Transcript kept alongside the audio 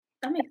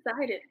I'm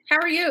excited. How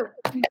are you?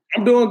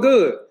 I'm doing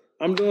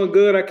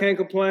good. I can't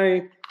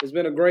complain. It's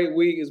been a great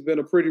week. It's been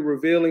a pretty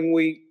revealing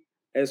week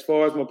as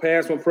far as my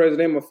past, my present,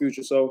 and my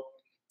future. So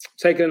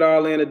taking it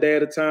all in a day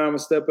at a time, a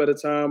step at a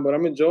time, but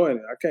I'm enjoying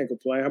it. I can't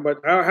complain.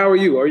 How are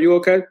you? Are you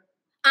okay?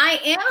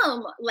 I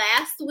am.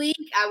 Last week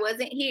I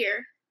wasn't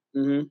here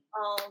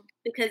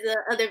because of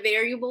other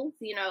variables.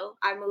 You know,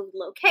 I moved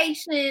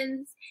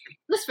locations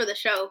just for the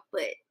show,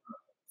 but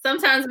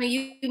sometimes when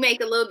you make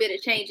a little bit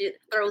of change,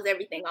 it throws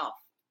everything off.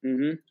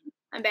 I'm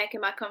back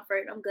in my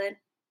comfort. I'm good.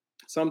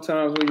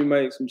 Sometimes when you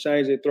make some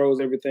change, it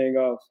throws everything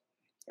off.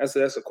 That's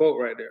a quote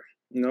right there,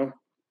 you know?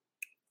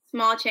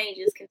 Small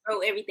changes can throw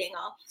everything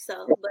off.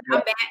 So, but I'm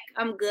back.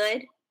 I'm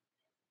good.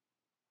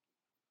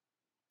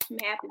 I'm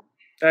happy.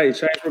 Hey,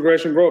 change,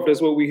 progression, growth.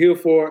 That's what we're here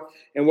for.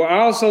 And we're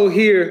also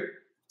here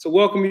to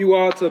welcome you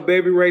all to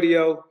Baby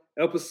Radio,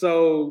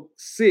 episode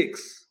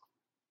 6.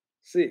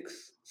 We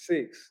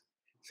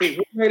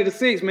made it to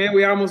 6, man.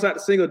 We almost at the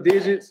single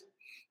digits.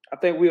 I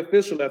think we're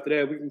official after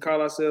that. We can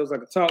call ourselves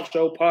like a talk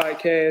show,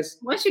 podcast.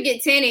 Once you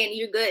get 10 in,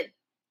 you're good.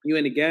 You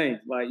in the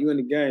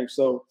game.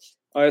 So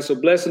it's a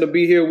blessing to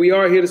be here. We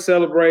are here to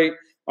celebrate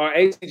our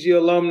ACG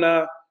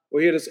alumni.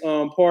 We're here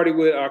to party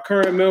with our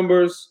current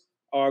members,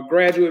 our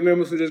graduate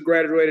members who just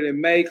graduated in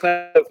May.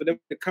 Clap it up for them in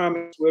the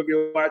comments, wherever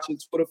you're watching,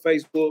 Twitter,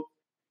 Facebook,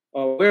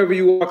 wherever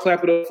you are,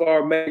 clap it up for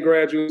our May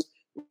graduates.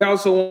 We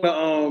also want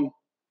to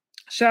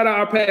shout out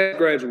our past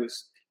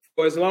graduates.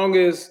 For as long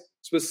as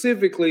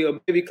specifically a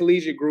Baby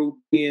Collegiate Group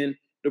in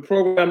the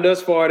program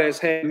thus far that's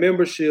had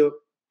membership,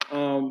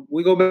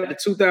 we go back to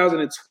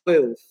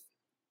 2012.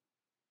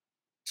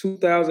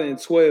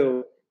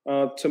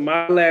 To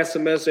my last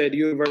semester at the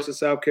University of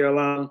South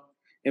Carolina,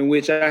 in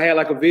which I had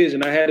like a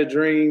vision. I had a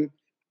dream.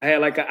 I had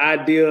like an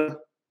idea.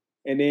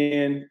 And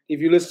then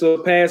if you listen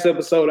to a past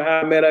episode of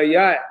How I Met a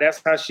Yacht,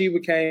 that's how she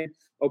became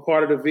a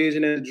part of the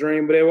vision and the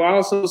dream. But there were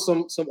also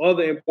some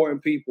other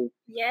important people.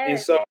 Yes. And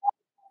so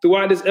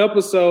throughout this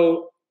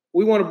episode,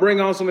 we want to bring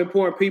on some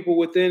important people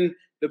within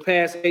the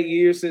past 8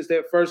 years since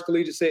that first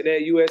collegiate set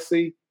at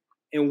USC.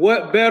 And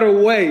what better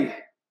way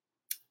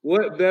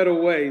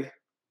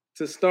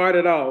to start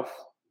it off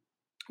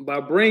by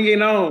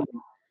bringing on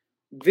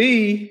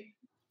the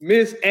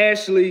Miss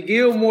Ashley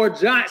Gilmore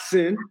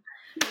Johnson.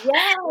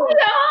 Yeah.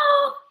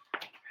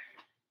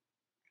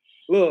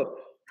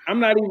 Look, I'm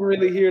not even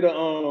really here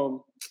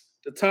to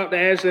talk to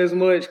Ashley as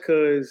much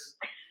because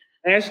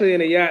Ashley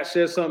and the Yacht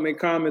share something in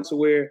common to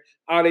where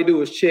all they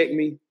do is check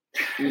me.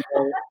 You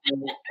know,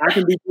 I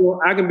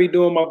can be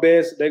doing my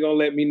best. They're gonna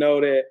let me know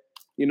that,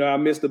 you know, I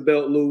missed the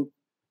belt loop.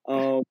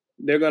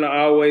 They're gonna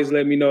always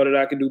let me know that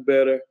I can do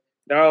better.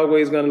 They're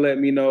always gonna let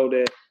me know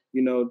that,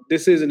 you know,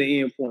 this isn't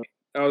the end point.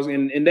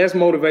 And that's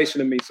motivation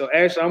to me. So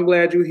Ashley, I'm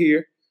glad you're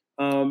here.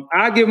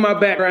 I'll give my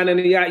background and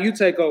then you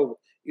take over.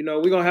 You know,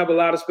 we're gonna have a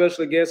lot of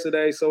special guests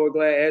today, so we're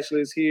glad Ashley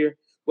is here.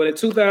 But in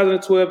December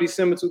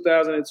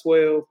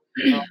 2012,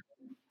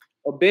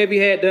 Bevy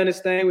had done his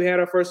thing. We had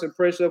our first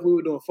impression of. We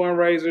were doing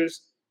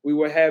fundraisers. We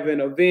were having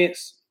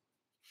events.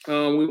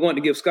 We wanted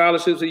to give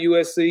scholarships at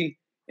USC.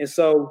 And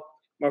so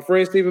my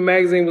friend Stephen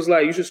Magazine was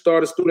like, you should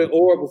start a student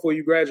org before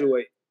you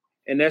graduate.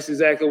 And that's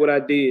exactly what I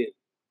did.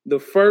 The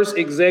first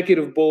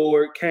executive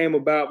board came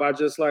about by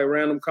just like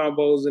random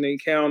combos and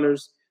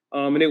encounters.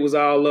 And it was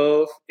all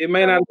love. It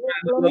may not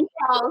Let me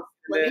pause.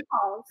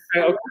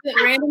 Okay.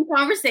 Random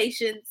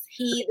conversations.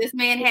 This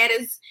man had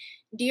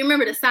do you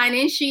remember the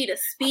sign-in sheet, a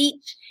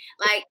speech?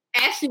 Like,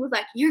 Ashley was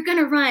like, you're going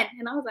to run.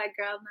 And I was like,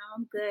 girl, no,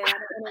 I'm good. I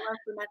don't want to run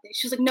for nothing.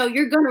 She was like, no,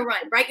 you're going to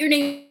run. Write your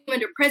name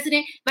under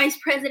president, vice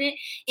president,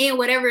 and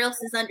whatever else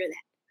is under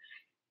that.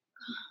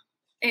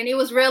 And it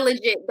was real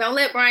legit. Don't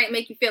let Bryant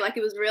make you feel like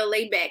it was real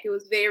laid back. It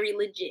was very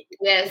legit.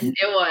 Yes, it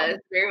was.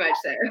 Very much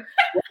so.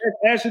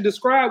 Ashley,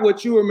 describe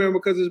what you remember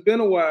because it's been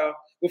a while.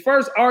 Well,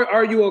 first,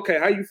 are you okay?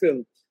 How you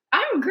feeling?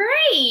 I'm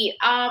great.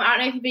 I don't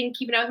know if you've been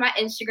keeping up with my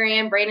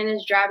Instagram. Brandon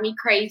is driving me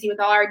crazy with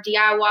all our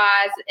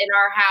DIYs in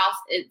our house.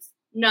 It's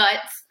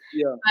nuts.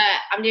 Yeah.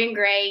 But I'm doing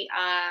great.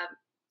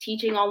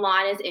 Teaching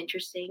online is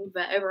interesting,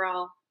 but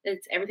overall,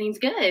 everything's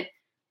good.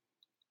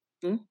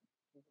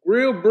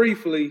 Real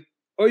briefly,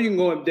 or you can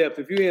go in depth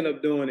if you end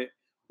up doing it.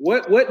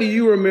 What do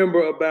you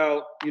remember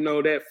about, you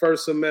know, that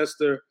first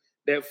semester,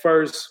 that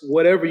first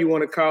whatever you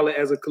want to call it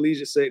as a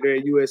collegiate sector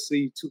at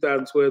USC,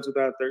 2012,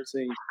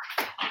 2013?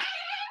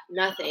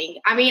 Nothing.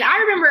 I mean, I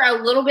remember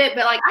a little bit,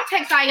 but like I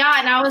texted Ayat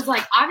and I was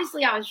like,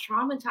 obviously I was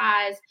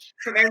traumatized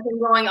from everything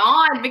going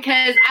on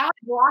because I like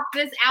blocked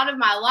this out of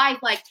my life.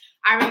 Like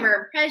I remember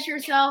Impress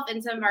Yourself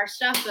and some of our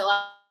stuff, but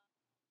like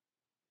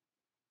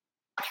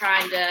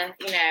trying to,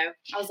 you know,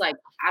 I was like,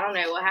 I don't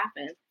know what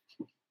happened.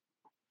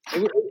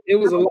 It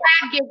was we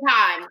had good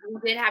times.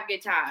 We did have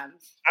good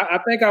times. I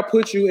think I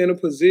put you in a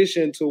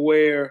position to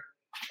where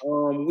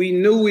we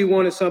knew we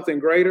wanted something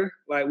greater.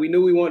 Like we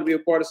knew we wanted to be a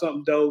part of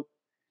something dope.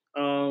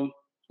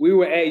 We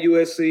were at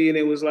USC and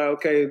it was like,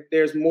 okay,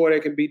 there's more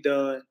that can be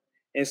done.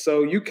 And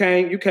so you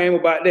came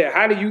about that.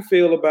 How do you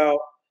feel about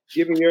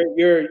giving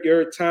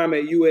your time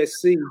at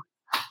USC?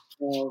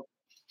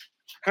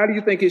 How do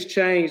you think it's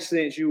changed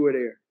since you were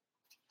there?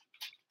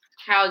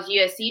 how's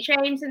USC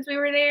changed since we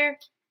were there?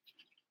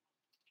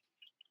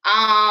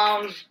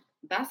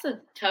 That's a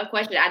tough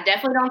question. I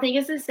definitely don't think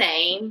it's the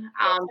same.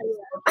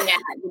 Looking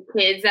at the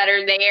kids that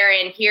are there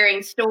and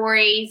hearing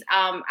stories.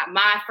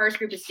 My first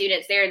group of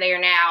students, they're there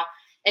now,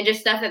 and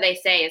just stuff that they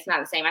say, it's not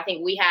the same. I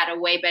think we had a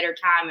way better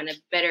time and a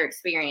better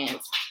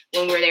experience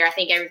when we were there. I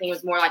think everything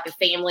was more like a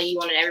family. You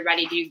wanted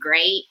everybody to do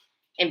great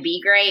and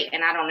be great,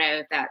 and I don't know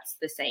if that's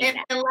the same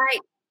now. And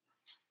like,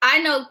 I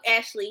know,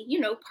 Ashley,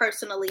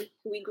 personally,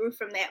 we grew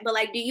from that. But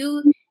like, do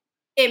you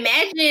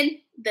imagine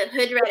the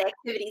hood rat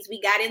activities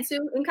we got into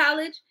in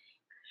college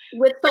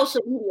with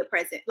social media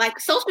present? Like,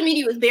 social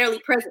media was barely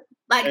present.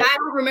 Like, I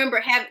don't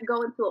remember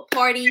going to a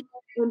party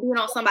and being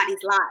on somebody's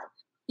live.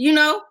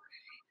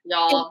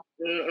 Y'all,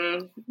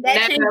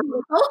 that changed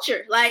the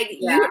culture. Like,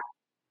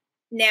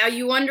 now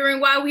you wondering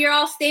why we are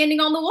all standing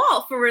on the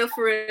wall for real.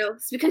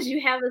 It's because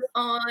you have us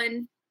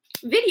on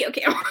video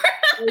camera.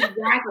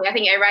 Exactly. I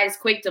think everybody's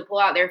quick to pull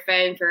out their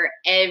phone for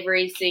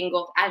every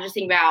single. I just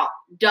think about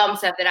dumb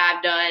stuff that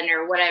I've done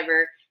or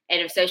whatever.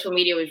 And if social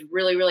media was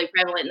really, really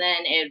prevalent,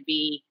 then it'd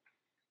be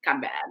kind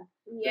of bad.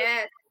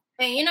 Yes.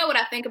 And you know what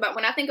I think about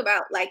when I think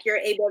about like your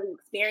AW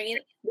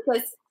experience,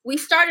 because we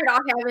started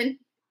off having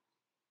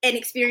an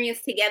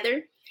experience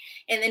together,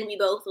 and then we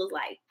both was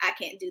like, I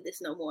can't do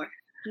this no more.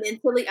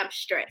 Mentally, I'm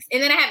stressed.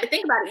 And then I had to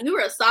think about it. You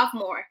were a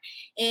sophomore,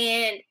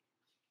 and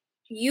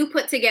you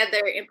put together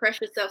Impress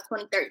Yourself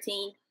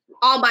 2013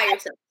 all by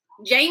yourself.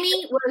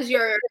 Jamie was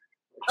your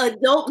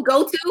adult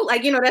go-to.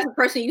 Like, that's the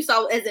person you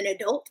saw as an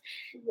adult.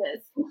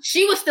 Yes.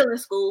 She was still in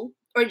school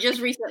or just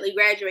recently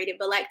graduated.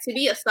 But like, to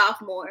be a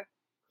sophomore,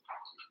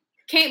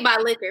 can't buy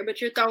liquor,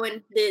 but you're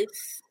throwing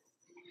this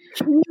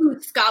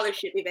huge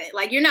scholarship event.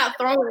 Like, you're not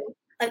throwing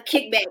a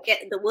kickback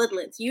at the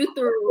Woodlands. You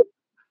threw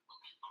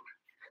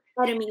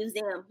at a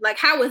museum. Like,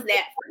 how was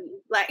that for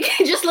you? Like,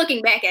 just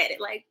looking back at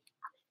it, like,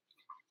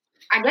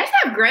 I guess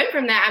I've grown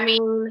from that. I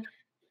mean,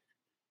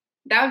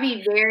 that would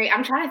be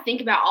I'm trying to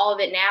think about all of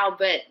it now,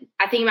 but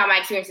I think about my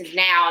experiences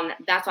now, and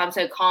that's why I'm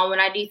so calm when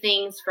I do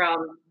things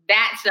from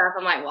that stuff.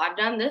 I'm like, well, I've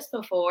done this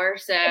before,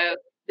 so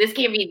this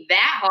can't be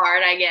that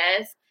hard, I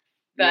guess.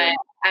 But,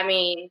 I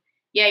mean,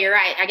 yeah, you're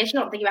right. I guess you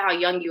don't think about how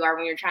young you are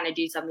when you're trying to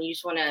do something. You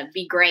just want to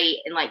be great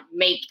and, like,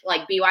 make,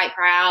 like, Be White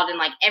proud and,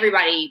 like,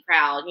 everybody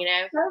proud,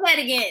 Say that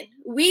again.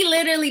 We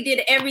literally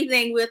did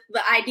everything with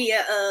the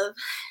idea of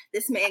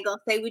this man gonna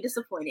say we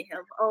disappointed him.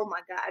 Oh, my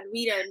God.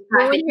 We done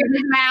ruined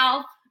his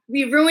mouth.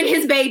 We ruined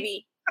his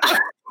baby.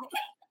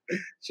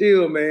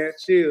 Chill, man.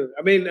 Chill.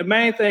 I mean, the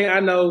main thing I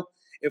know,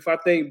 if I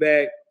think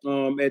back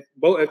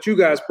at you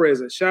guys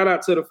present, shout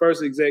out to the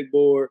first exec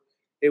board.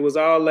 It was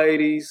all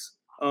ladies.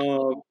 I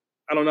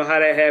don't know how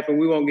that happened.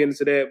 We won't get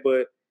into that,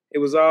 but it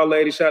was all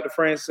ladies. Shout out to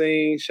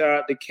Francine. Shout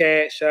out to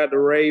Kat. Shout out to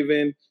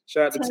Raven.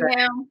 Shout out to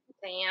Tam.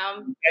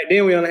 Sam.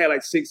 Then we only had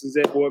like 6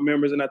 exec board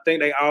members, and I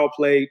think they all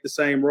played the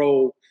same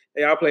role.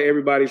 They all play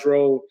everybody's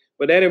role.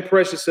 But that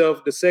Impress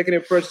Yourself, the second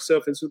Impress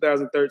Yourself in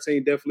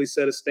 2013 definitely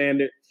set a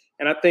standard.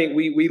 And I think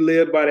we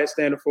lived by that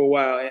standard for a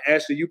while. And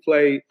Ashley, you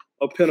played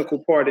a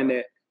pinnacle part in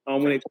that.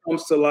 When it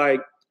comes to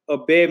like a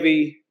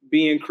bevy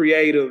being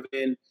creative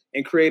and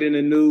creating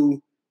a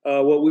new,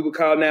 what we would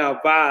call now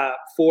vibe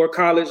for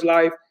college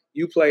life,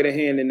 you played a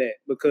hand in that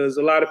because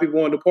a lot of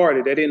people wanted to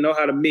party. They didn't know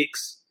how to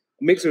mix.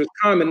 Mixer is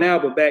common now,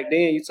 but back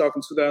then, you're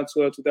talking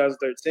 2012,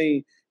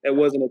 2013, that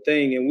wasn't a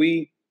thing. And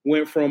we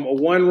went from a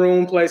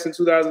 1-room place in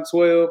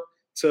 2012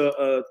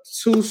 to a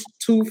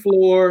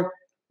two-floor,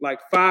 like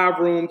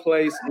 5-room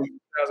place in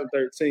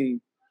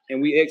 2013.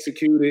 And we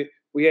executed.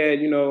 We had,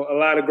 a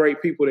lot of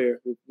great people there.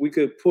 If we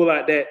could pull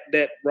out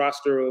that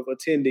roster of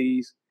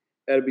attendees,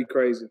 that'd be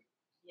crazy.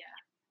 Yeah.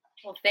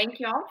 Well, thank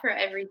you all for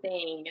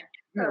everything.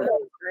 Oh, that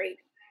was great.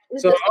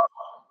 So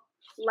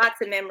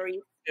lots of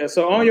memories. Yeah,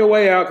 so on your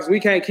way out, because we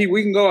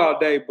can go all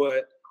day,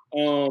 but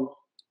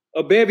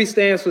a bevy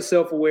stands for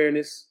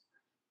self-awareness.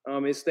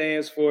 It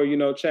stands for,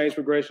 change,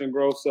 progression, and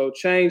growth. So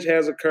change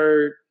has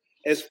occurred.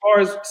 As far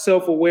as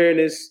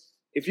self-awareness,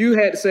 if you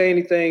had to say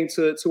anything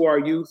to our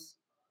youth,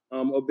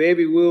 a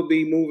bevy will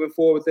be moving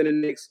forward within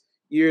the next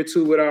year or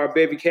two with our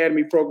Bevy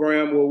Academy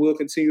program, where we'll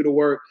continue to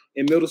work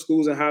in middle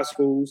schools and high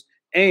schools,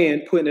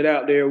 and putting it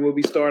out there, we'll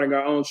be starting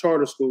our own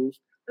charter schools.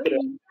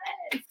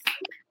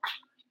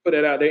 Put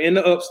it out there in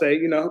the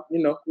upstate, we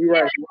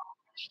right.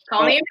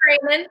 Call me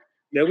Braylon.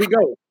 There we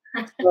go.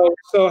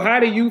 So how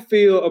do you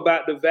feel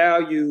about the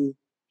value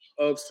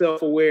of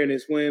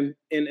self-awareness when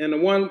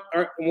in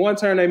one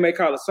term they may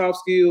call it soft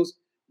skills,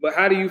 but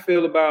how do you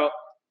feel about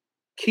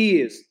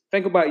kids?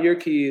 Think about your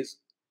kids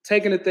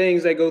taking the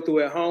things they go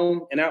through at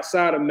home and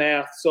outside of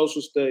math,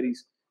 social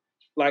studies.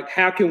 Like,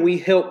 how can we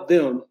help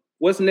them?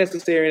 What's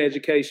necessary in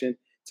education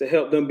to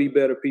help them be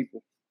better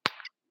people?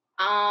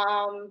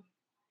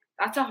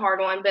 That's a hard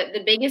one, but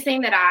the biggest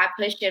thing that I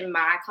pushed in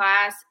my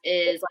class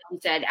is, like you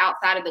said,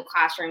 outside of the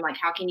classroom, like,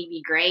 how can you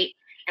be great?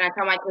 And I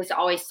tell my kids to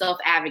always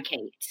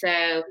self-advocate.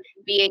 So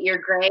be it your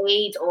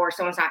grades or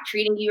someone's not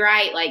treating you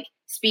right, like,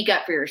 speak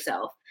up for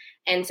yourself.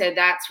 And so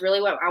that's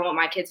really what I want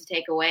my kids to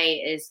take away,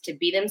 is to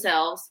be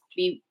themselves,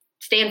 be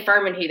stand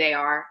firm in who they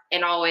are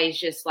and always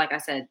just, like I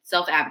said,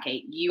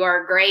 self-advocate. You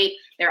are great.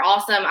 They're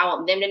awesome. I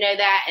want them to know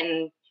that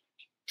and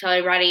tell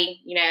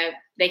everybody,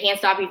 they can't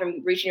stop you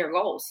from reaching your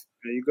goals.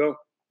 There you go.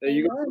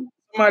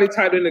 Somebody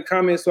typed in the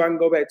comments so I can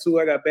go back to.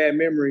 I got bad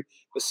memory,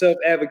 but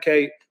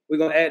self-advocate. We're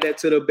going to add that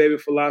to the baby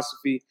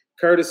philosophy,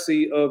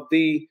 courtesy of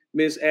the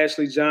Miss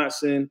Ashley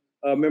Johnson,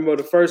 member of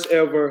the first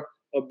ever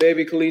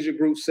Baby Collegiate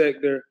Group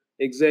Sector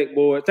Exec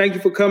Board. Thank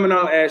you for coming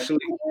on, Ashley.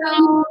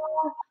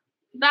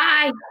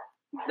 Bye.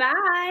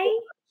 Bye.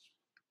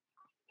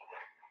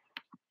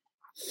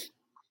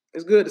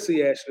 It's good to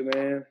see Ashley,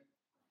 man.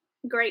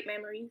 Great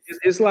memories.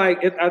 It's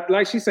like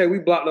she said, we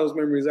blocked those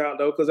memories out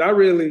though, because I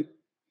really,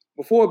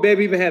 before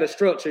Baby even had a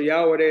structure,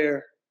 y'all were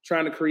there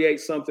trying to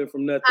create something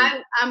from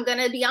nothing. I'm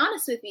gonna be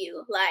honest with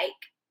you, like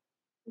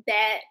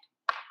that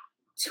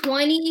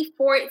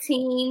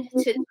 2014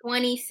 to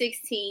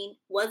 2016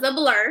 was a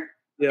blur.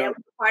 Yeah. That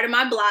was part of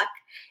my block,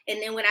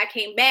 and then when I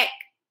came back,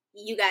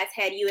 you guys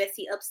had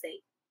USC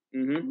Upstate.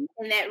 Mm-hmm.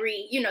 And that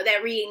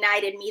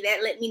reignited me.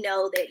 That let me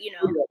know that,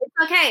 it's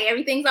okay.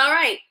 Everything's all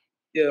right.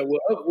 Yeah,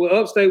 well,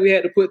 Upstate, we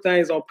had to put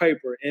things on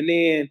paper. And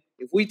then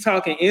if we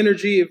talking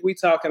energy, if we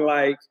talking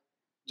like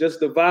just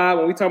the vibe,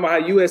 when we talking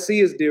about how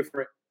USC is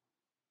different,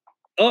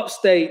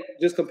 Upstate,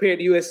 just compared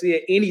to USC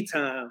at any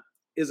time,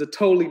 is a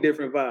totally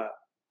different vibe.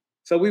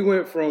 So we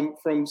went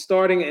from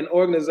starting an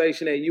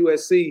organization at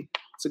USC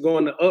to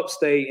going to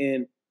Upstate.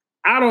 And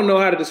I don't know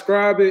how to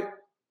describe it,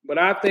 but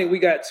I think we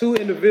got two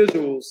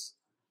individuals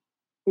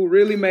who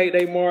really made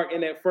their mark in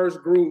that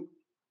first group.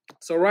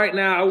 So right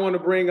now, I want to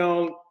bring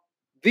on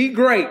the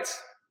great.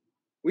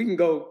 We can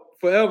go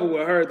forever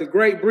with her. The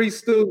great Bree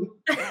Stu.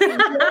 Yeah.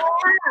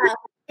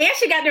 And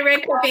she got the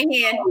red cup in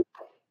hand.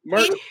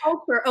 Merch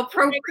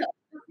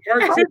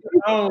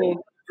own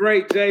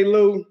great J.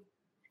 Lou.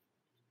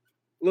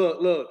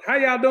 Look. How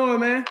y'all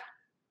doing, man?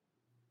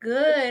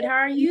 Good. How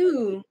are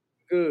you?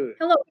 Good.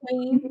 Hello,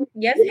 Queen.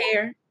 Yes,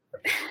 hair.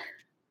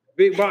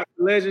 Big Box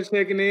Legend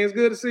checking in. It's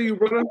good to see you,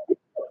 brother.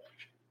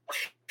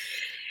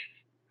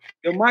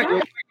 Your mic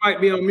might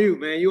be on mute,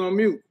 man. You on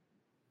mute.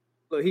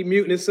 Look, he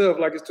muting himself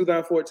like it's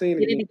 2014.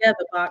 Get it together,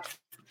 Box.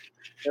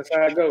 That's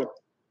how I go.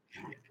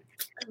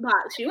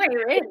 Box, you ain't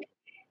ready.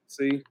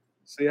 See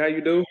how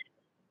you do?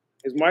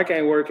 His mic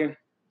ain't working.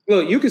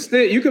 Look, you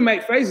can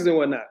make faces and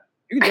whatnot.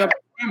 You can jump in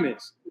the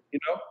comments,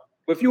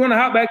 But if you want to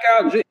hop back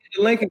out, just hit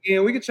the link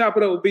again. We can chop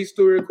it up with B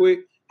Stu real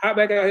quick. Hop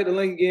back out, hit the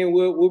link again.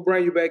 We'll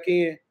bring you back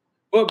in.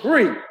 But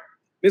Bree,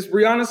 Miss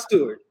Brianna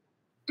Stewart.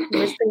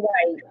 Mr.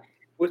 White.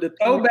 With the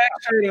throwback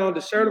shirt on,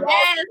 the shirt of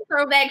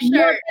throwback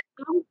shirt.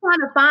 I was trying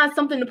to find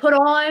something to put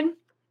on,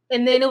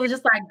 and then it was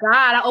just like,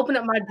 God, I opened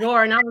up my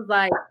drawer, and I was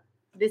like,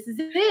 this is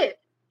it.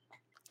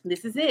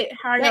 This is it.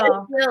 How are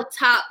y'all? That is still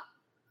top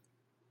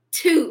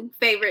 2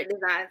 favorite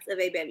designs of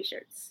baby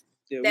shirts.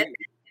 Yeah,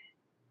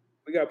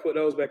 we got to put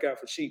those back out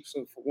for cheap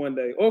for one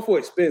day. Or for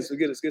expensive.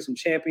 Get some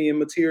champion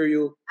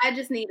material. I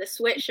just need a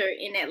sweatshirt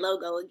in that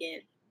logo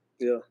again.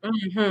 Yeah.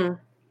 Mm-hmm.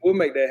 We'll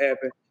make that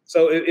happen.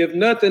 So if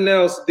nothing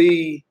else,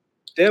 the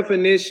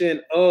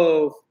definition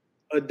of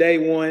a day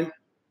one,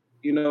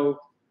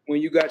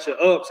 when you got your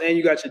ups and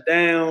you got your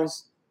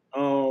downs,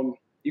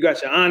 you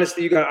got your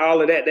honesty, you got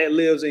all of that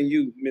lives in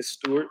you, Miss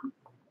Stewart.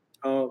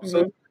 So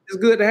it's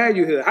good to have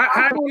you here.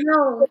 How do you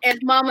know as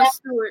Mama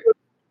Stewart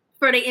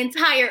for the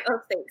entire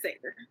Upstate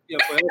sector? Yeah,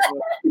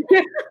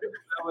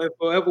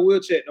 forever we'll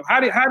check. How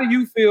do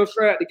you feel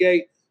straight out the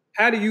gate?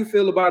 How do you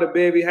feel about a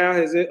baby? How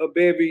has a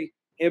baby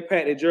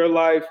impacted your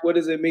life? What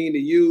does it mean to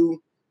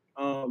you?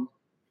 I'll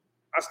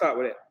start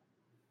with that.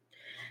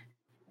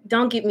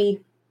 Don't get me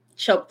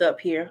choked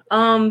up here.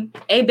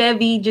 A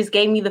Bevy just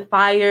gave me the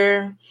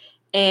fire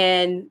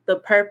and the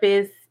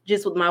purpose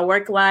just with my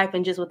work life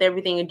and just with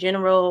everything in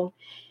general.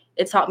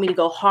 It taught me to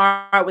go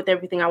hard with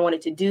everything I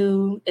wanted to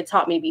do. It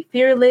taught me to be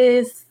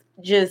fearless.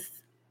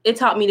 It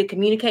taught me to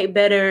communicate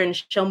better and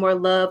show more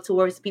love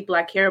towards the people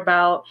I care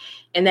about,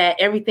 and that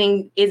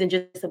everything isn't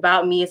just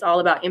about me. It's all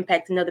about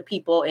impacting other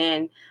people.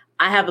 And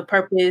I have a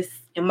purpose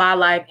in my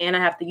life, and I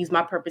have to use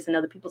my purpose in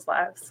other people's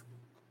lives.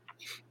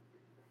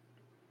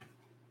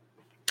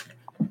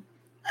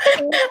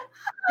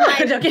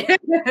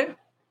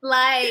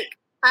 Like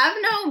I've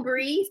known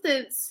Bree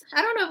since,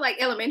 I don't know, like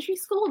elementary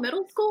school,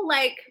 middle school,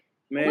 man.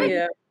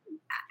 Yeah.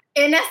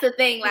 And that's the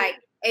thing, like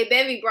A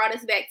Bevy brought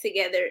us back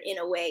together in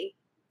a way.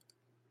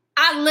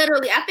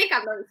 I think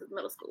I've known this since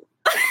middle school.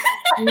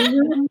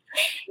 Mm-hmm.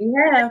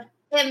 Yeah.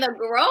 And the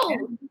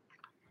growth.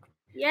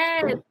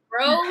 Yes,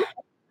 growth.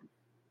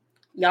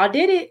 Y'all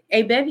did it.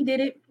 A Bevy did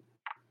it.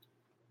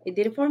 It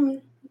did it for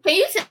me. Can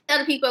you tell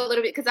the people a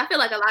little bit? Because I feel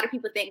like a lot of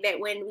people think that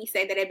when we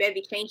say that A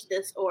Bevy changed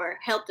us or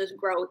helped us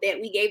grow, that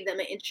we gave them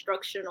an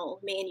instructional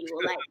manual.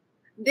 Like,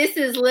 this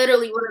is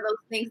literally one of those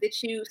things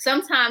that you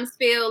sometimes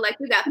feel like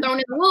you got thrown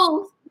in the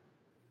wolves,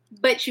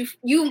 but you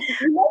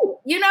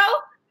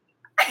know?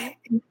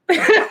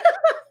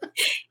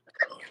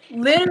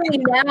 Literally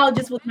now,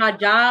 just with my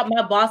job,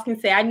 my boss can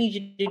say, I need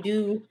you to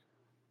do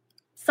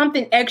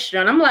something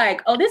extra. And I'm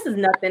like, oh, this is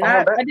nothing.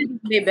 I did this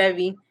with A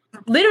Bevy.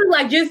 literally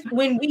like just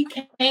when we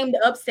came to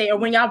Upstate or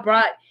when y'all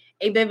brought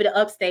A Bevy to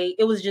Upstate,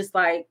 it was just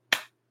like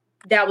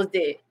that was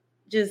it.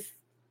 Just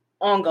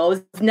on go.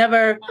 It's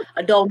never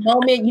a dull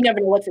moment. You never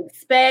know what to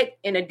expect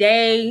in a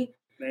day.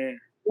 Man.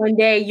 One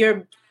day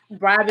you're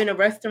bribing a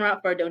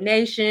restaurant for a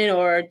donation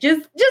or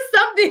just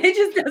something. It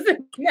just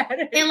doesn't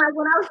matter. And like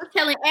when I was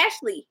telling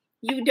Ashley,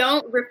 you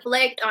don't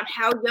reflect on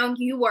how young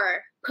you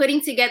were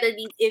putting together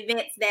these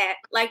events that,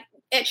 like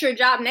at your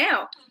job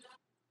now,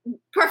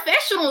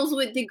 professionals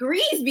with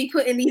degrees be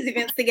putting these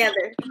events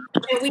together,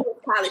 and we as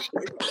college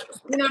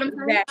kids. You know what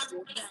I'm saying?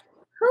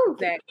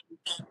 Exactly.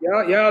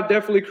 Y'all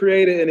definitely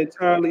created an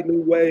entirely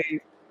new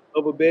wave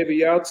of A Bevy.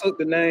 Y'all took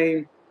the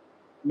name,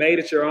 made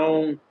it your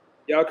own.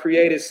 Y'all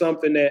created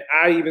something that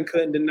I even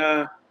couldn't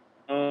deny,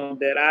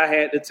 that I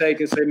had to take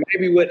and say,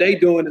 maybe what they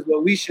doing is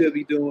what we should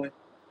be doing,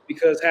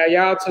 because how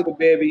y'all took A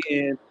Bevy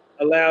and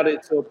allowed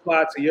it to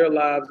apply to your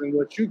lives and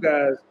what you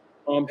guys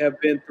have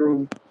been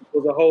through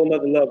was a whole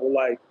nother level.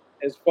 Like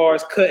as far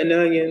as cutting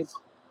onions,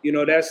 you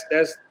know, that's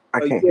I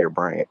can't hear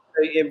Bryant.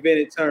 They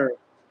invented term.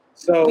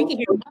 So We can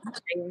hear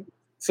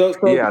so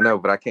yeah, I know,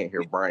 but I can't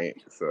hear Bryant.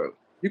 So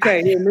you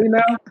can't hear me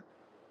now?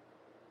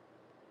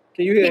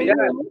 Can you hear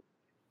y'all?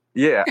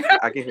 Yeah,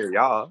 I can hear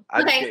y'all.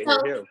 I just Okay, can't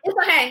so hear him. it's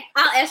okay.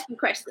 I'll ask you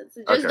questions.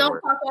 So just Okay, don't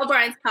word. talk while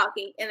Brian's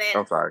talking, and then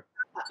I'm sorry.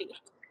 I'll talk to you.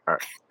 All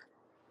right.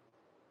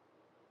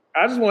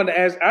 I just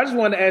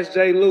wanted to ask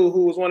Jay Lou,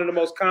 who was one of the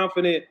most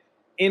confident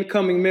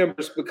incoming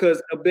members,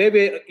 because A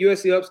Bevy at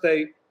USC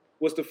Upstate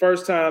was the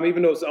first time,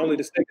 even though it's only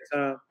the second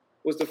time,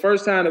 was the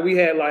first time that we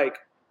had like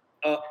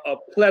a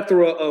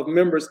plethora of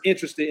members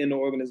interested in the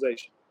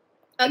organization.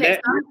 Okay,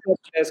 and that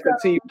has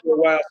continued for a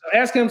while. So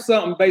ask him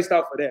something based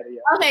off of that.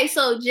 Yeah. Okay,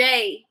 so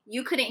Jay,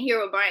 you couldn't hear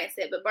what Brian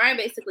said, but Brian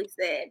basically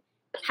said,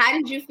 how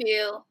did you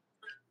feel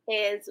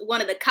as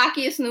one of the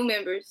cockiest new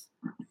members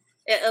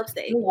at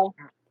Upstate?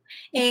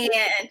 And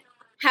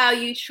how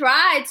you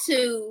tried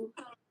to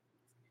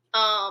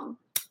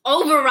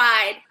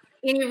override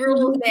any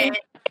rules that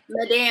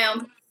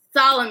Madame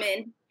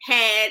Solomon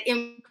had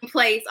in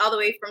place all the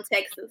way from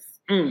Texas.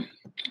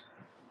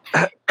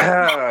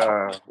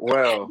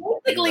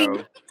 Well, basically,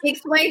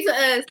 explain to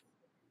us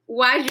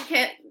why you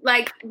can't,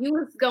 like, you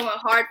was going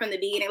hard from the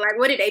beginning. Like,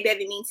 what did A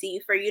Bevy mean to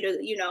you for you to,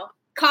 you know,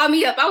 call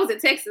me up? I was in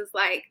Texas,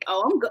 like,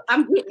 oh,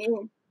 I'm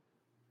getting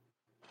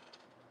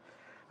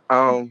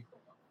in.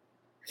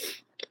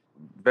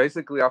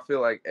 Basically, I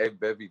feel like A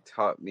Bevy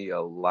taught me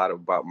a lot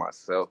about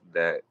myself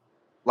that,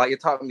 like,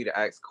 it taught me to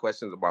ask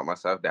questions about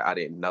myself that I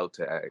didn't know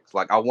to ask.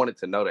 Like, I wanted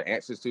to know the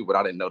answers to, but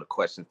I didn't know the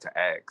questions to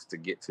ask to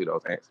get to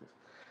those answers.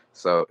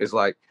 So it's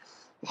like,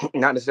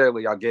 not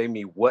necessarily y'all gave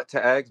me what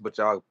to ask, but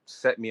y'all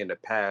set me in the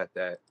path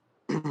that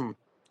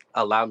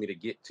allowed me to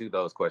get to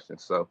those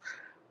questions. So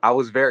I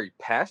was very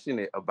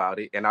passionate about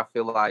it, and I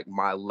feel like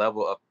my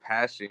level of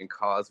passion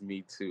caused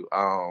me to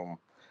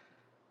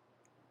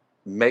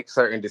make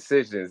certain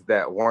decisions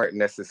that weren't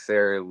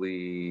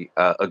necessarily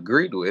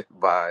agreed with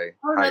by.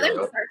 Oh no, they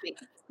were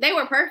perfect. They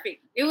were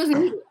perfect. It was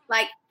needed.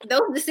 Like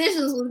those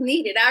decisions was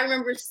needed. I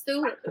remember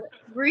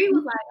Bree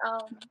was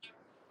like,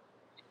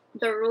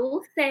 the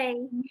rules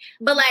say,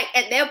 but like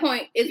at that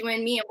point is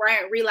when me and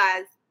Brian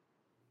realized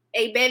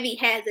A Bevy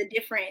has a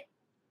different,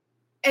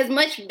 as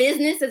much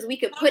business as we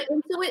could put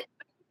into it.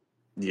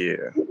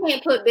 Yeah. You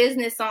can't put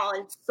business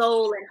on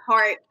soul and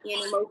heart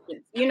and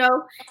emotions. You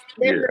know,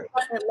 there's a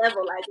different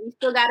level. Like we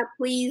still got to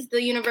please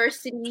the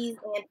universities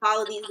and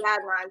follow these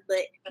guidelines,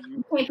 but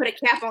you can't put a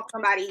cap on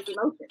somebody's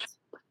emotions.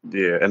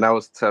 Yeah, and that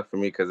was tough for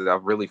me because I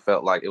really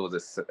felt like it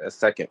was a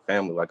second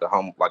family, like a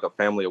home, like a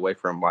family away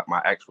from like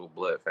my actual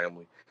blood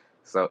family.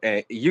 So,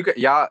 and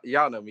y'all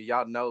know me,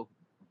 y'all know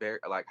very,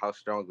 like how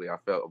strongly I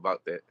felt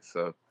about that.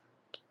 So,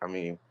 I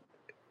mean,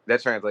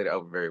 that translated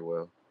over very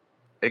well.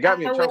 It got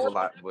me in trouble a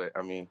lot, but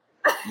I mean,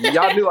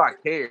 y'all knew I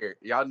cared.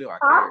 Y'all knew I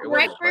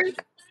cared.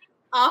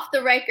 Off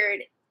the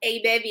record,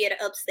 A Bevy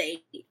at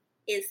Upstate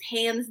is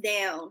hands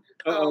down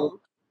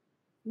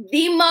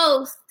the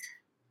most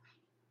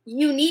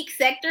unique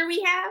sector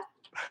we have.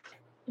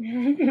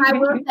 I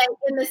will say,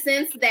 in the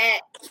sense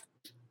that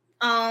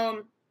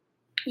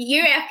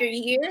year after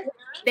year,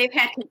 they've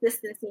had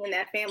consistency in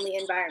that family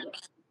environment.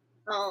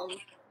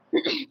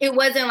 It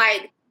wasn't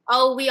like,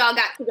 oh, we all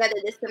got together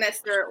this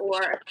semester,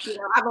 or, you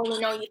know, I've only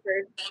known you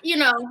for, you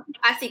know,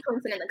 I see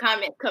Clemson in the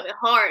comments coming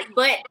hard,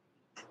 but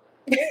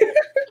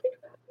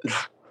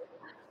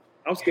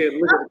I'm scared to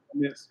look at the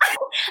comments.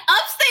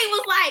 Upstate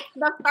was like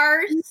the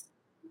first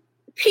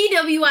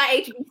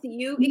PWI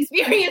HBCU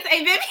experience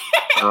A Bevy.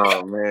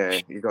 Oh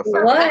man, you gonna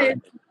say what?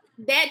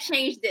 That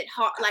changed it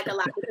hard, like a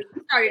lot, because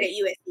we started at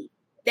USC.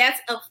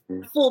 That's a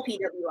full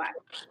PWI.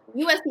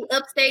 USC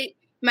Upstate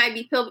might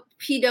be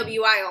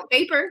PWI on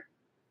paper,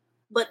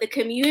 but the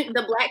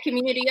Black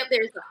community up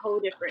there is a whole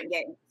different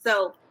game.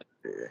 So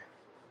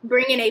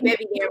bringing A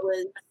Bevy there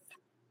was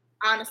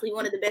honestly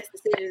one of the best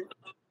decisions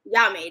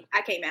y'all made.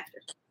 I came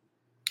after.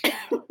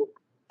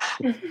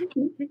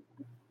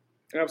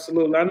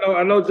 Absolutely.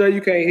 I know, Jay, you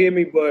can't hear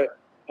me, but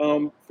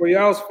for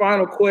y'all's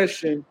final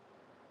question,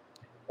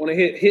 I want to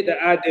hit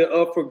the idea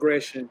of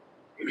progression.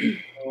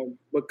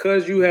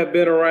 Because you have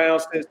been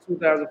around since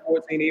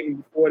 2014, even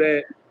before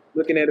that,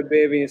 looking at a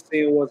bevy and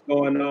seeing what's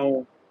going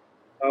on.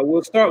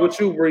 We'll start with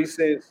you, Bree,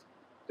 since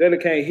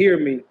Jayla can't hear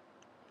me.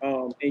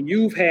 And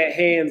you've had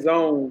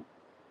hands-on.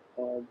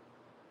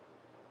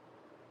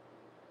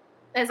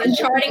 As a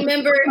charting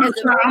member,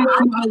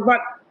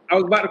 I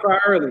was about to cry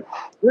early.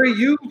 Bree,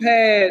 you've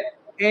had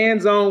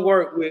hands-on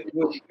work with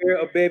where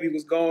a bevy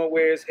was going,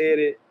 where it's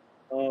headed.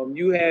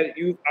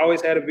 You've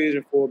always had a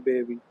vision for a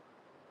bevy.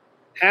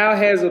 How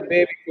has a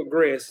bevy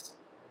progressed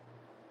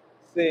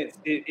since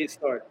it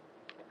started?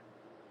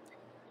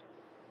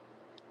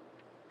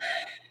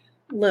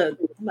 Look,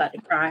 I'm about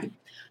to cry.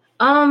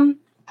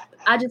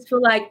 I just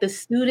feel like the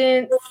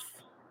students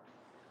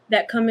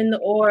that come in the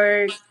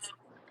org.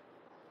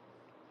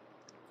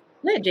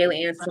 Let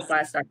Jayla answer before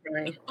I start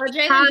crying. Well,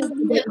 Jayla,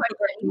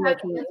 you have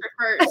to answer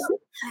first.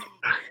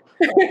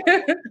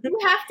 You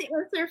have to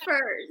answer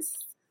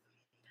first.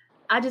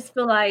 I just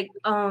feel like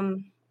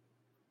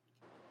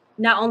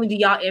not only do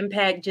y'all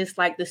impact just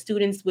like the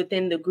students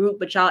within the group,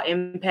 but y'all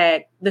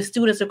impact the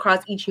students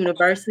across each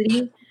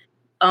university.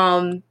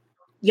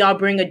 Y'all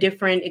bring a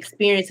different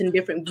experience and a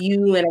different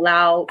view and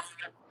allow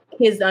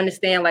kids to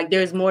understand like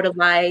there's more to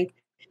life.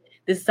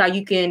 This is how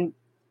you can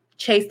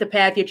chase the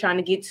path you're trying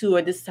to get to,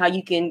 or this is how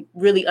you can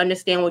really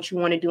understand what you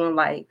want to do in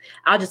life.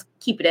 I'll just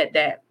keep it at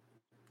that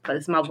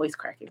because my voice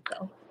cracking.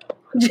 So,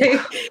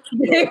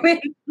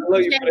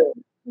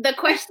 the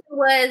question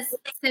was,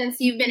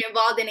 since you've been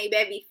involved in a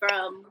bevy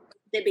from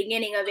the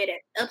beginning of it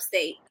at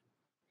Upstate,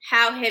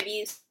 how have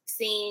you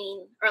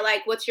seen, or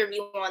like, what's your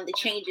view on the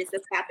changes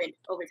that's happened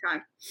over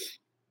time?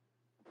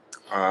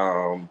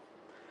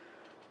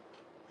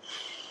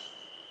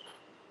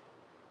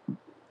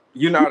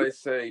 You know, they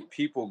say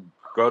people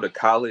go to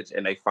college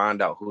and they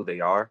find out who they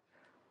are.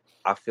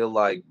 I feel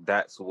like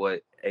that's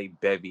what a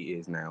bevy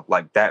is now.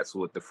 Like, that's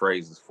what the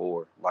phrase is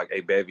for. Like,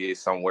 a bevy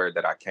is somewhere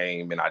that I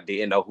came and I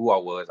didn't know who I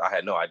was. I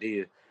had no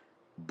idea.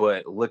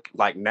 But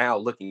now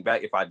looking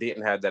back, if I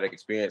didn't have that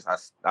experience,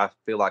 I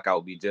feel like I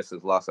would be just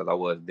as lost as I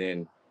was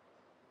then.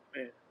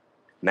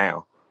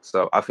 Now.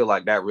 So I feel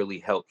like that really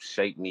helped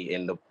shape me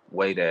in the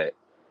way that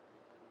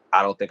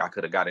I don't think I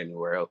could have got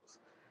anywhere else.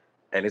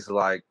 And it's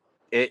like,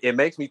 it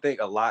makes me think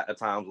a lot of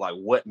times, like,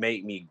 what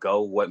made me go,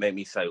 what made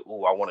me say,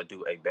 oh, I want to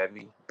do a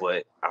bevy,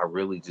 but I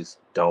really just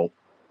don't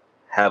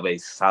have a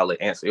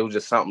solid answer. It was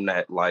just something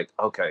that, like,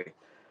 okay,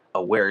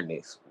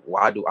 awareness.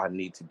 Why do I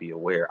need to be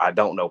aware? I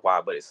don't know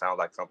why, but it sounds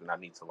like something I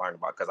need to learn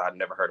about because I'd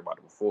never heard about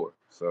it before.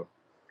 So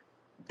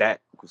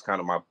that was kind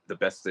of the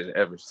best decision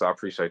ever. So I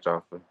appreciate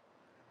y'all for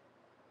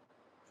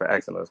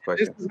asking those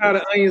questions. This is how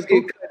the onions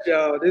get cut,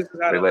 y'all. This is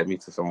how they led me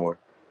to some more.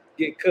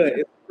 Get cut.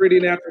 It's a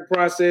pretty natural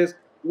process.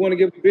 We want to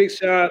give a big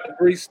shout out to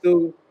Bree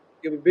Stu.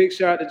 Give a big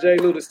shout out to J.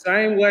 Lou. The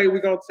same way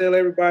we're going to tell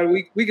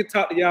everybody, we can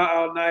talk to y'all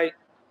all night.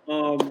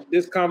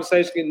 This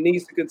conversation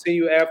needs to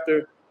continue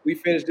after we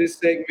finish this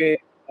segment,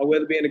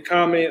 whether it be in the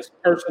comments,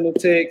 personal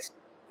texts,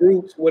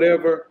 groups,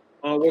 whatever.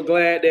 We're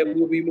glad that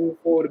we'll be moving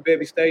forward to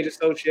Bevy Stage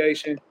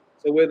Association.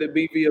 So whether it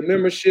be via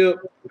membership,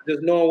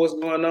 just knowing what's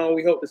going on,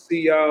 we hope to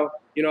see y'all,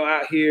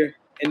 out here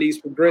in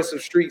these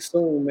progressive streets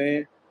soon,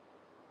 man.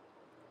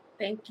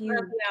 Thank you.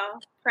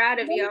 Proud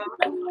of y'all.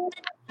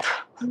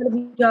 Proud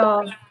of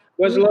y'all.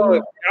 What's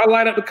Lord? Y'all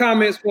light up the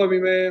comments for me,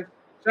 man.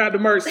 Shout out to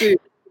Mercy.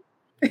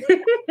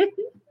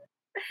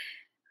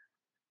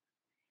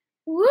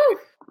 Woo.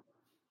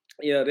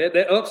 Yeah,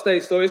 that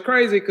Upstate story is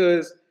crazy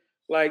because,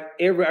 like,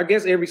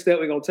 every step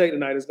we're gonna take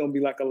tonight is gonna be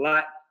like a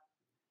lot.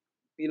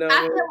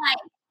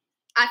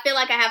 I feel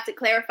like I have to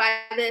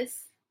clarify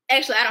this.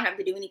 Actually, I don't have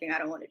to do anything I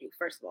don't want to do,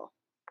 first of all.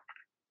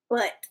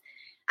 But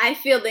I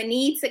feel the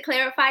need to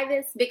clarify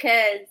this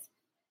because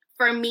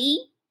for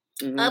me,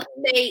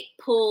 Upstate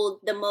pulled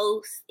the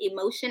most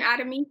emotion out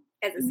of me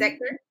as a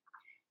sector.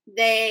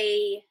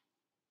 I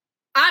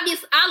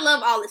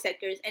love all the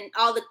sectors and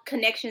all the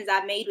connections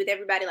I've made with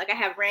everybody. Like, I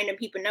have random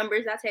people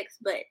numbers I text,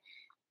 but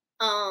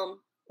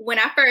when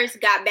I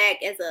first got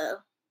back as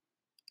a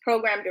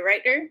program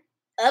director,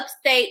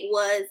 Upstate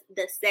was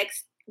the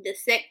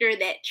sector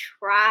that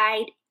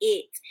tried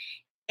it.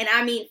 And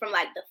I mean, from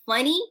like the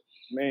funny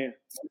to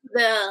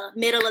the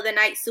middle of the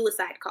night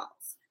suicide calls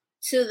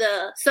so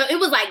it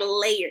was like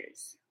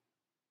layers.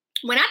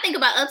 When I think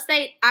about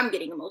Upstate, I'm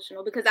getting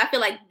emotional because I feel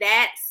like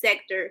that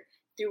sector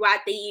throughout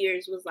the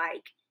years was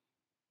like,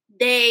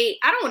 I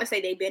don't want to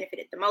say they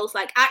benefited the most.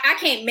 Like, I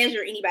can't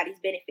measure anybody's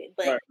benefit,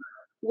 but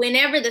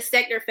whenever the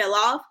sector fell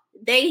off,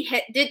 they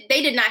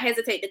did not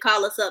hesitate to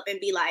call us up and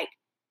be like,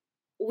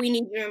 we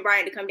need you and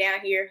Brian to come down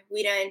here.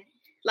 We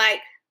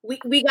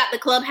got the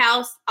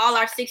clubhouse, all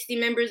our 60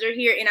 members are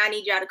here, and I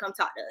need y'all to come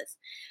talk to us.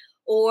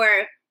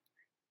 Or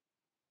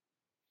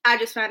I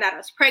just found out I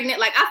was pregnant.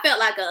 Like, I felt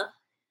like a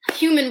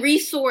human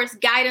resource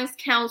guidance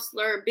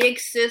counselor, big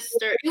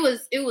sister. It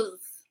was,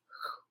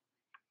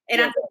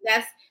 and I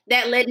think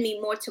that led me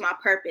more to my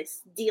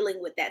purpose,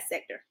 dealing with that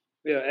sector.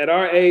 Yeah, at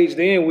our age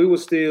then, we were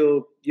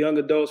still young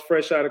adults,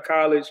 fresh out of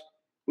college.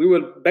 We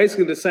were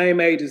basically the same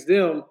age as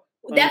them,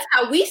 that's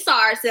how we saw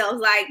ourselves.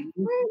 Like,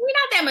 we're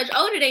not that much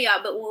older than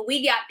y'all, but when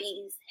we got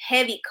these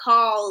heavy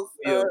calls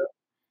of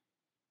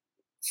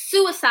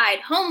suicide,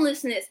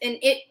 homelessness, and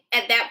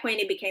at that point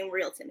it became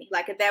real to me.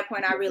 Like at that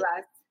point I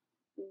realized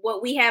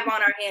what we have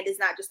on our hand is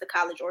not just a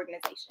college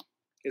organization.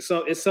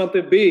 It's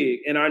something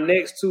big. And our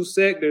next two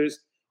sectors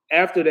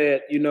after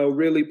that,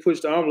 really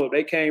pushed the envelope.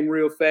 They came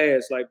real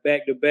fast, like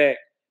back to back.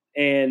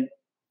 And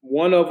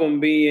one of them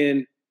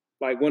being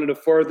like one of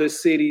the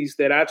furthest cities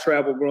that I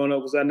traveled growing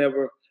up was I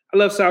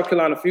left South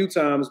Carolina a few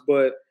times,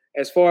 but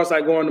as far as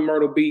like going to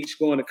Myrtle Beach,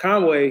 going to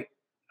Conway,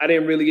 I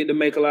didn't really get to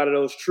make a lot of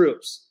those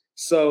trips.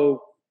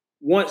 So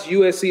once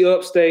USC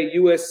Upstate,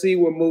 USC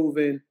were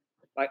moving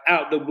like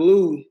out the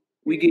blue,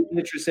 we get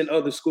interest in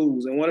other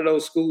schools. And one of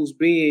those schools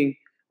being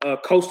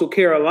Coastal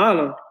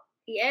Carolina.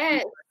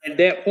 Yes. At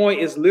that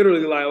point, it's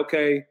literally like,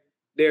 okay,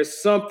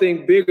 there's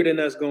something bigger than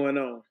us going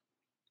on.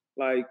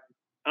 Like,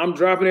 I'm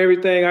dropping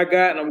everything I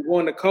got and I'm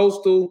going to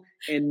Coastal,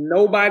 and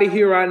nobody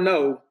here I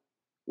know.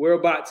 We're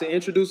about to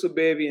introduce a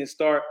bevy and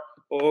start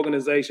an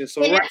organization.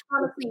 So and that's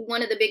honestly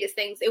one of the biggest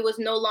things. It was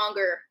no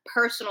longer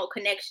personal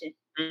connection.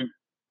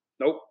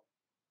 Nope.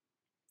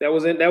 That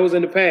was in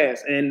the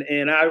past. And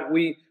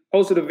we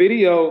posted a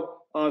video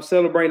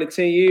celebrating the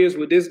 10 years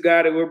with this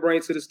guy that we'll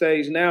bring to the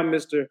stage now,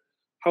 Mr.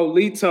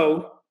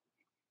 Holito.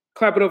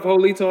 Clap it up for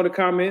Holito in the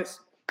comments.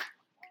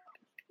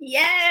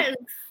 Yes.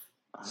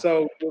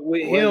 So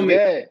with him,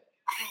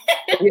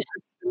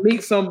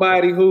 meet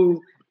somebody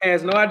who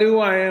has no idea who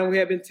I am. We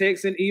have been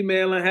texting,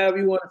 emailing, however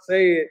you want to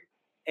say it.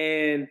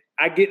 And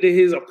I get to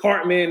his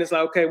apartment and it's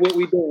like, okay, what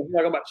we doing?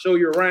 We're about to show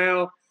you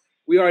around.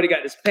 We already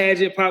got this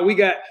pageant part.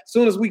 As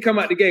soon as we come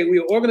out the gate, we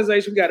an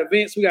organization, we got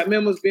events, we got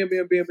members, bam.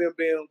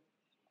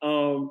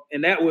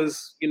 And that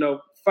was,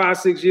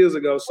 5-6 years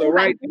ago. So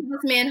right. This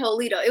man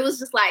Holito, it was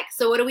just like,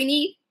 so what do we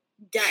need?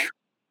 Done.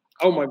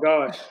 Oh my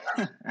gosh.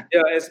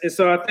 Yeah. And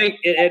so I think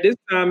at this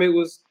time it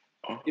was,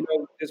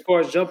 as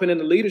far as jumping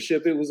into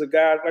leadership, it was a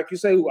guy, like you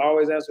say, who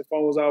always answered the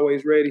phone, was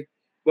always ready.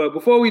 But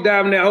before we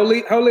dive in there,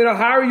 Holito,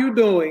 how are you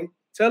doing?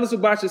 Tell us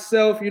about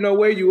yourself,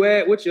 where you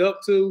at, what you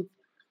up to.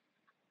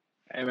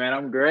 Hey man,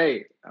 I'm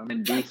great. I'm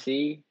in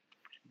DC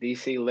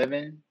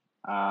living,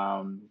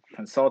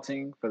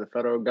 consulting for the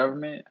federal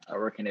government. I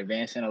work in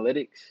advanced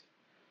analytics.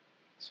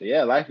 So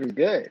yeah, life is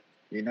good,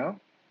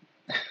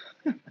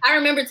 I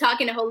remember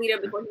talking to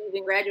Holito before he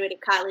even graduated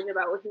college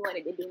about what he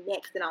wanted to do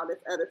next and all this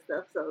other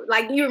stuff. So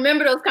like, do you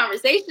remember those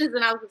conversations?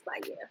 And I was just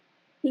like, yeah,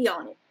 he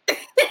on it.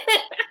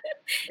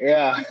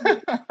 Yeah.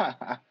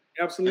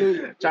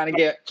 Absolutely. Trying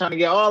to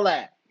get all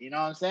that. You know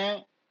what I'm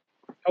saying?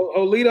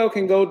 Holito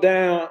can go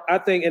down, I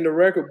think, in the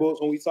record books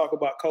when we talk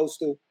about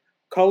Coastal.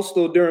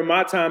 Coastal, during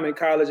my time in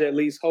college at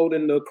least,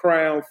 holding the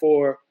crown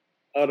for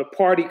the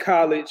party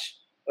college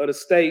of the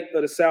state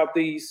of the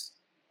Southeast,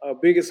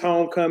 biggest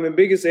homecoming,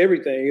 biggest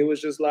everything. It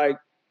was just like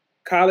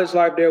college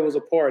life there was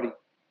a party.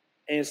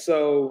 And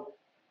so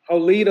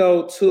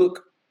Holito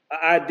took an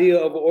idea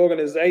of an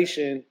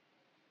organization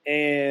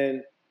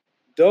and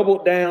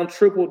doubled down,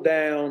 tripled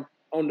down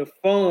on the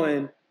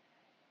fun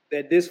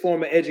that this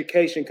form of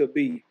education could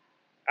be.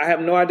 I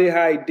have no idea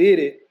how he did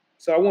it.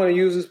 So I want to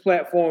use this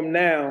platform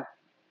now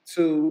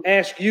to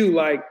ask you,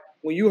 like,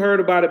 when you heard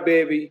about a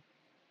bevy,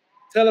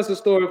 tell us a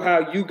story of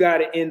how you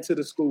got it into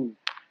the school.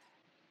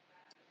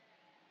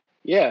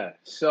 Yeah.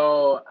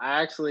 So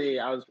I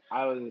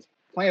was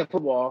playing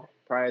football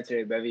prior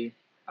to a bevy.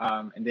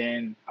 And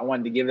then I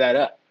wanted to give that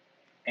up.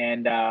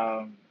 And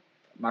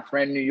my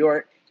friend in New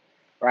York,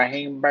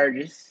 Raheem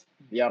Burgess,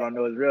 y'all don't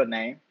know his real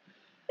name.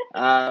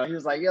 He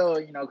was like,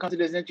 yo, come to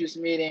this interest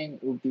meeting,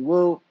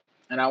 whoop-de-whoop.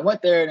 And I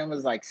went there and it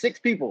was like 6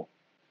 people.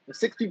 There's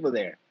 6 people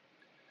there.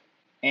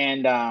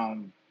 And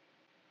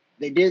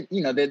they did,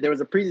 there was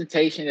a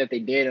presentation that they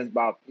did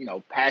about,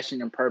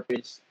 passion and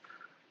purpose.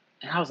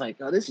 And I was like,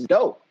 oh, this is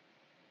dope.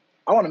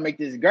 I want to make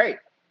this great.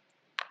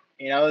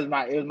 It was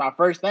my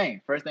first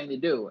thing to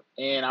do.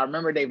 And I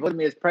remember they voted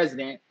me as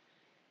president.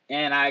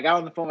 And I got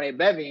on the phone with a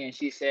bevy and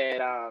she said,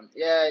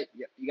 yeah,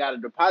 you got a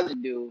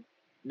deposit due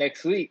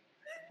next week,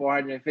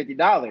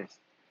 $450.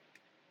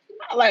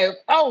 I'm like,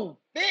 oh,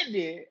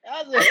 $50.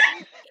 I was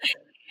like,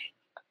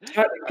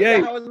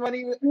 how was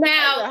money?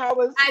 Now,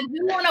 I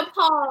do want to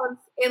pause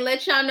and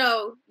let y'all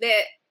know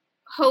that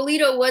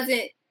Holito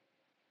wasn't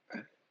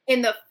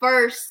in the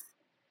first.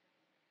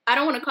 I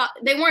don't want to call.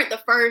 They weren't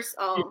the first.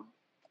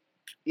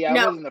 Yeah,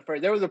 no. I wasn't the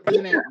first. There was a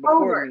president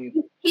before me.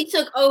 He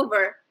took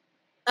over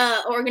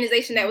an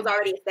organization that was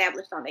already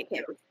established on that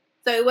campus.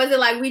 So it wasn't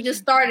like we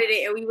just started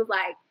it and we was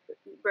like,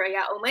 bro,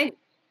 y'all owe money.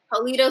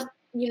 Holito,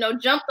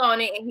 jumped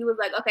on it and he was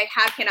like, okay,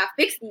 how can I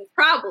fix these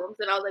problems?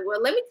 And I was like,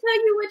 well, let me tell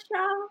you what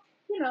y'all,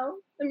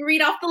 let me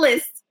read off the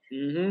list.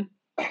 Mm-hmm.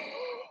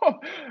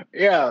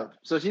 Yeah.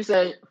 So she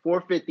said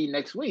 $450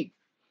 next week.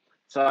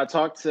 So I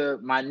talked to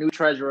my new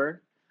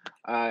treasurer.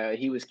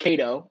 He was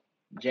Cato,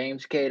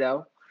 James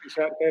Cato.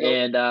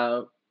 And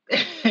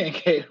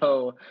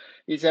Cato,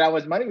 he said how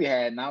much money we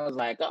had. And I was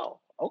like, oh,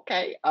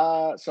 okay.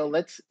 So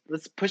let's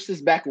push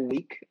this back a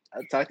week. I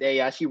talked to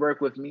Aya, she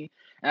worked with me.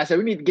 And I said,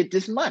 we need to get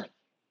this money.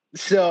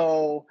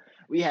 So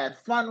We had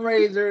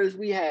fundraisers.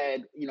 We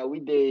had,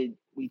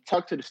 we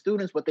talked to the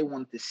students what they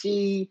wanted to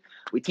see.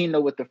 We teamed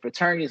up with the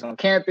fraternities on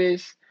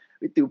campus.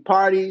 We threw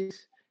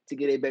parties to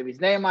get a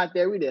baby's name out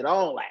there. We did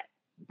all that.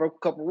 Broke a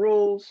couple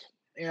rules.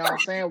 You know what I'm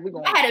saying? We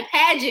had a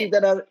pageant.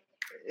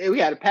 We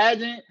had a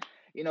pageant.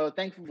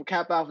 Thankful for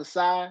Kappa Alpha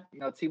Psi,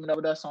 teaming up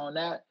with us on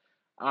that.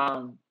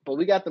 But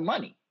we got the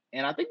money.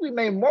 And I think we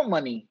made more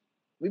money.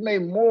 We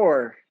made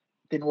more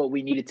than what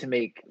we needed to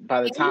make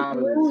by the time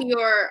it was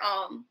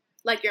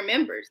your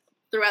members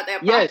throughout that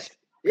process. Yes.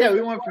 Yeah,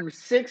 we went from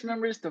 6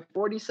 members to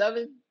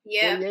 47,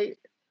 48.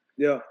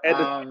 Yeah. At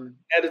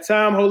the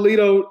time,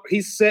 Holito,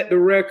 he set the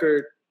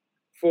record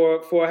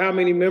for how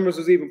many members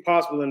was even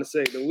possible in the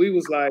sector. We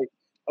was like,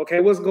 okay,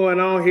 what's going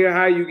on here?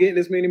 How are you getting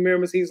this many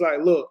members? He's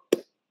like, look,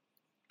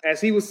 as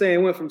he was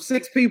saying, went from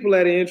 6 people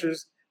at an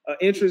interest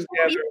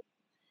gathering,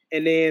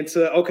 and then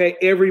to, okay,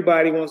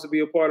 everybody wants to be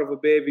a part of a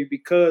bevy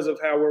because of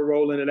how we're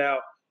rolling it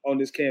out on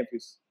this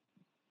campus.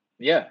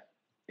 Yeah,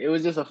 it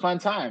was just a fun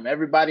time.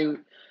 Everybody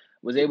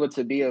was able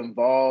to be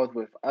involved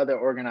with other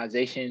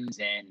organizations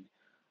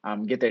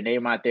and get their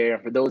name out there.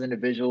 And for those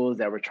individuals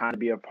that were trying to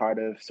be a part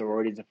of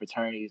sororities and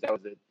fraternities, that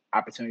was an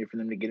opportunity for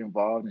them to get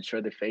involved and show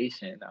their face.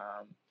 And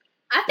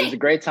I think it was a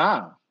great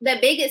time. The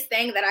biggest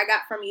thing that I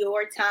got from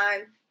your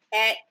time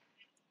at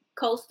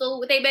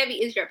Coastal with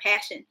A-Bevy is your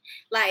passion.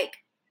 Like,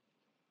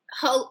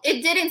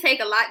 it didn't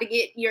take a lot to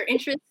get your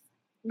interest,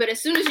 but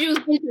as soon as you was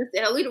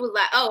interested, Holito was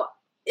like, oh,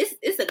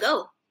 it's a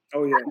go.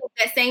 Oh, yeah.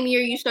 That same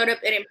year you showed up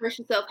at Impress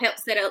Yourself,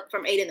 helped set up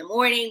from 8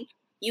 a.m.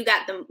 You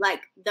got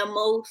the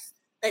most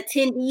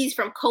attendees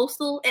from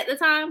Coastal at the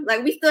time.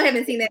 Like, we still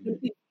haven't seen that many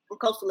people from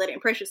Coastal at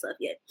Impress Yourself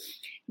yet.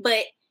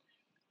 But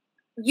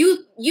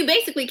you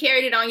basically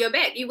carried it on your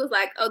back. You was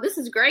like, oh, this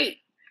is great.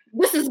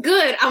 This is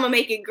good. I'm going to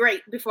make it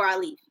great before I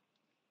leave.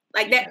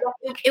 Like that,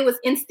 it was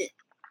instant.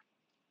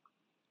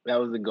 That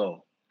was the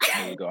goal.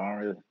 I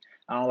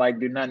don't like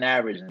do nothing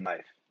average in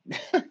life.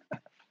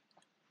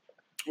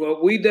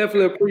 Well, we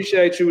definitely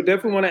appreciate you.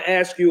 Definitely want to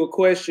ask you a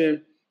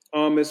question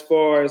as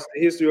far as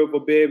the history of a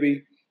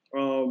bevy.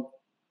 When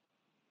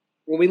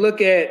we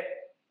look at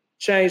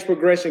change,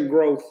 progression,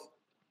 growth,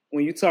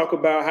 when you talk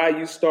about how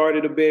you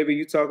started a bevy,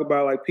 you talk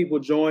about like people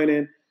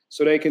joining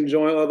so they can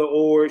join other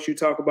orgs. You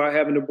talk about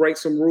having to break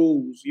some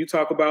rules. You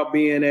talk about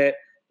being at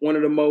one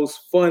of the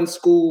most fun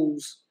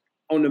schools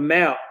on the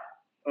map.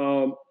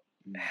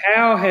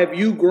 How have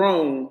you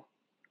grown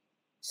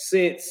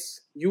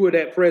since you were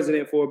that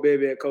president for a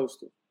bevy at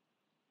Coastal?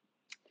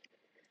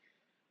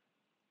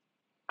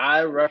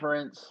 I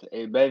reference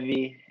a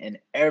bevy in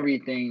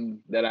everything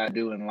that I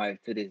do in life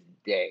to this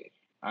day.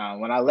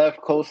 When I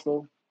left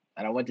Coastal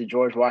and I went to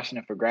George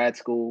Washington for grad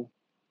school,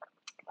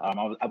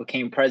 I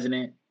became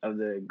president of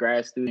the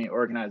grad student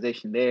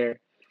organization there.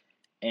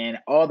 And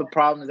all the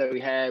problems that we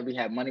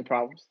had money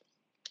problems.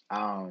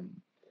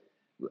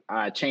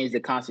 I changed the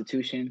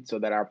Constitution so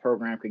that our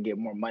program could get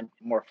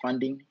more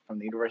funding from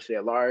the university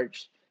at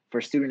large for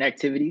student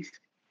activities,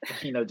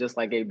 just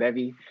like a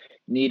bevy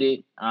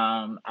needed.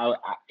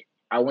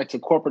 I went to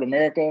corporate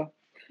America.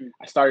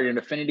 I started an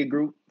affinity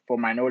group for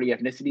minority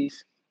ethnicities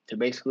to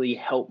basically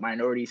help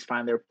minorities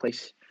find their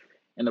place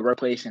in the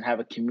workplace and have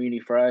a community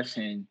for us.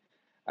 And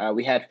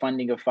we had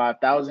funding of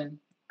 $5,000.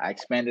 I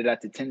expanded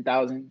that to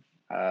 $10,000.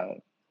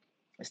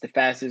 It's the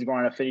fastest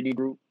growing affinity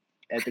group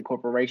at the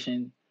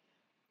corporation.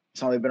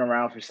 It's only been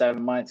around for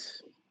 7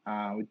 months.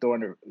 We throw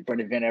an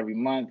event every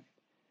month.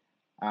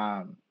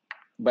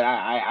 But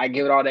I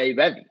give it all to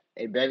A-Bevy.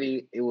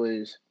 A-Bevy, it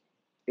was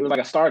like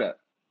a startup.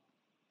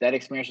 That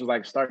experience was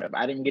like a startup.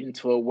 I didn't get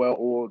into a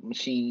well-oiled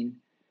machine.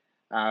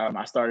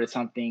 I started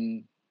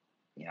something,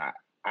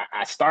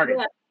 I started.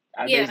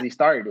 I basically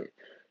started it.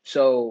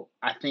 So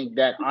I think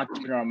that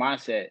entrepreneurial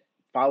mindset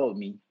followed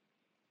me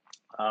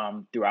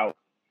throughout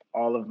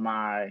all of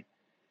my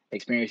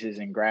experiences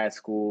in grad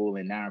school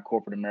and now in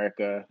corporate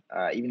America,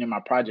 even in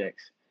my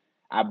projects.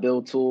 I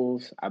build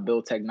tools, I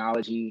build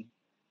technology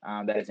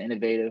that is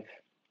innovative,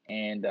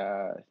 and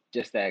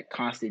just that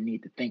constant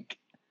need to think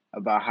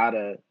about how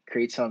to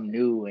create something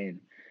new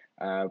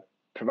and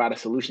provide a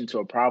solution to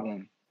a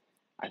problem.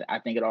 I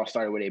think it all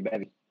started with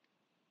A-Bevy.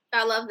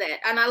 I love that.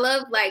 And I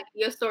love,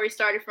 your story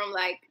started from,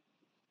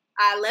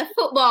 I left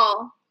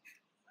football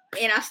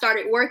and I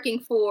started working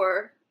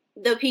for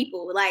the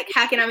people.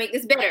 How can I make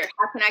this better?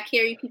 How can I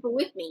carry people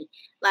with me?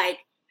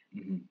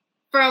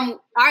 From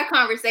our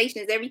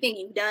conversations, everything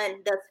you've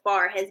done thus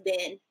far has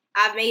been,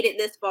 I've made it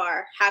this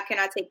far. How can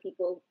I take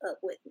people up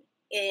with me?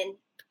 And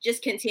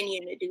just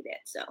continuing to do that.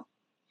 So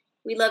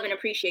we love and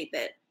appreciate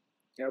that.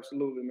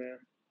 Absolutely, man.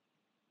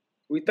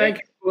 We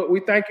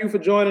thank you for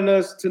joining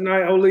us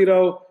tonight,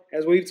 Holito.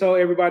 As we've told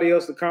everybody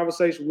else, the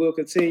conversation will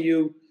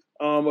continue.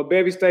 A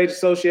Bevy Stage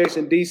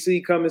Association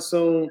DC coming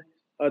soon.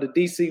 The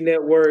DC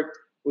Network.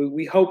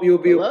 We hope you'll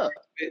be able to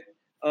do it.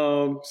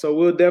 So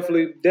we'll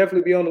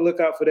definitely be on the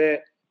lookout for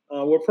that.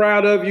 We're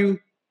proud of you.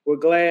 We're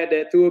glad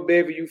that through a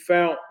bevy you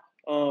found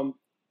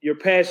your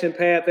passion,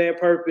 path, and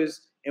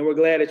purpose, and we're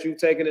glad that you've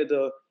taken it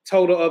to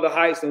total other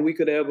heights than we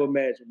could ever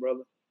imagine,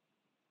 brother.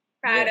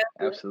 Proud of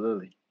you.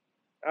 Absolutely.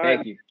 All right.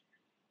 Thank you.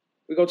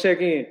 We go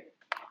check in.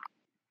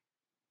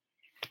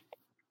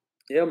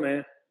 Yeah,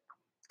 man.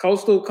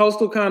 Coastal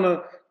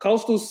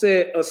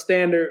set a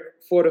standard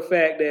for the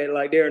fact that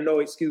like there are no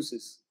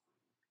excuses.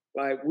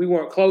 Like we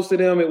weren't close to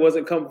them. It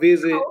wasn't come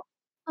visit.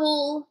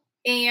 Coastal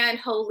and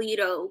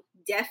Holito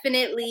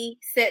definitely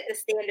set the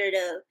standard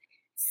of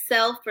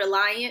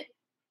self-reliant.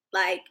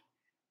 Like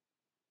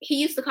he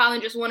used to call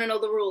and just want to know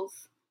the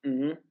rules.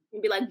 Mm-hmm.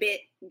 And be like, bet,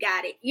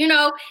 got it.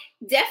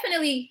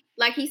 Definitely,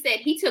 like he said,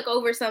 he took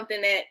over something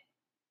that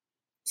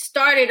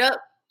started up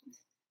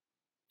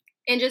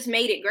and just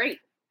made it great.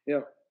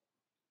 Yeah.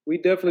 We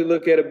definitely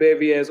look at a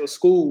Bevy as a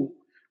school.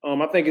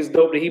 I think it's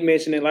dope that he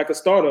mentioned it like a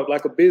startup,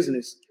 like a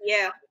business.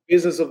 Yeah.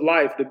 Business of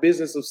life, the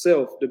business of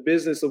self, the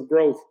business of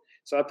growth.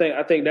 So I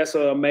think that's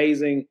an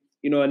amazing,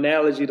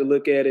 analogy to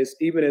look at is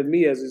even as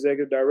me as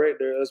executive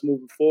director, us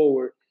moving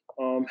forward.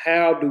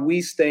 How do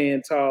we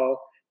stand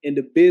tall in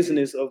the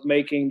business of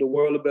making the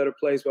world a better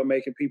place by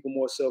making people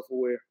more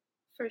self-aware?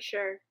 For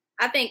sure.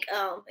 I think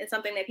it's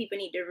something that people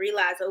need to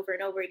realize over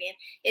and over again.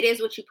 It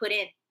is what you put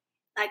in.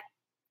 Like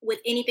with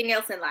anything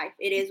else in life,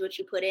 it is what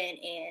you put in.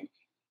 And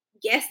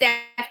guest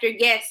after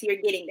guest, you're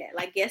getting that.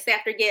 Like guest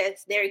after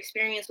guest, their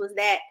experience was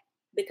that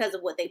because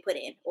of what they put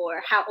in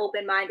or how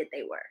open-minded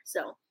they were.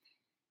 So,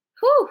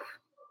 whew.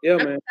 Yeah, I'm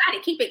man.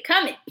 excited. Keep it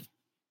coming.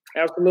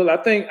 Absolutely. I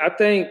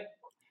think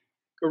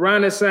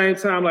around the same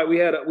time, like we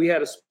had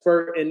a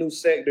spurt in new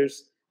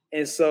sectors.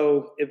 And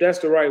so if that's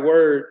the right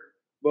word,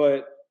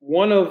 but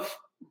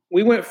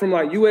we went from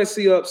like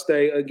USC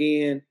Upstate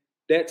again,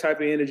 that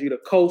type of energy, the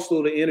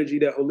coastal, the energy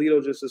that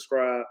Holito just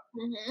described.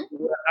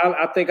 Mm-hmm.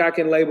 I think I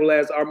can label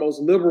as our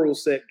most liberal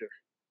sector,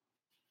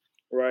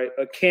 right?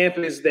 A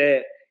campus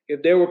that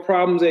if there were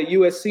problems at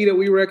USC that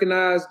we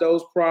recognized,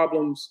 those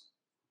problems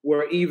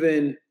were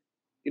even,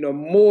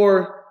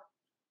 more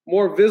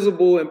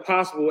visible and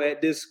possible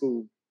at this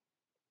school.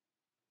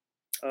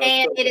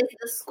 And it is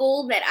the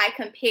school that I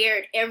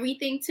compared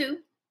everything to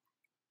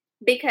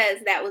because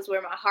that was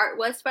where my heart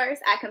was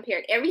first. I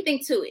compared everything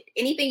to it.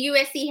 Anything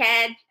USC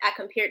had, I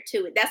compared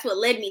to it. That's what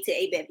led me to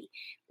ABEVI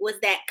was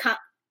that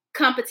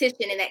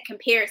competition and that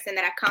comparison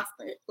that I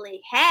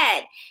constantly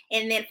had.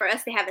 And then for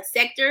us to have a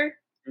sector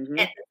at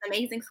this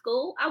amazing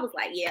school, I was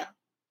like, yeah,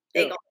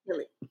 they're going to kill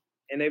it.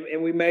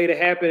 And we made it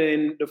happen.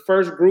 And the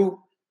first group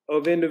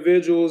of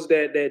individuals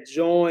that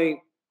joined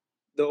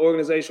the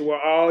organization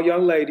were all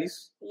young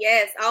ladies.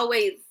 Yes,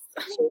 always.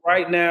 So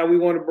right now, we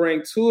want to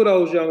bring two of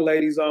those young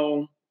ladies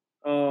on.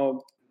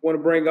 Want to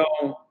bring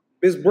on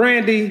Miss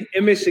Brandy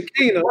and Miss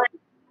Shakina.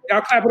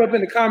 Y'all clap it up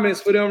in the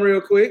comments for them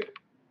real quick.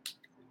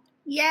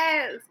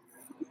 Yes.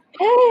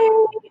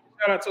 Hey.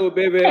 Shout out to a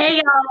baby. Hey,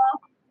 y'all.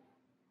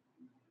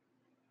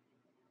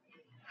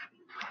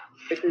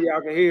 Make sure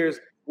y'all can hear us.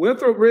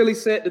 Winthrop really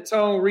reset the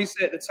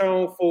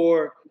tone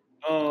for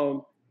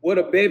what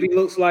a bevy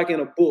looks like in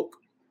a book.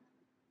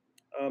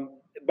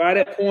 By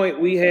that point,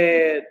 we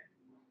had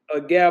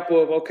a gap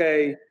of,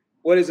 okay,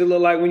 what does it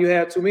look like when you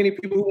have too many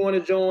people who want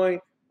to join?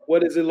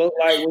 What does it look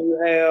like when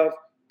you have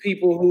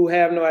people who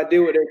have no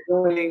idea what they're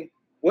joining?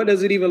 What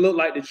does it even look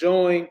like to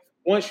join?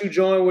 Once you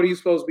join, what are you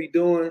supposed to be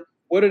doing?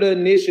 What are the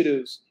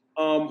initiatives?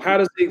 How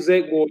does the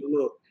exec board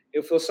look?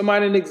 If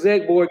somebody in the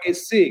exec board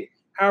gets sick,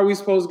 how are we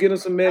supposed to get them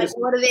some medicine?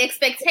 Like, what are the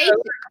expectations?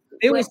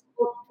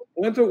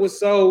 Winthrop was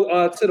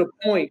so to the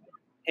point.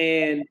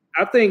 And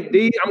I think,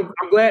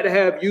 I'm glad to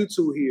have you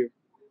two here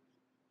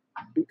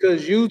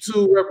because you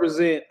two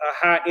represent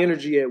a high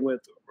energy at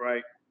Winthrop,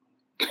 right?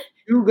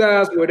 You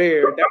guys were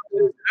there,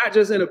 not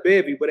just in a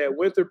bevy, but at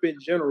Winthrop in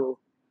general,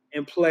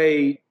 and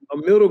played a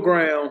middle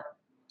ground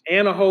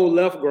and a whole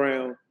left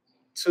ground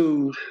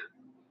to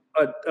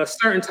a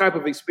certain type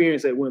of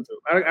experience at Winthrop.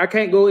 I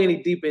can't go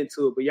any deep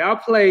into it, but y'all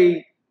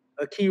played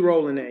a key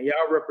role in that.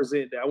 Y'all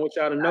represent that. I want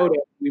y'all to know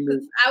that we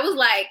moved. I was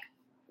like,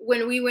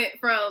 when we went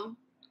from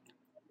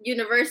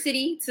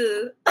university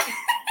to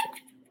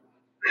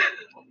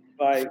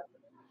like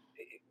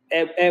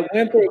at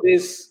Winthrop,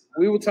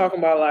 we were talking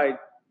about like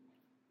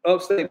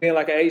Upstate being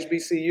like an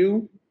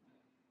HBCU.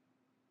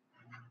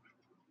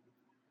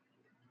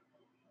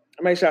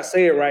 I make sure I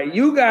say it right.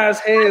 You guys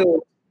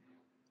held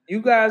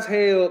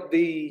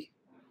the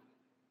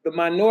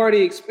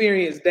minority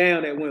experience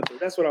down at Winthrop.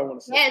 That's what I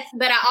want to say. Yes,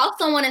 but I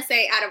also want to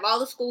say out of all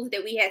the schools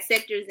that we had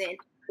sectors in,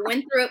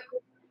 Winthrop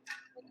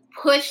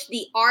pushed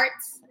the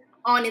arts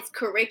on its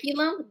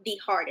curriculum the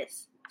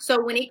hardest.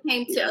 So when it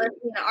came to us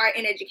in the art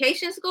and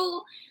education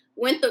school,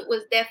 Winthrop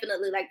was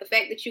definitely like the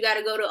fact that you got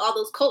to go to all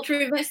those culture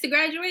events to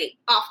graduate.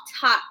 Off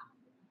top,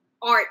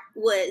 art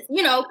was,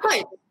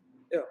 pushed.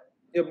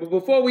 Yeah. But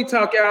before we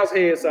talk y'all's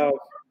heads off,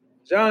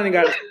 John ain't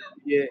got to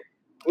yet.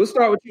 We'll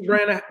start with you,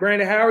 Brandon.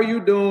 Brandon, how are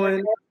you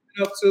doing?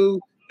 Up to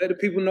let the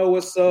people know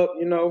what's up.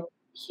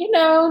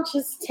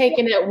 Just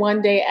taking it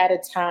one day at a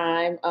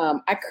time.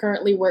 I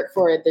currently work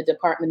for the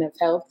Department of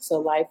Health, so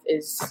life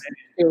is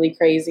really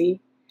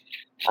crazy.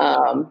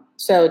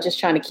 So just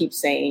trying to keep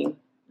sane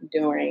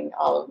during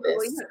all of this. Well,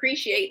 we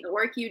appreciate the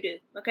work you do,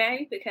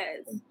 okay?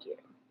 Because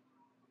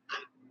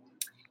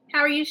how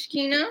are you,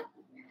 Shakina?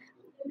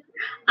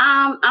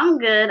 I'm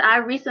good. I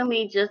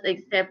recently just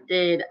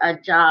accepted a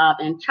job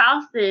in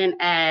Charleston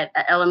at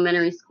an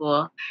elementary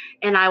school,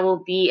 and I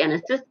will be an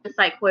assistant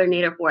site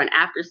coordinator for an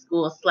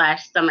after-school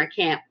 / summer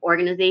camp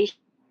organization.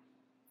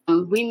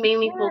 We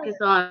mainly focus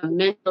on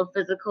mental,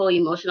 physical,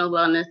 emotional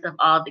wellness of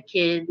all the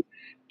kids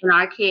in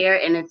our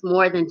care, and it's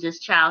more than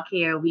just child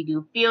care. We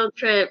do field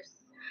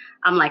trips.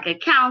 I'm like a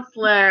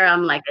counselor.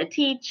 I'm like a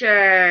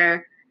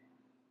teacher,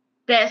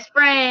 best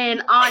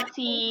friend,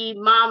 auntie,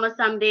 mama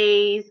some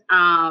days.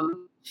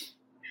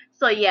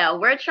 So yeah,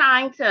 we're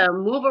trying to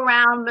move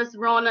around Miss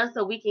Rona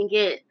so we can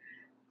get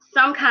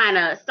some kind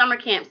of summer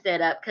camp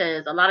set up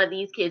because a lot of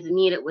these kids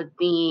need it with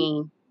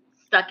being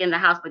stuck in the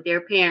house with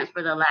their parents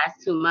for the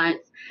last 2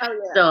 months. Oh,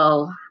 yeah.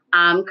 So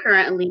I'm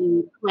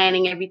currently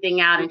planning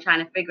everything out and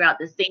trying to figure out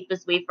the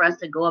safest way for us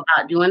to go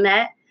about doing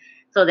that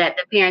so that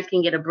the parents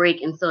can get a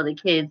break and so the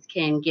kids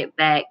can get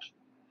back.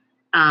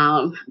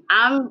 I'm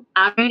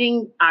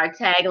reading our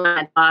tagline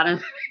at the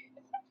bottom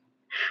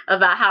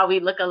about how we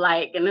look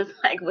alike, and it's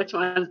like, which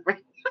one's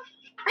Brandy?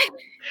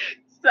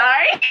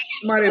 Sorry,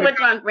 which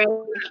one's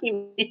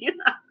Brandy?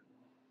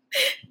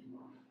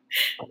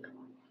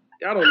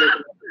 Y'all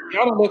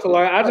don't look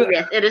alike.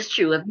 Yes, it is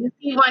true. If you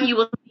see one, you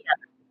will see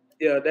other.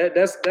 Yeah,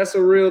 that's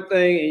a real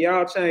thing, and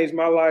y'all changed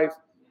my life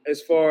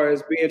as far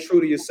as being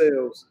true to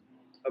yourselves.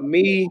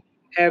 Me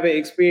having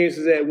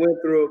experiences at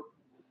Winthrop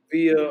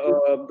via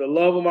the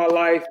love of my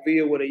life,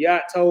 via what a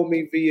yacht told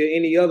me, via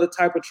any other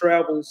type of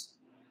travels.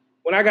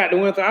 When I got to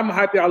Winthrop, I'm gonna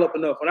hype y'all up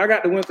enough. When I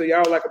got to Winthrop,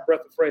 y'all were like a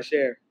breath of fresh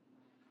air.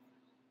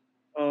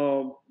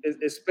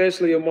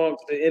 Especially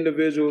amongst the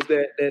individuals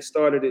that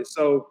started it.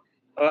 So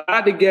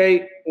out the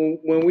gate,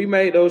 when we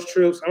made those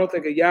trips, I don't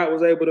think a yacht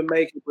was able to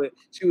make it, but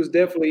she was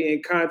definitely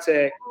in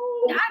contact.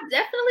 I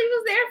definitely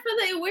was there for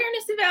the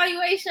awareness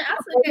evaluation.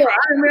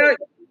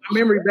 My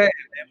memory bad,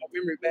 man. My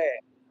memory bad.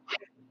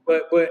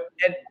 But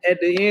at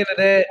the end of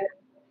that,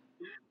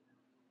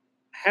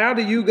 how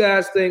do you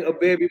guys think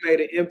ABEVI made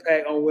an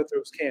impact on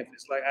Winthrop's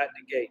campus, like at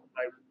the gate?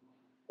 Like,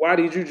 why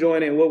did you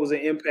join in? What was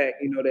the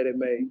impact, that it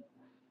made?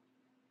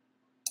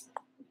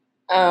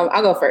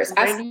 I'll go first.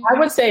 I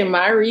would say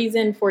my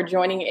reason for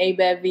joining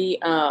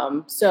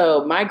ABEVI,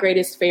 so my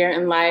greatest fear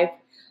in life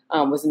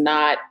was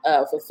not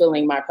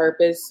fulfilling my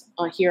purpose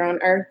here on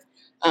earth.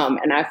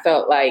 And I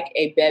felt like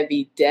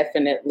ABEVI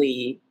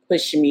definitely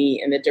pushed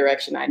me in the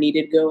direction I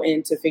needed to go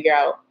in to figure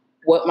out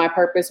what my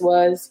purpose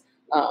was,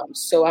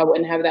 so I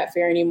wouldn't have that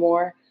fear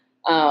anymore.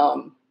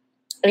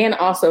 And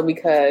also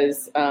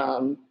because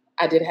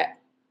I did have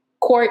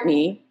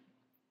Courtney,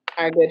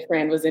 our good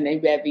friend, was in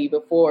ABEVI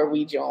before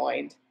we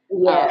joined.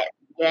 Yeah.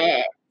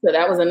 So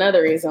that was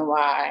another reason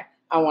why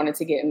I wanted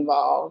to get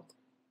involved.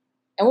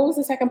 And what was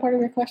the second part of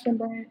your question,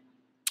 Brian?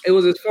 It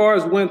was as far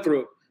as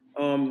Winthrop.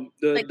 The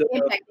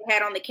impact it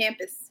had on the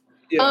campus.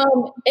 Yeah.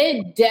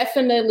 It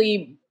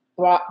definitely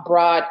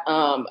brought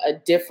a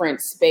different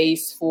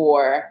space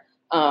for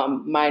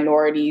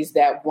minorities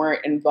that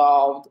weren't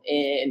involved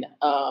in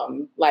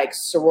like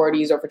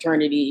sororities or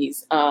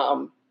fraternities.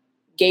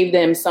 Gave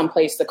them some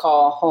place to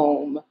call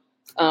home.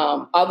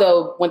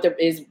 Although Winthrop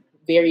is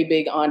very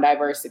big on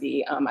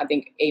diversity. I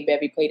think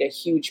ABEVI played a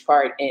huge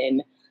part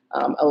in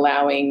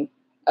allowing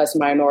us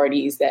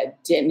minorities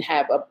that didn't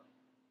have a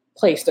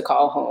place to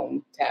call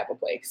home to have a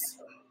place.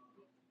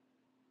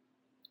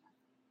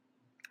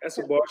 That's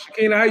a bar.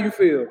 Shakina, how you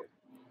feel?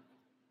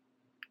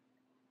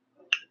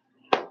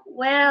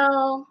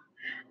 Well,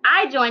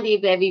 I joined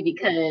ABEVI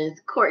because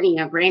Courtney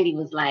and Brandy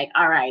was like,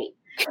 all right,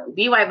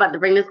 BY about to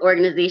bring this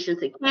organization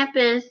to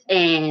campus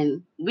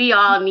and we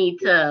all need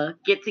to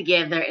get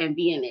together and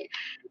be in it.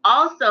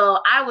 Also,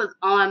 I was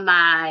on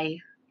my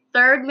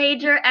third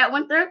major at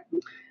Winthrop.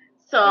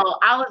 So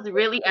I was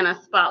really in a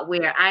spot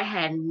where I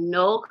had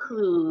no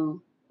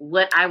clue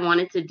what I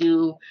wanted to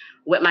do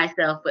with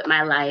myself, with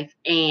my life.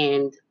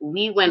 And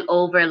we went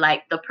over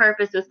like the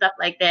purpose and stuff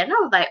like that. And I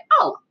was like,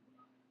 oh,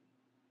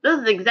 this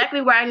is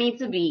exactly where I need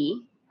to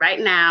be right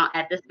now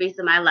at this space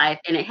in my life.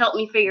 And it helped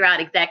me figure out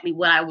exactly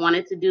what I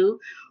wanted to do,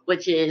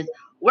 which is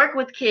work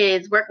with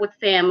kids, work with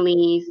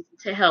families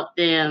to help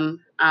them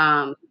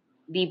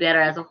be better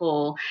as a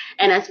whole.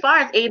 And as far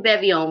as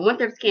ABEVI on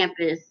Winthrop's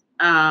campus,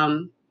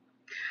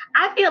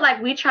 I feel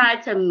like we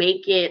tried to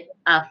make it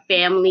a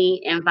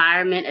family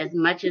environment as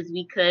much as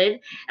we could.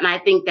 And I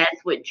think that's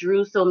what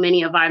drew so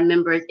many of our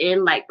members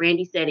in. Like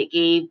Brandy said, it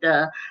gave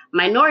the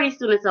minority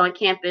students on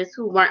campus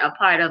who weren't a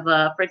part of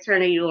a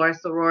fraternity or a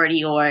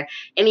sorority or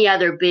any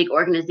other big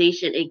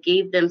organization, it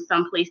gave them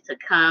some place to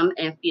come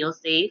and feel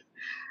safe.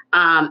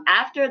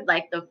 After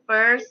like the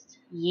first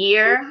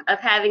year of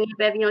having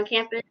ABEVI on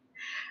campus,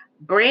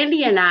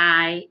 Brandy and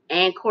I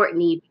and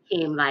Courtney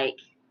became like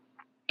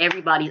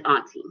everybody's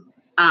auntie.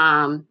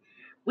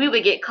 We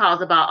would get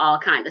calls about all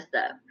kinds of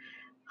stuff.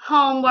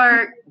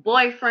 Homework,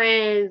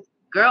 boyfriends,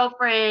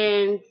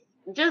 girlfriends,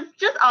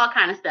 just all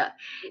kind of stuff.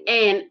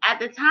 And at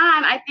the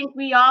time, I think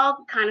we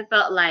all kind of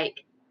felt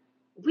like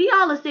we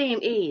all the same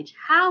age.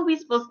 How are we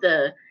supposed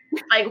to,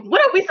 like,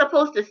 what are we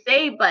supposed to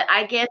say? But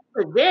I guess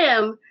for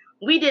them,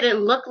 we didn't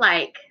look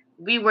like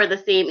we were the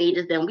same age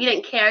as them. We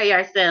didn't carry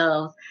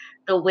ourselves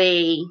the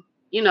way,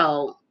 you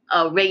know,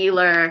 a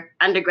regular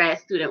undergrad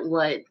student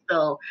would.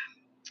 So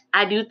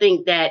I do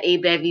think that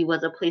A-Bevy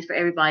was a place for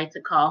everybody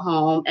to call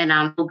home. And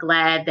I'm so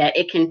glad that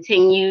it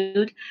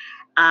continued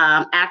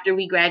after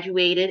we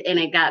graduated, and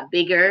it got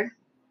bigger,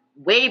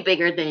 way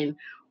bigger than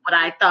what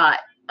I thought.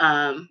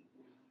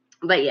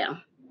 But yeah.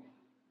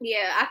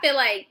 Yeah, I feel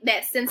like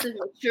that sense of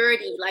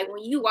maturity, like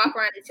when you walk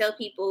around and tell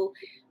people,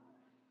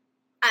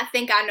 I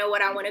think I know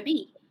what I want to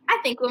be. I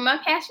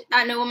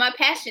know what my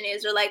passion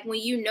is, or like when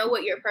you know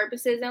what your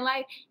purpose is in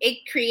life, it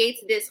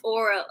creates this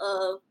aura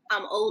of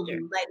I'm older.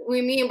 Mm-hmm. Like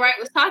when me and Bright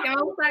was talking, I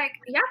was like,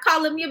 y'all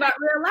calling me about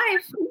real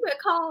life. You would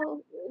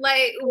call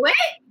like what?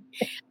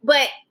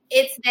 But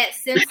it's that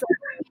sense of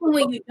even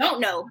when you don't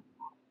know,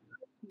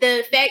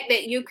 the fact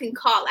that you can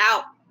call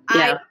out,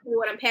 I know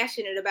what I'm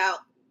passionate about.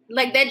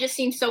 Like that just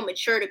seems so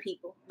mature to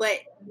people. But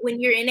when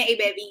you're in the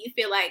A-Bevy, you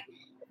feel like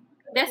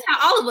that's how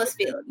all of us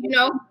feel, you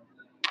know?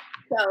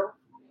 So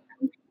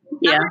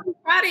yeah. I'm really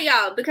proud of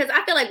y'all because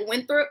I feel like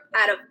Winthrop,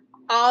 out of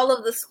all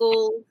of the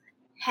schools,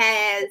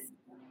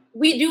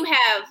 we do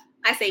have,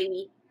 I say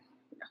we,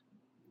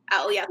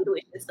 I owe y'all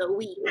tuition, so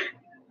we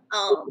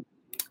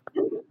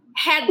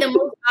had the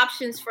most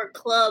options for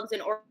clubs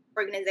and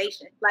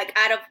organizations. Like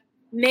out of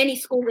many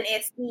schools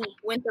in SC,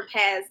 Winthrop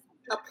has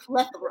a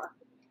plethora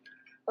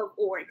of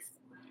orgs.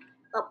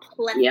 A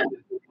plethora. Yeah.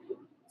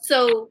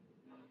 So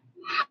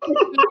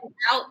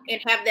out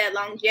and have that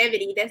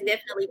longevity, that's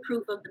definitely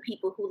proof of the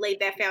people who laid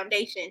that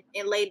foundation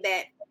and laid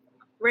that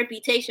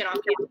reputation on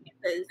campus,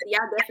 because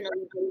y'all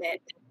definitely do that.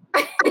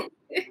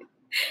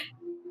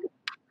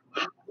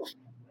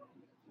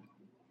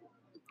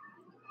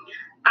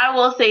 I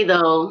will say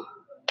though,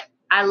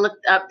 I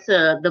looked up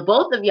to the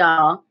both of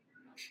y'all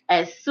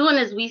as soon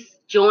as we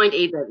joined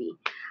A-Bevy.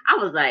 I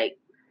was like,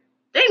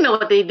 they know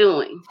what they're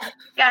doing.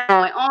 Got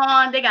going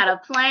on, they got a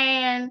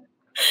plan.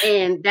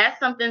 And that's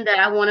something that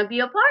I want to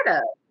be a part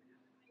of.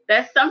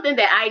 That's something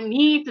that I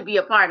need to be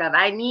a part of.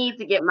 I need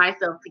to get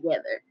myself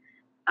together.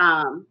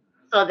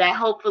 So that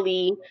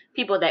hopefully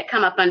people that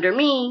come up under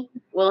me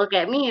will look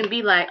at me and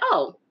be like,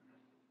 oh,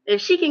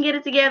 if she can get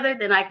it together,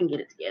 then I can get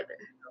it together.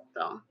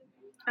 So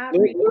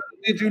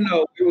did you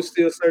know we were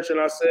still searching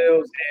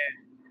ourselves, and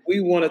we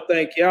want to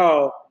thank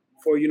y'all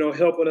for, you know,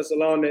 helping us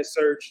along that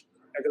search,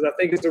 because I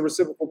think it's a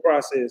reciprocal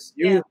process.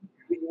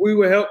 We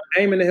were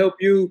aiming to help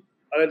you.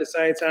 At the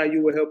same time,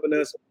 you were helping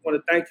us. I want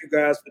to thank you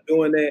guys for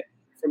doing that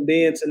from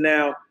then to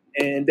now,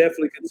 and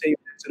definitely continue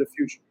into the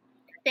future.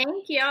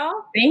 Thank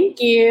y'all.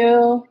 Thank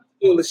you.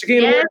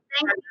 Shakina,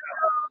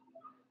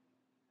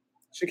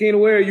 Shakina,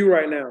 where are you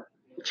right now?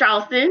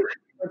 Charleston.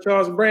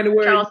 Charleston. Brandon,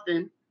 where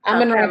Charleston. are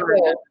you? I'm in Rock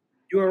Hill.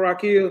 You in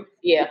Rock Hill?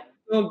 Yeah. What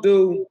we're going to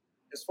do,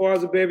 as far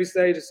as the Bevy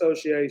Stage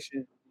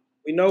Association,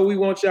 we know we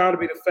want y'all to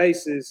be the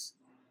faces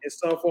in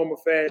some form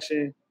of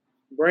fashion.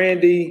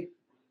 Brandy,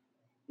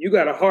 you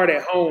got a heart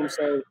at home,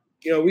 so,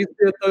 you know, we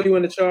still throw you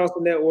in the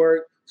Charleston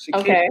network.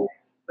 Okay.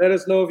 Let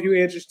us know if you're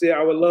interested.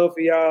 I would love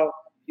for y'all,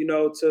 you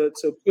know, to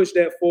push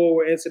that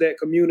forward into that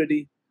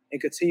community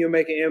and continue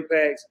making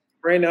impacts.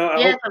 Brandon,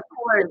 yes, of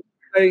course.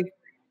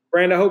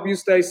 Brandon, I hope you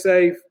stay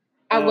safe.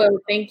 I will.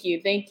 Thank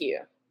you. Thank you.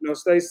 You know,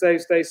 stay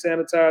safe, stay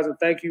sanitized, and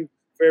thank you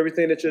for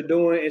everything that you're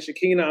doing. And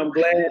Shakina, I'm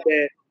glad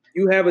that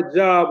you have a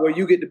job where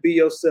you get to be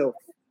yourself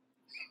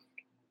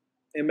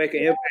and make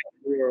an impact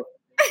in the world.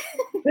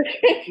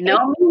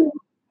 No.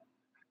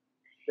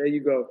 There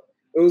you go.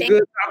 It was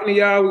good talking to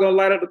y'all. We're going to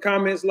light up the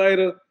comments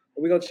later, and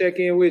we're going to check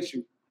in with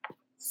you.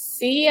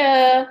 See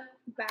ya.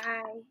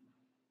 Bye.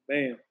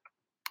 Bam.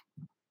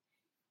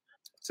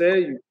 Tell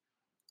you.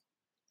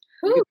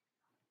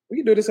 We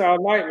can do this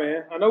all night,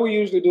 man. I know we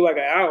usually do like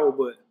an hour,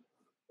 but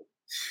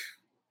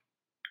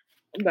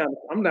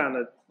I'm down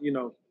to, you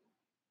know.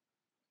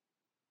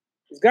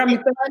 It's got me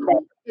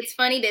thinking. It's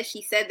funny that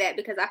she said that,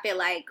 because I feel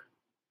like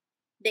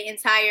the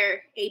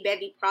entire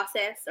A-Bevy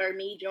process, or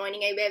me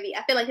joining A-Bevy,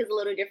 I feel like it's a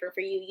little different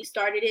for you. You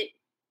started it.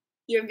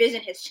 Your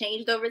vision has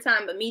changed over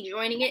time, but me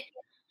joining it,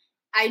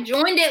 I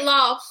joined it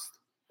lost.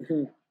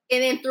 Mm-hmm.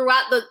 And then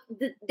throughout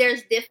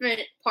there's different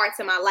parts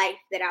of my life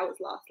that I was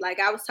lost. Like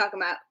I was talking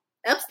about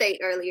upstate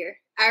earlier.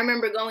 I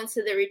remember going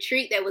to the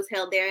retreat that was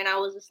held there, and I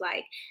was just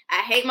like,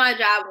 I hate my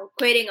job. I'm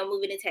quitting. I'm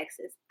moving to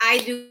Texas. I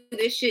do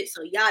this shit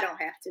so y'all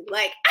don't have to.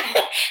 Like,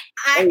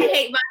 I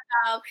hate my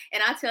job,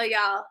 and I tell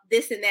y'all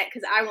this and that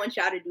because I want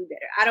y'all to do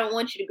better. I don't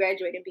want you to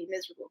graduate and be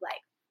miserable.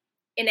 Like,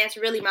 and that's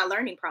really my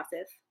learning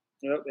process.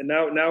 Yep. And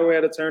now we're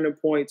at a turning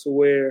point to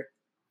where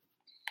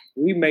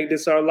we make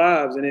this our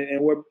lives,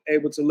 and we're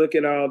able to look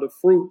at all the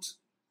fruit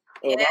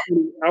of,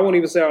 I won't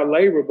even say our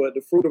labor, but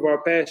the fruit of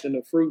our passion,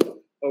 the fruit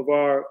of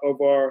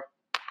our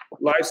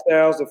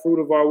lifestyles, the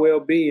fruit of our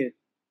well-being.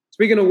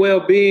 Speaking of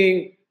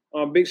well-being,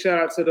 big shout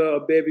out to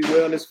the Bevy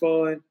Wellness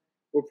Fund.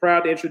 We're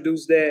proud to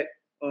introduce that,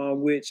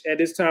 which at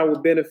this time will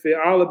benefit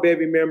all the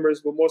Bevy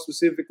members, but more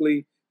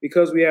specifically,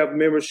 because we have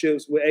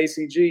memberships with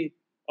ACG,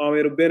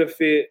 it'll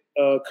benefit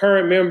a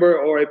current member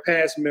or a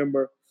past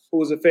member who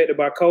was affected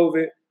by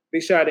COVID.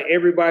 Big shout out to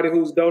everybody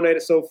who's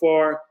donated so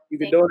far. You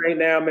can donate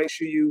now. Make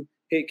sure you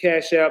hit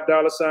Cash App,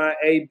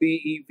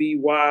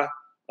 $ABEVY.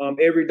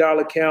 Every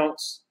dollar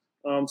counts.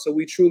 So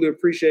we truly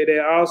appreciate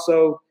that.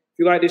 Also, if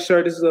you like this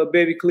shirt, this is a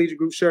Bevy Collegiate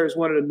Group shirt. It's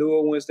one of the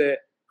newer ones that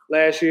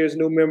last year's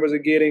new members are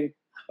getting.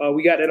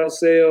 We got that on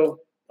sale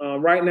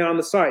right now on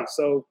the site.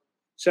 So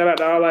shout out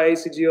to all our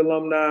ACG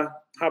alumni.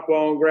 Hop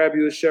on, grab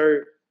you a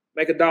shirt,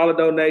 make a $1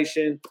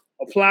 donation,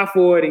 apply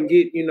for it, and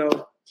get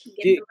whatever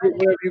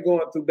you're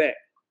going through back.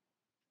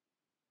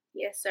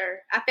 Yes, sir.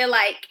 I feel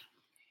like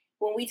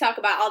when we talk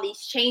about all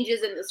these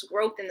changes and this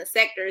growth in the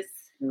sectors,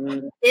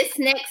 this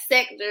next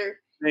sector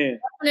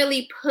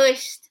definitely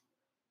pushed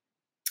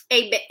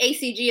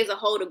ACG as a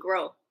whole to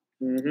grow.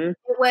 It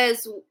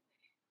was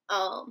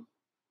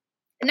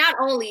not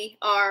only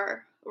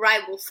our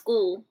rival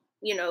school,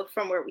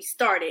 from where we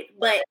started,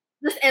 but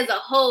just as a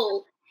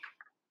whole,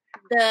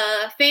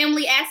 the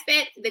family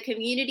aspect, the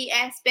community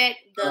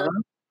aspect,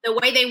 the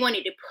way they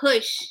wanted to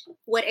push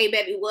what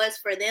ABEVY was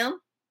for them,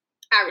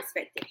 I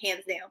respect it,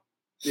 hands down.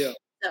 Yeah.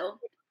 So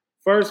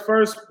first,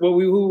 what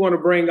we want to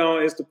bring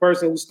on is the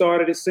person who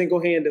started it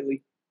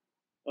single-handedly.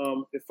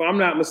 If I'm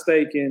not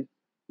mistaken,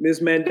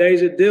 Ms.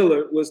 Mandasia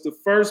Dillard was the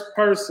first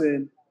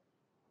person.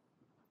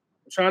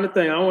 I'm trying to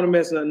think. I don't want to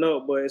mess nothing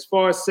up, but as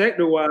far as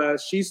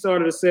sector-wise, she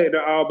started a sector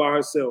all by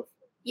herself.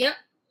 Yep.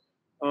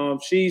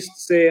 She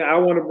said, I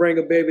want to bring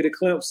a baby to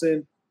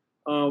Clemson.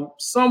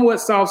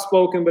 Somewhat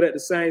soft-spoken, but at the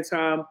same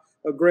time,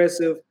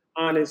 aggressive,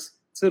 honest,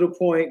 to the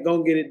point,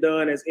 gonna get it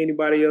done as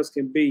anybody else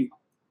can be.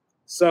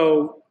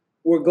 So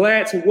we're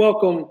glad to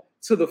welcome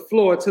to the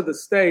floor, to the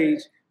stage,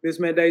 Ms.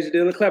 Mandasia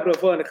Dillard. Clap it up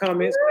for her in the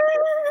comments.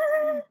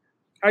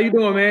 How you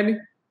doing, Mandy?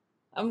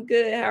 I'm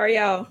good. How are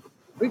y'all?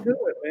 We good,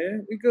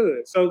 man. We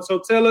good. So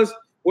tell us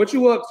what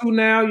you up to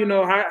now.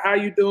 How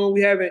you doing?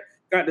 We haven't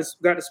got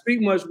to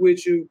speak much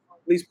with you,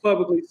 at least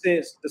publicly,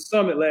 since the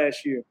summit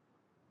last year.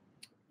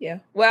 Yeah.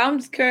 Well, I'm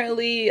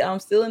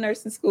still in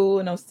nursing school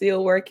and I'm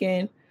still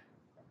working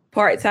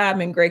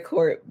part-time in Gray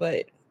Court,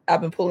 but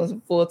I've been pulling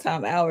some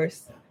full-time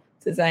hours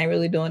since I ain't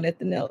really doing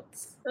nothing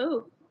else.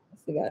 Oh.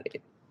 That's about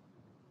it.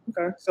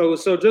 Okay.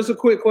 So just a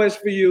quick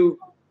question for you.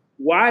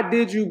 Why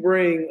did you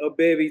bring a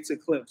baby to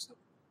Clemson?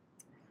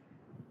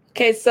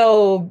 Okay,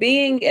 so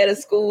being at a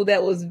school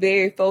that was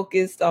very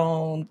focused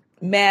on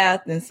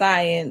math and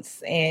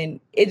science, and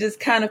it just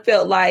kind of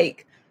felt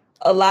like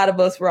a lot of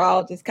us were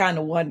all just kind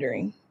of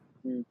wondering.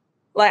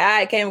 Like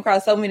I came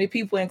across so many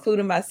people,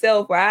 including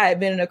myself, where I had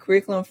been in a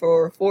curriculum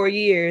for 4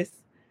 years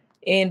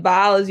in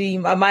biology,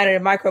 I minored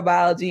in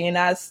microbiology, and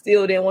I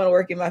still didn't want to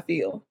work in my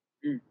field.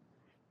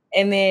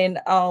 And then,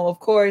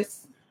 of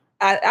course,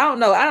 I don't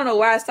know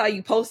where I saw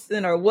you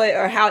posting or what,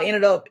 or how it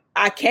ended up.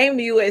 I came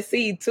to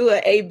USC to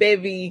an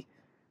ABEVY.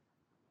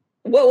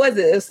 What was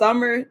it? The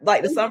summer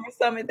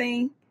summit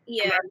thing?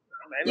 Yeah.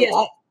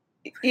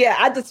 Yeah.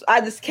 I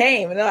just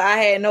came, and I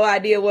had no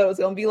idea what it was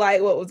going to be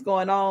like, what was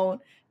going on.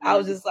 I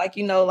was just like,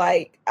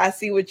 I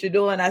see what you're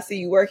doing. I see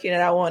you working,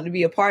 and I wanted to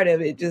be a part of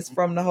it, just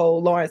from the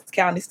whole Lawrence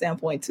County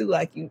standpoint too.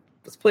 Like you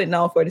was putting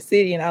on for the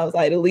city, and I was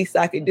like, the least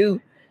I could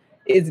do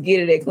is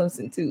get it at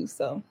Clemson too.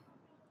 So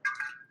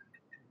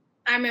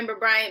I remember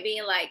Bryant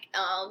being like,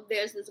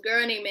 there's this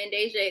girl named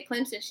Mandasia at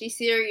Clemson. She's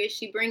serious.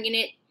 She bringing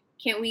it.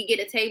 Can we get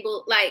a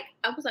table? Like,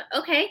 I was like,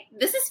 okay,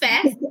 this is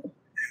fast.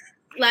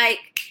 Like,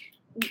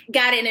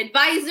 got an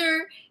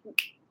advisor.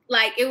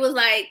 Like, it was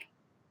like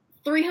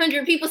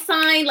 300 people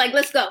signed. Like,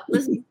 let's go.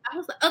 I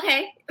was like,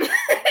 okay.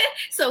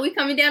 So we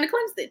coming down to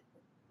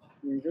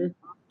Clemson.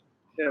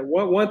 Yeah,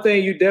 one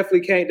thing you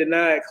definitely can't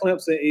deny at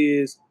Clemson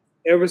is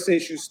ever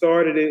since you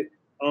started it,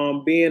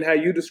 being how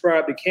you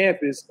described the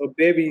campus,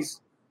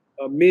 ABEVY's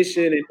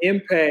mission and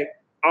impact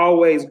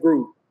always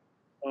grew.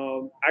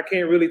 I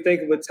can't really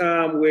think of a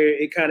time where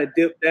it kind of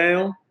dipped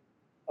down,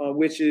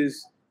 which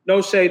is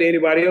no shade to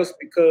anybody else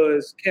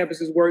because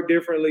campuses work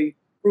differently,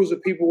 crews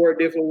of people work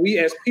differently, we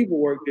as people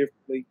work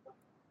differently.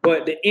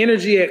 But the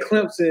energy at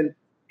Clemson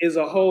is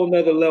a whole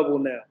nother level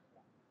now,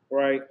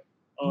 right?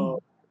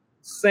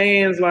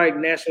 Sayings like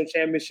national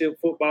championship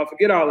football,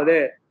 forget all of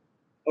that.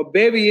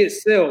 ABEVY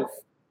itself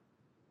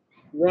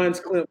runs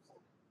Clemson.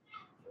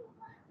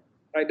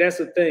 Like, that's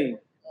a thing.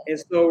 And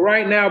so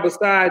right now,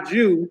 besides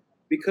you,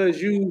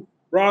 because you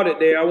brought it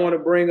there, I want to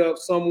bring up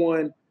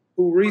someone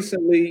who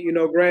recently,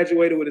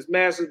 graduated with his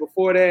master's.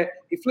 Before that,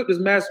 he flipped his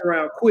master's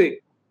around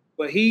quick,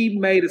 but he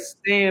made a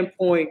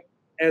standpoint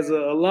as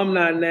an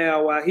alumni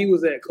now while he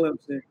was at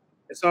Clemson.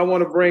 And so I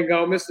want to bring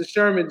on Mr.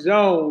 Sherman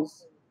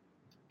Jones.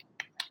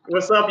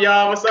 What's up,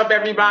 y'all? What's up,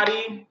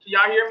 everybody? Can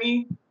y'all hear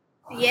me?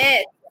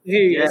 Yes.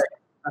 Yes.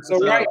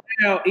 So right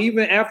now,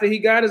 even after he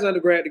got his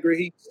undergrad degree,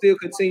 he still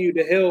continued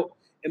to help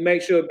and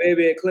make sure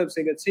baby at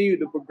Clemson continued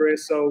to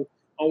progress. So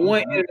on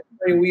one end of the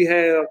screen, we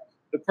have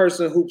the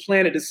person who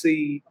planted the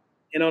seed.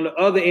 And on the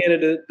other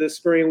end of the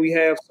screen, we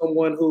have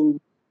someone who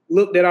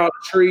looked at all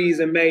the trees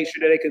and made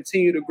sure that they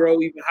continue to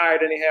grow even higher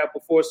than they have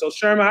before. So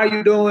Sherman, how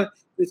you doing?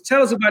 Just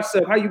tell us about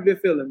yourself. How you been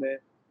feeling, man?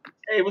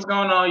 Hey, what's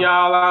going on,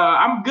 y'all?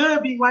 I'm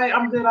good, B. White.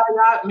 I'm good, all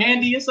y'all.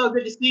 Mandy, it's so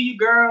good to see you,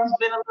 girl. It's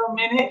been a little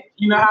minute.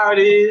 You know how it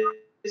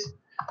is.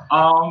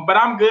 But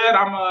I'm good.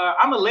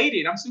 I'm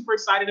elated. I'm super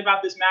excited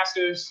about this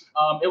master's.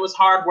 It was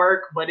hard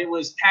work, but it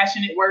was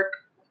passionate work.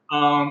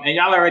 And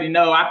y'all already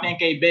know I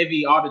thank A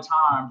Bevy all the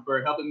time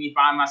for helping me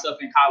find myself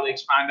in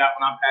college, find out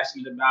what I'm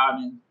passionate about,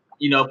 and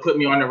put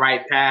me on the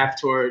right path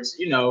towards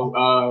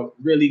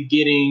really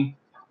getting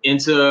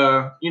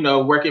into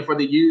working for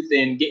the youth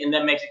and getting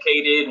them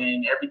educated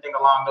and everything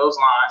along those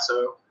lines.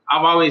 So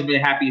I've always been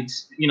happy,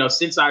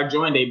 since I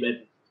joined A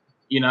Bevy.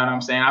 You know what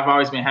I'm saying? I've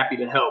always been happy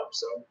to help.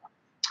 So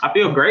I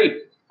feel great.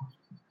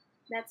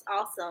 That's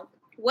awesome.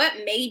 What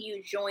made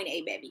you join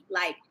A Bevy?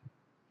 Like,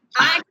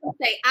 I can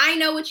say I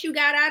know what you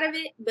got out of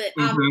it, but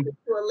I'm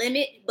to a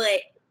limit. But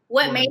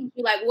what made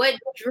you, like, what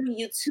drew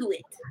you to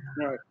it?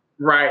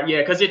 Right. Yeah.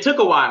 Because it took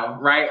a while.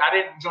 Right. I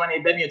didn't join A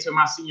Bevy until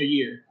my senior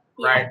year.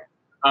 Yeah. Right.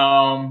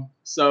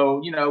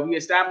 So we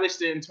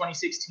established in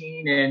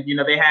 2016, and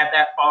they had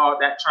that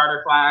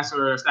charter class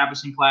or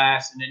establishing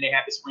class, and then they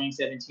had the spring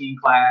 17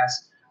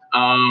 class.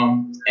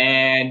 And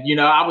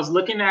I was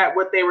looking at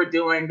what they were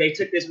doing. They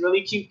took this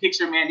really cute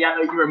picture, Mandy. I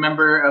know you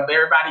remember, of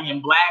everybody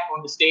in black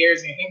on the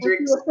stairs in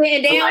Hendrix.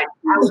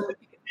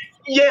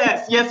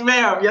 Yes,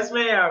 ma'am.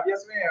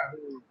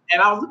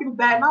 And I was looking at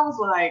that, and I was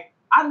like,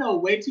 I know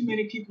way too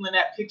many people in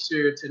that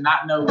picture to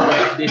not know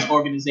what this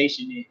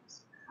organization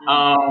is.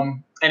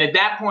 And at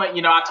that point,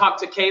 I talked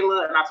to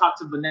Kayla and I talked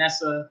to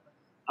Vanessa.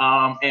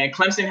 And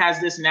Clemson has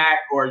this knack,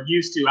 or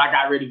used to. I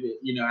got rid of it.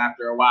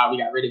 After a while, we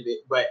got rid of it,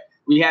 but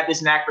we had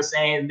this knack for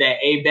saying that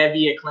A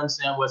Bevy at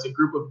Clemson was a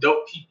group of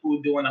dope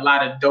people doing a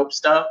lot of dope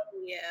stuff.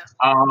 Yeah.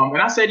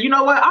 And I said, you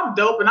know what? I'm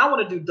dope and I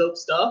want to do dope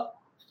stuff.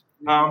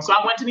 So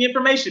I went to the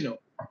informational.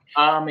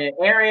 And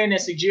Aaron and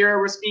Sajira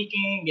were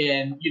speaking,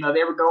 and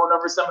they were going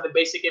over some of the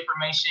basic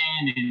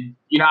information.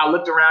 And I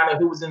looked around at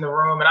who was in the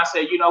room, and I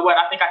said, you know what?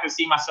 I think I can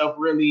see myself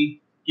really,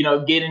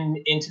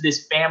 getting into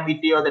this family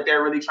field that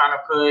they're really trying to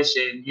push,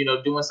 and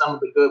doing some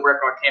of the good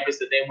work on campus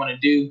that they want to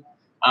do.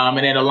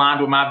 And it aligned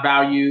with my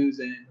values,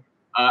 and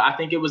I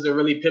think it was a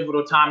really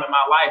pivotal time in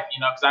my life,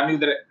 because I knew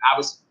that I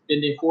was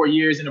spending 4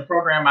 years in a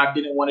program I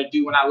didn't want to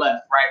do when I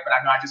left, right? But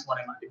I know I just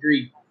wanted my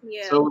degree.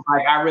 Yeah. So it was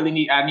like,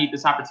 I need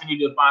this opportunity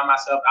to find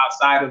myself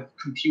outside of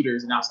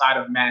computers and outside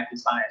of math and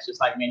science, just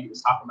like Mandy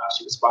was talking about.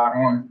 She was spot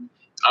on.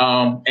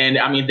 And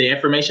I mean, the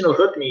informational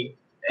hooked me.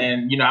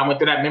 And, I went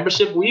through that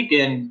membership week,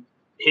 and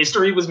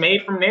history was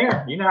made from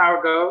there. You know how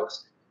it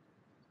goes.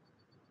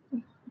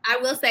 I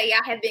will say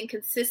y'all have been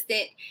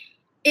consistent.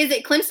 Is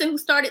it Clemson who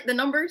started the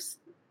numbers?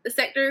 The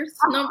sectors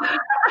numbers?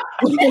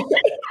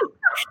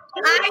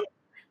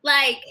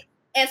 I,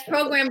 as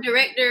program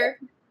director,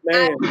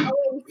 I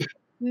always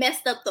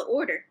messed up the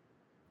order.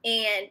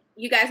 And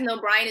you guys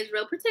know Brian is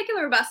real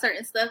particular about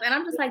certain stuff. And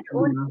I'm just like, the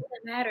order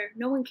doesn't matter.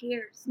 No one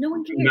cares.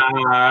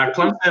 Nah,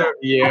 Clemson,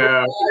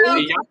 yeah.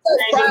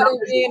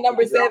 Being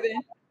number 7.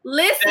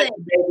 Listen,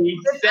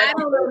 I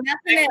don't know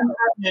nothing else.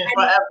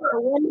 I know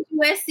 1 is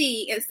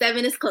USC and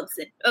 7 is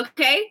Clemson.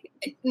 Okay?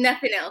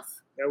 Nothing else.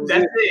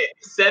 That's it.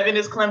 7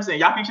 is Clemson.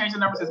 Y'all can change the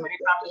numbers as many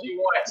times as you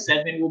want.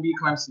 7 will be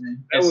Clemson.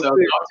 And so don't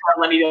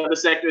tell any of the other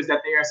sectors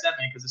that they are 7,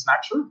 because it's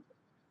not true.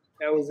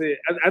 That was it.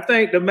 I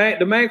think the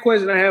main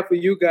question I have for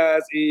you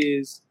guys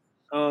is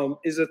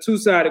a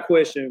two-sided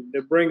question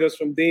that brings us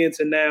from then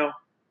to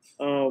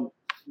now.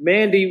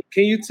 Mandy,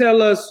 can you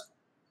tell us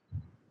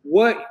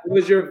what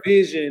was your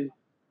vision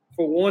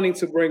for wanting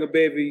to bring A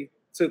Bevy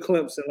to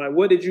Clemson? Like,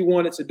 what did you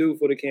want it to do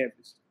for the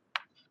campus?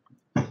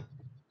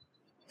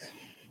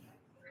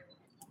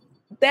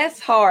 That's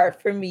hard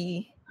for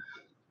me,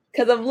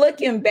 because I'm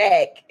looking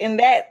back, and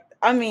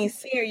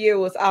senior year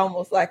was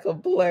almost like a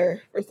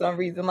blur for some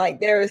reason. Like,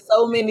 there are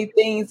so many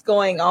things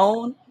going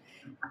on.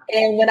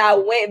 And when I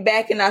went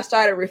back and I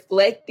started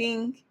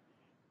reflecting,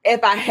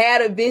 if I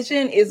had a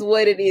vision, is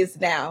what it is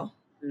now.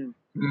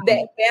 Mm-hmm.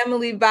 That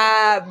family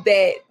vibe,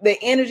 that the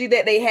energy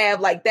that they have,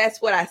 like,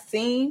 that's what I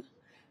seen.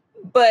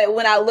 But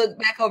when I look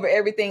back over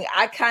everything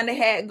I kind of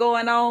had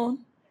going on,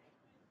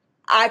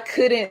 I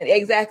couldn't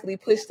exactly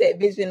push that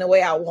vision the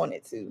way I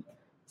wanted to.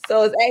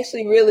 So it's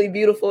actually really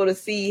beautiful to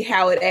see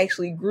how it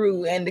actually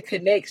grew and the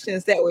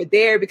connections that were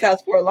there,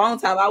 because for a long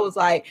time I was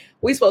like,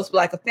 we're supposed to be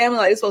like a family,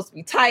 like it's supposed to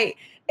be tight.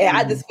 And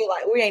I just feel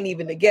like we ain't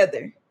even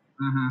together.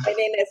 And then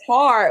it's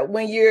hard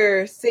when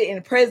you're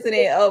sitting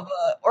president of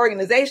an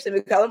organization,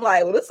 because I'm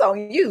like, well, it's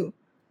on you.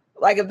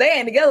 Like, if they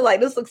ain't together,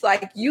 like, this looks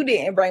like you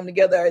didn't bring them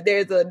together, or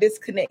there's a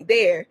disconnect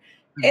there.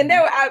 And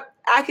there,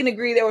 I can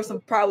agree there were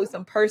probably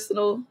some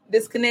personal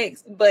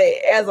disconnects, but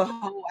as a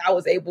whole, I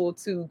was able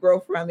to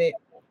grow from it.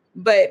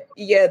 But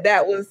yeah,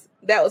 that was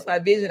my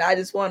vision. I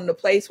just wanted a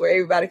place where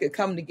everybody could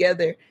come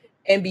together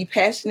and be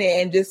passionate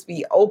and just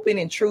be open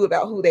and true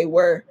about who they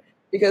were,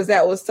 because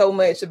that was so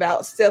much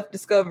about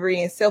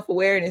self-discovery and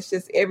self-awareness,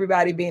 just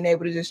everybody being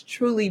able to just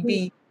truly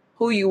be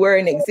who you were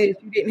and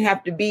exist. You didn't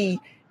have to be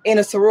in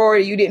a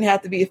sorority. You didn't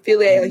have to be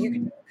affiliated. Like, you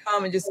could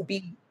come and just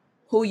be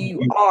who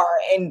you are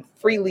and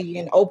freely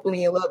and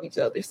openly and love each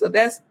other. So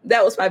that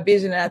was my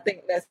vision, and I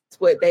think that's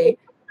what they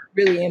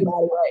really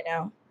embody right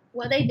now.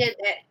 Well, they did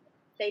that.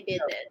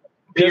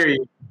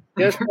 Period.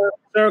 Yes,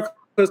 sir.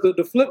 Because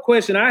the flip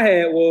question I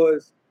had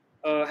was,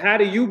 how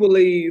do you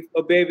believe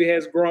A Bevy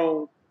has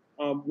grown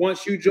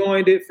once you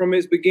joined it from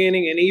its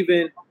beginning, and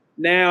even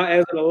now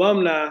as an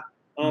alumni,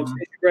 since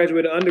you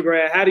graduated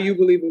undergrad? How do you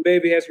believe A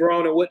Bevy has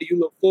grown, and what do you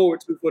look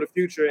forward to for the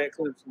future at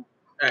Clemson?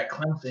 At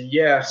Clemson,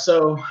 yeah.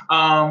 So,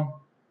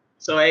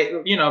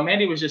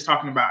 Mandy was just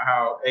talking about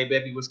how A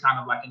Bevy was kind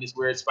of like in this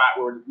weird spot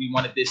where we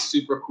wanted this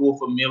super cool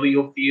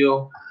familial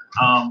feel.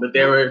 But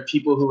there were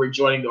people who were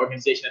joining the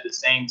organization at the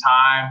same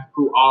time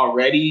who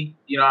already,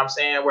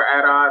 were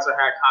at odds or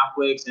had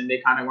conflicts, and they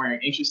kind of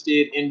weren't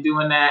interested in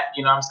doing that.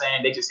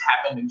 They just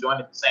happened to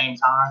join at the same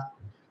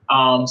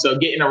time. So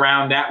getting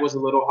around that was a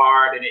little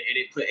hard, and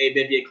it put A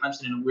Bevy at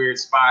Clemson in a weird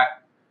spot.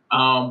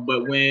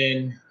 But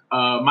when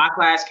my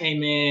class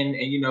came in,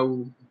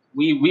 and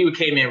we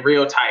came in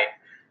real tight,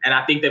 and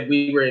I think that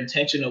we were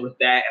intentional with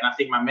that. And I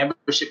think my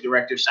membership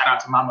director, shout out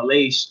to Mama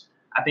Leish,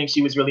 I think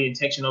she was really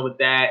intentional with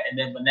that. And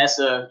then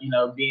Vanessa,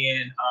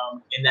 being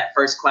in that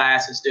first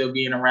class and still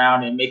being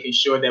around and making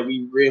sure that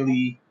we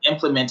really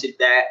implemented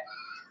that.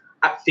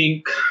 I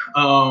think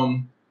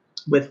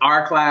with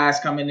our class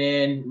coming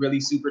in really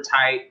super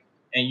tight,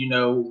 and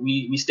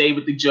we stayed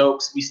with the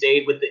jokes, we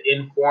stayed with the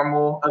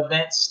informal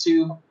events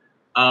too.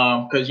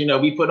 Because,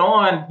 we put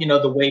on,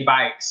 the way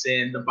bikes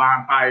and the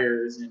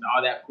bonfires and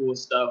all that cool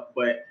stuff.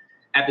 But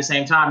at the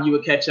same time, you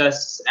would catch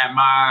us at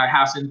my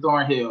house in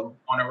Thornhill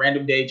on a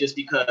random day just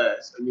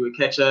because. Or you would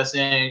catch us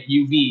in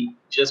UV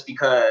just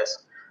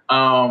because.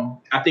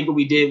 I think what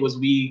we did was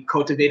we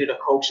cultivated a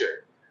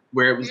culture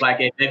where it was like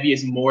A Bevy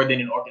is more than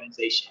an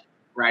organization,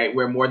 right?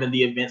 We're more than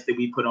the events that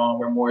we put on.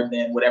 We're more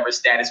than whatever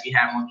status we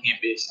have on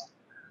campus.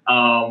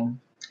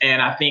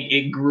 And I think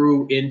it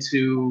grew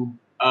into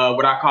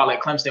what I call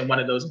at Clemson, one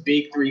of those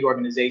big three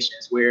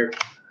organizations where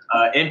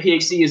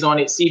NPHC is on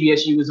it,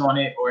 CVSU is on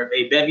it, or if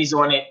A Bevy's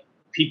on it,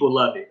 people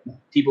love it.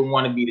 People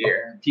want to be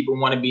there. People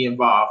want to be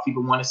involved.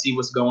 People want to see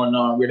what's going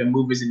on. We're the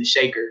movers and the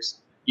shakers.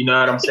 You know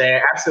what I'm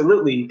saying?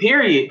 Absolutely.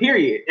 Period.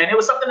 And it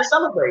was something to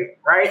celebrate,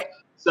 right?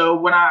 So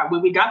when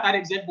we got that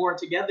exec board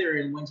together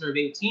in winter of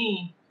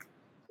 2018,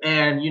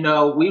 and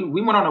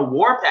we went on a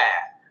war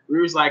path.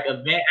 We was like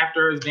event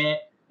after event.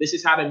 This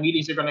is how the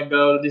meetings are going to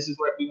go. This is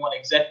what we want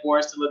exec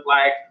boards to look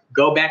like.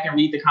 Go back and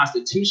read the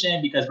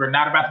Constitution because we're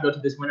not about to go to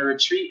this winter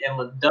retreat and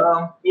look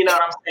dumb. You know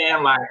what I'm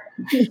saying? Like,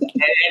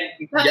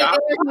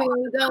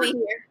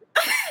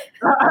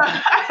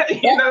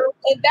 and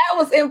that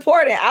was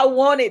important. I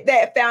wanted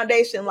that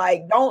foundation.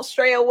 Like, don't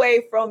stray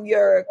away from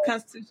your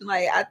Constitution.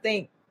 Like, I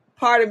think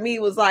part of me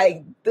was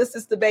like, this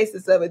is the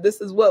basis of it.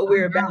 This is what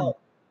we're about.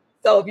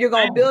 So if you're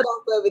going to build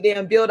off of it,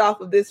 then build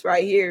off of this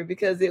right here,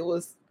 because it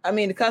was,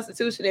 the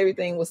Constitution,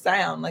 everything was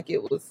sound. Like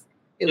it was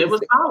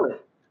solid,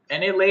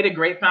 and it laid a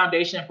great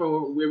foundation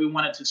for where we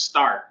wanted to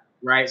start.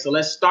 Right. So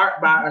let's start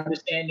by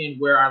understanding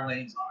where our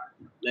lanes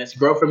are. Let's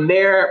grow from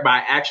there by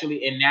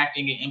actually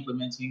enacting and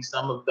implementing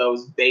some of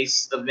those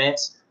base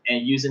events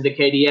and using the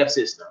KDF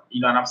system.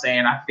 You know what I'm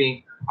saying? I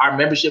think our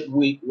membership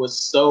week was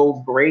so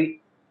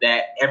great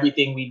that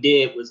everything we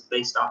did was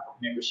based off of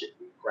membership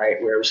week, right?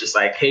 Where it was just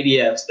like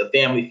KDFs, the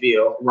family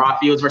field, raw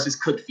fields versus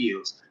cooked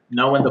fields.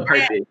 Knowing the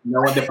purpose,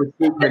 knowing the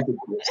pursuit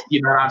principles, you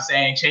know what I'm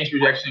saying? Change,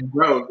 projection,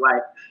 growth.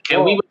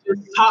 And we would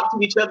just talk to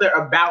each other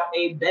about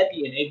A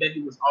Bevy, and A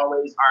Bevy was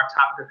always our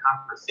topic of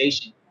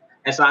conversation.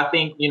 And so I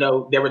think,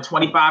 there were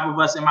 25 of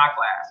us in my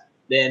class.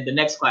 Then the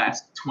next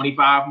class,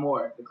 25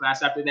 more. The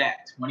class after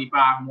that,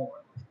 25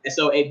 more. And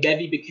so A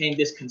Bevy became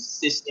this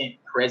consistent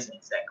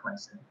presence at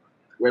Clemson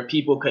where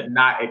people could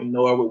not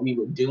ignore what we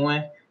were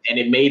doing. And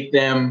it made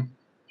them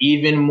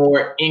even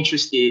more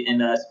interested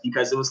in us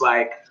because it was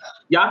like,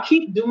 y'all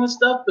keep doing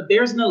stuff, but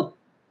there's no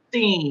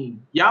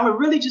theme. Y'all are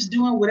really just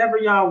doing whatever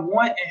y'all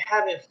want and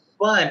having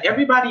fun.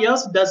 Everybody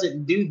else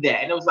doesn't do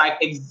that. And it was like,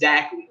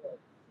 exactly.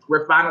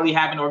 We're finally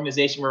having an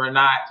organization where we're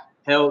not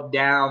held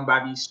down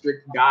by these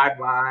strict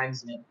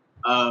guidelines and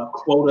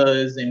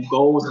quotas and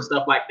goals and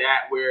stuff like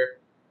that, where,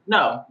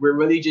 no, we're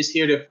really just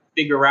here to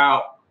figure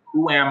out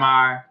who am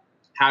I?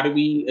 How do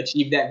we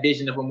achieve that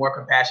vision of a more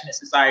compassionate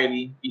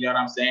society? You know what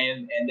I'm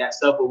saying? And that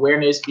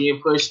self-awareness being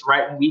pushed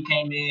right when we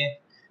came in.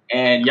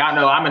 And y'all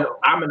know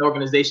I'm an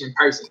organization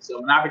person. So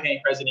when I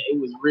became president, it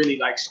was really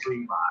like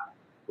streamlined,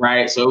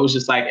 right? So it was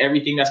just like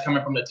everything that's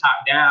coming from the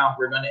top down,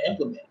 we're going to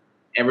implement.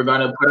 And we're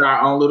going to put our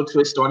own little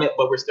twist on it,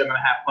 but we're still going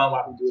to have fun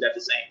while we do it at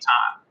the same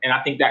time. And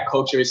I think that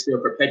culture is still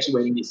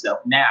perpetuating itself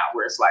now,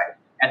 where it's like,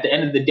 at the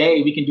end of the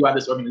day, we can do all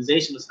this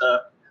organizational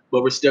stuff,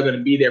 but we're still going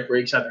to be there for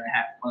each other and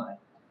have fun.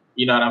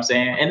 You know what I'm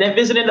saying? And then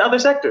visiting the other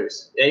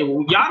sectors. Hey,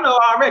 y'all know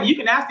already. You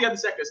can ask the other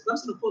sectors.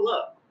 Clemson will pull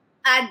up.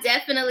 I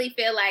definitely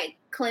feel like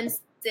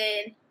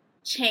Clemson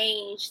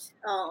changed.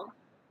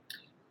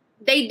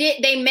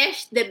 They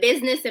meshed the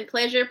business and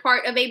pleasure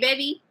part of A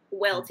Bevy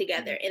well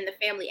together in the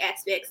family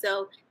aspect.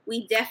 So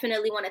we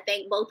definitely want to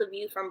thank both of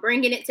you from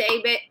bringing it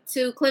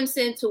to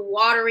Clemson, to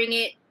watering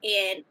it,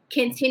 and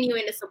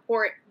continuing to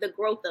support the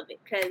growth of it.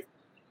 Because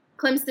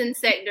Clemson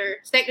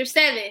Sector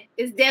 7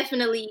 is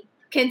definitely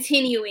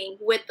continuing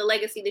with the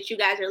legacy that you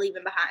guys are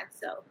leaving behind.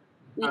 So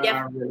We I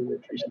definitely really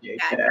appreciate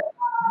that.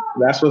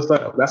 That's what's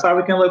up. That's how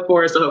we can look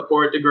for it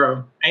to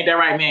grow. Ain't that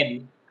right,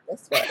 Mandy?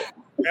 That's right.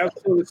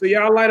 Absolutely. So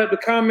y'all light up the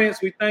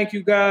comments. We thank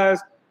you guys,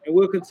 and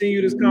we'll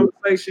continue this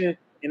conversation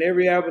in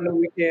every avenue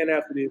we can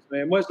after this,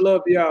 man. Much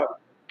love to y'all.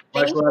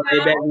 Much love,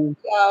 baby.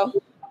 Y'all.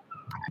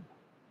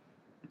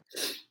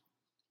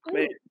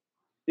 Man,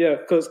 yeah,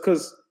 because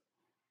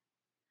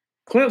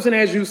Clemson,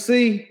 as you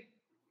see,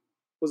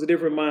 was a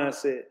different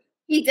mindset.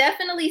 He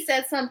definitely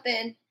said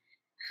something.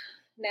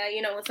 Now,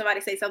 you know, when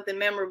somebody say something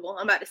memorable,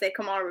 I'm about to say,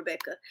 come on,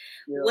 Rebecca.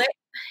 Yeah. What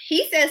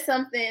he said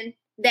something,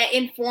 that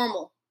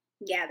informal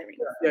gathering.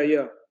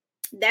 Yeah.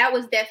 That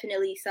was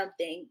definitely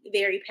something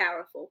very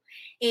powerful.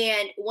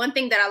 And one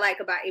thing that I like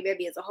about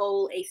ABEBI as a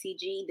whole,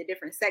 ACG, the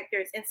different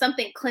sectors, and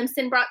something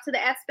Clemson brought to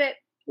the aspect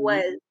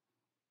was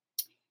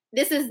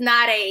this is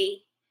not a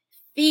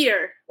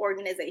theater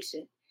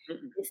organization.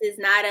 Mm-hmm. This is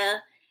not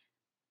a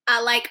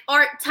like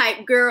art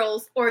type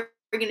girls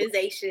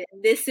organization.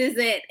 This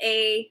isn't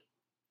a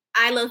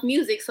I love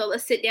music, so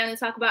let's sit down and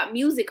talk about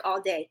music all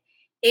day.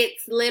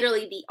 It's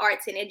literally the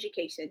arts and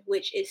education,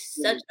 which is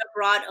such a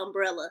broad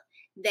umbrella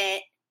that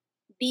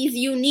these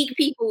unique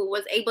people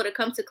was able to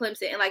come to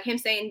Clemson. And like him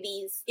saying,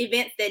 these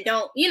events that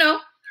don't, you know,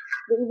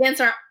 the events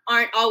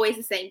aren't always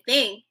the same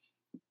thing.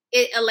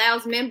 It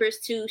allows members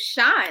to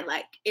shine.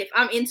 Like if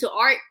I'm into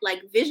art,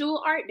 like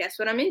visual art, that's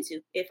what I'm into.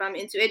 If I'm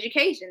into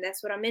education,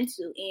 that's what I'm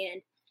into.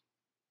 And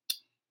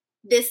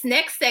this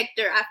next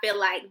sector, I feel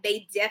like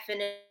they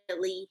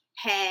definitely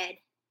had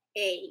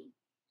I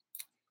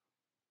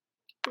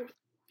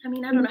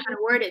don't know how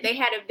to word it. They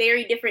had a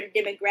very different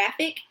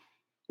demographic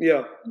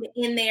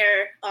in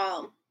their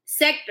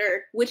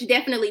sector, which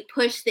definitely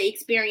pushed the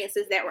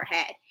experiences that were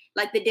had.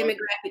 Like the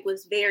demographic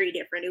was very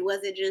different. It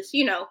wasn't just,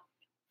 you know,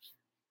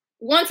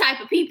 one type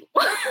of people.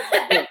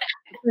 I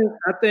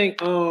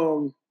think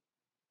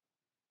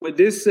with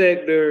this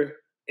sector,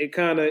 it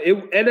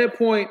at that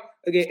point,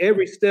 again,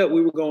 every step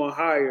we were going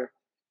higher,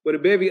 but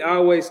ABEBI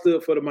always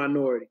stood for the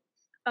minority.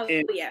 Oh,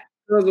 and yeah.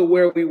 Because of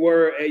where we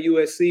were at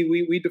USC,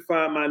 we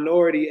define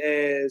minority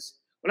as,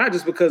 well, not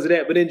just because of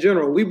that, but in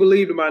general, we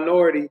believe the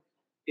minority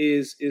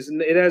is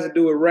it has to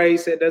do with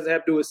race. It doesn't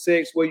have to do with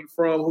sex, where you're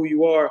from, who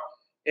you are.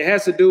 It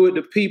has to do with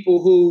the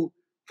people who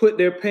put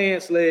their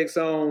pants legs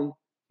on,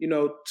 you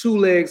know,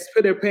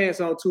 put their pants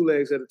on two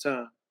legs at a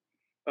time.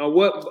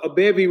 What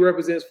ABEBI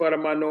represents for the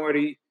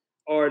minority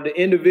are the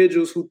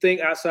individuals who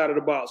think outside of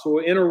the box, who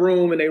are in a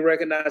room and they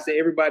recognize that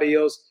everybody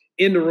else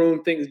in the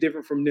room thinks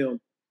different from them.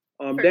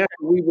 That's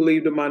what we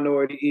believe the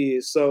minority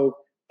is. So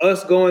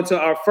us going to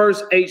our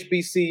first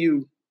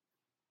HBCU,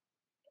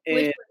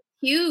 which was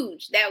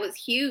huge. That was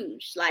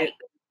huge. Like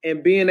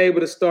and being able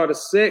to start a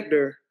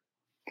sector,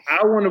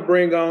 I want to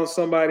bring on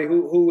somebody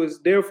who was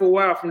there for a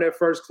while from that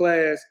first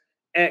class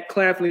at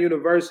Claflin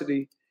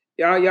University.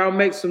 Y'all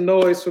make some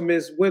noise for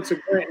Miss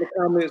Winter Grant in the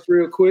comments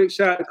real quick.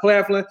 Shout out to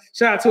Claflin.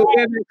 Shout out to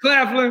Evan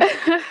Claflin.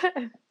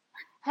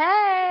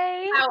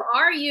 Hey. How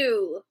are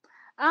you?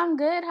 I'm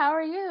good. How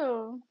are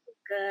you?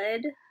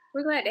 Good.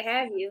 We're glad to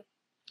have you.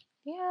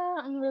 Yeah,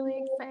 I'm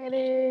really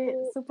excited.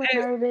 Super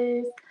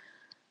nervous.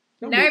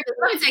 Nervous.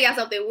 Let me tell y'all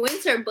something.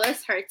 Winter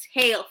bust her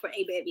tail for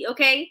ABEBI,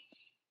 okay?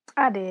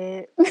 I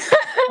did. But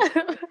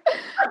it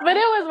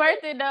was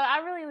worth it, though. I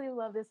really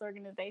love this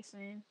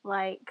organization.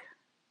 Like,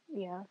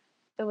 yeah,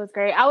 it was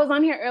great. I was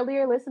on here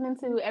earlier listening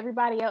to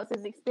everybody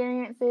else's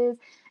experiences,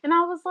 and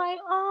I was like,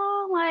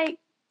 oh, like,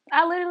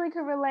 I literally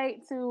could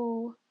relate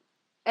to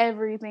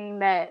everything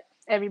that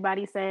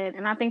everybody said.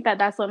 And I think that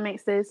that's what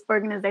makes this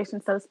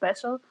organization so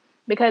special,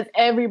 because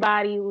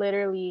everybody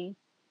literally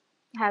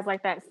has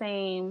like that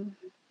same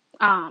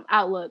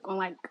outlook on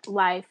like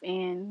life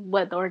and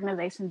what the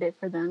organization did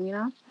for them, you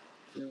know?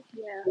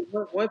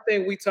 Yeah. One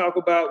thing we talked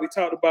about with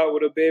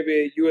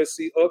ABEBI at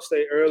USC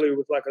Upstate earlier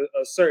was like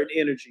a certain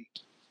energy.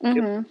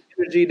 Mm-hmm.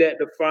 Energy that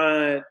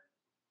defined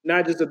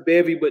not just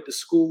ABEBI, but the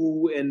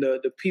school and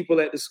the people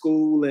at the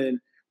school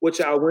and what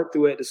y'all went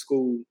through at the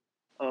school.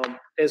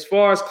 As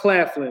far as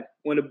Claflin,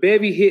 when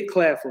ABEBI hit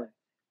Claflin,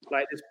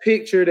 like this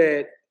picture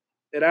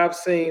that I've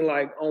seen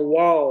like on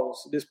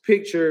walls, this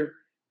picture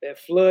that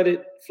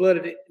flooded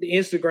the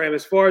Instagram,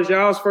 as far as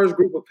y'all's first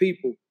group of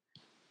people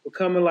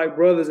becoming like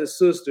brothers and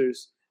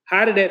sisters,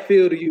 how did that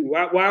feel to you?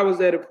 Why was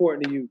that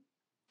important to you?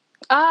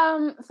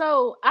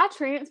 So I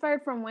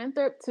transferred from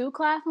Winthrop to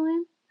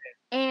Claflin,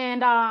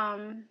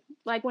 and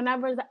like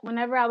whenever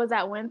I was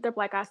at Winthrop,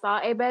 like I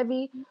saw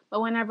ABEBI,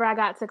 but whenever I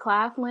got to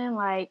Claflin,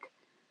 like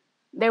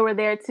they were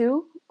there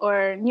too,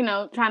 or you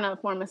know, trying to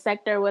form a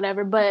sector or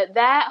whatever. But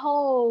that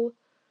whole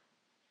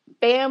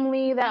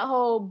family, that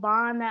whole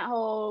bond, that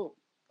whole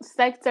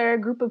sector,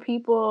 group of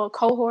people,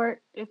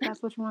 cohort, if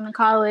that's what you want to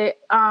call it.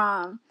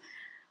 I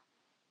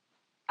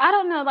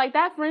don't know, like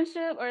that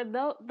friendship or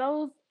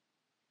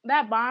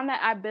that bond that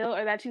I built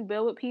or that you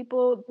build with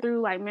people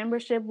through like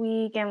membership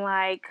week and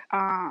like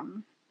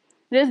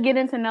just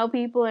getting to know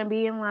people and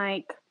being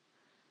like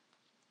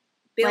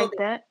building. Like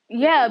that.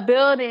 Yeah,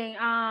 building.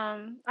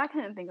 I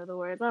couldn't think of the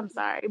words. I'm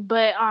sorry.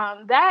 But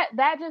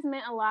that just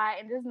meant a lot,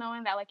 and just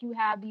knowing that like you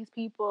have these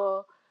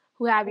people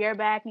who have your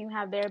back and you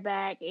have their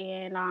back,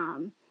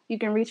 and you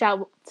can reach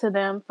out to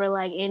them for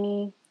like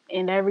any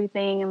and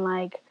everything, and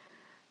like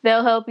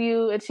they'll help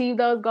you achieve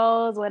those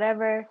goals,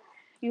 whatever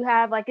you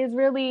have. Like it's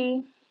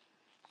really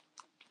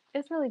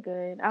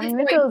good. I mean,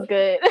 it feels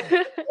good.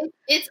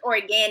 It's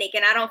organic,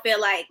 and I don't feel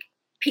like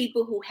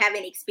people who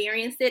haven't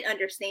experienced it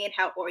understand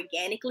how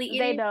organically it is.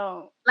 They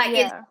don't. Like,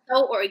 it's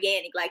so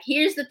organic. Like,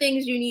 here's the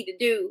things you need to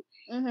do,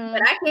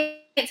 but I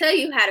can't tell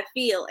you how to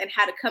feel and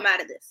how to come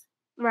out of this.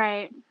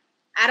 Right.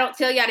 I don't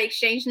tell y'all to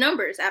exchange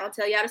numbers. I don't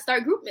tell y'all to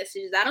start group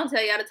messages. I don't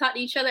tell y'all to talk to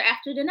each other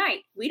after the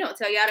night. We don't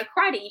tell y'all to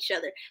cry to each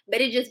other. But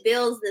it just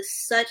builds this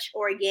such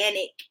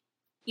organic,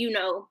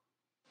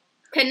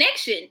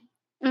 connection.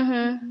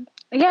 Mm-hmm.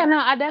 Yeah, no,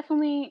 I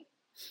definitely,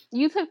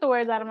 you took the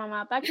words out of my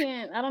mouth. I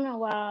don't know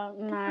why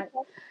I'm not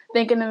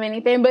thinking of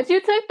anything, but you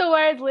took the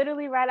words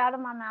literally right out of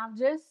my mouth.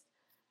 Just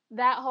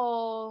that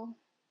whole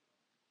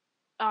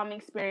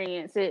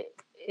experience, it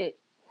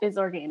is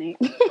organic.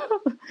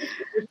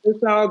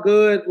 It's all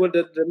good. Well,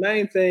 the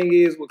main thing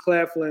is with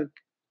Claflin,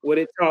 what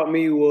it taught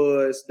me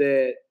was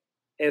that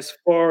as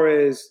far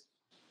as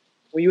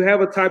when you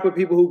have a type of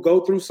people who go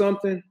through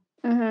something,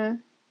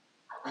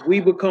 we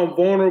become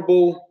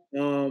vulnerable.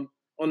 On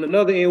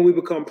another end, we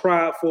become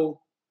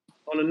prideful.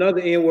 On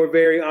another end, we're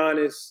very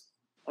honest.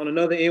 On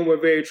another end,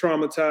 we're very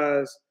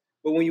traumatized.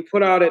 But when you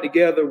put all that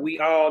together, we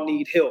all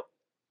need help.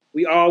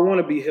 We all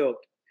want to be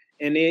helped.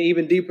 And then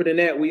even deeper than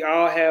that, we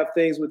all have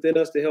things within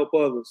us to help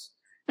others.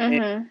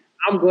 And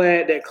I'm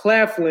glad that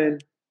Claflin,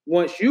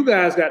 once you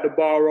guys got the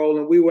ball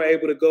rolling, we were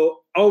able to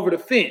go over the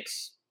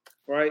fence,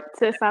 right?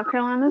 To South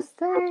Carolina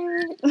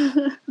State.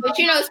 But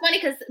it's funny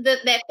because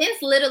that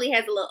fence literally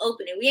has a little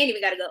opening. We ain't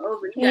even got to go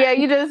over it.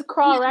 You just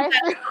crawl right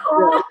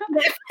through.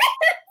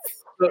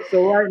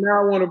 So right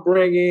now I want to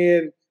bring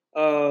in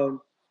the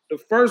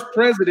first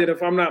president,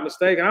 if I'm not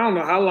mistaken. I don't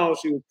know how long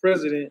she was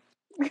president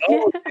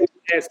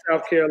at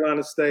South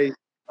Carolina State.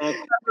 Come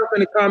up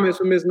in the comments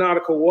from Ms.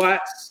 Nautica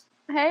Watts.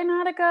 Hey,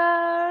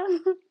 Nautica.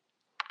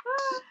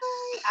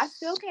 Hi. I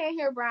still can't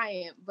hear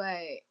Bryant, but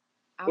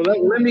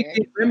let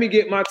me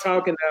get my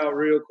talking out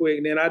real quick,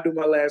 and then I do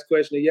my last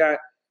question. Yeah,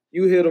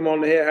 you hit them on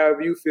the head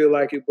however you feel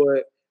like it,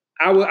 but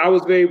I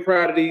was very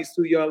proud of these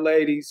two young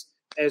ladies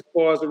as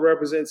far as the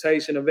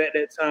representation of at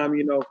that time,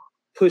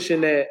 pushing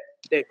that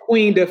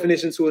queen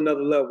definition to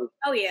another level.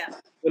 Oh yeah.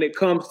 When it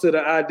comes to the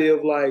idea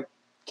of like,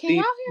 can y'all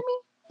hear me?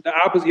 The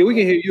opposite. Yeah, we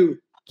can hear you.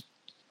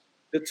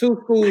 The two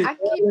schools. I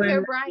can't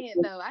hear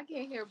Bryant though. I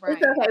can't hear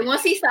Bryant. It's okay.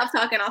 Once he stops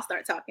talking, I'll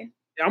start talking.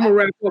 I'm gonna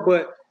wrap up,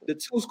 but the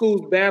two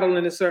schools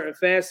battling in certain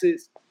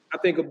facets. I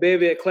think a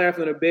bevy at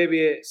Claflin, a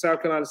bevy at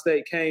South Carolina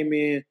State came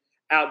in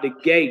out the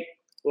gate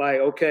like,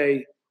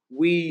 okay,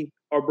 we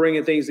are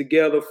bringing things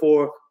together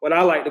for what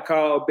I like to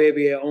call a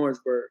bevy at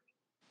Orangeburg.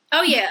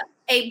 Oh yeah,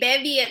 a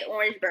bevy at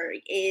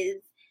Orangeburg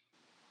is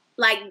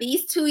like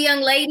these two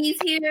young ladies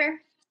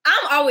here.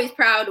 I'm always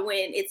proud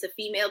when it's a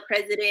female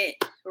president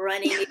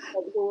running the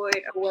board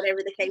or whatever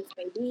the case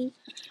may be.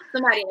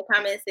 Somebody in the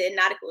comments said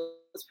Nautica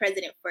was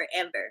president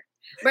forever.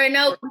 But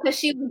no, because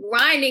she was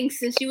grinding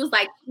since she was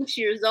like 6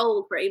 years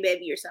old for a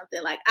bevy or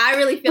something. Like, I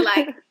really feel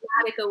like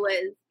Nautica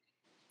was,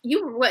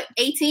 you were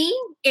 18?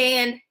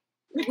 And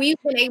we've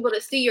been able to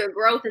see your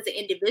growth as an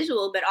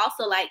individual, but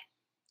also like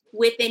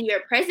within your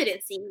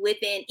presidency,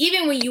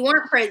 even when you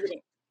weren't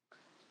president,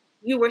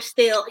 you were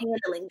still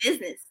handling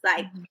business.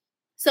 Like,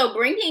 so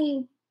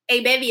bringing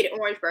a bevy to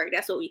Orangeburg,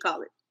 that's what we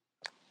call it.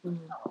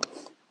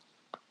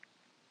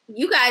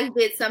 You guys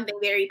did something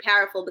very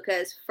powerful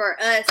because for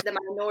us, the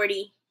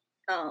minority,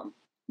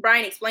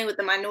 Brian explained what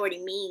the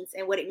minority means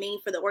and what it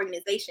means for the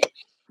organization.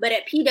 But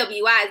at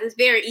PWIs, it's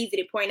very easy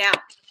to point out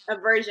a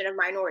version of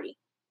minority.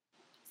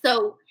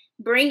 So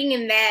bringing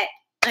in that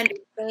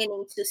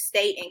understanding to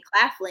State and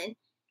Claflin,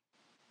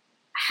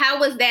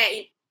 how was that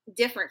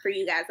different for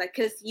you guys? Like,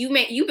 because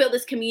you built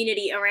this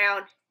community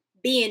around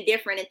being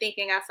different and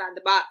thinking outside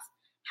the box.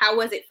 How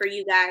was it for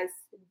you guys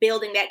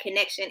building that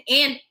connection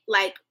and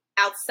like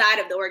outside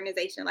of the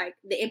organization, like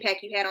the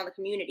impact you had on the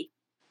community?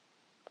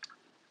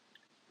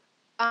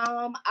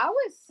 I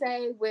would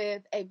say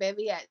with a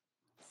bevy at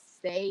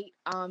State,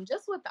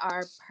 just with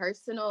our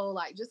personal,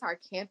 like just our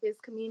campus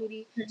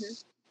community,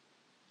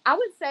 I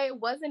would say it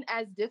wasn't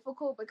as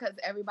difficult because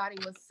everybody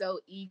was so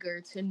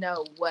eager to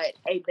know what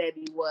a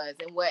bevy was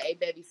and what a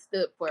bevy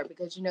stood for,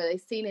 because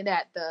they've seen it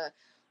at the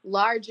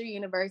larger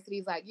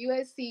universities like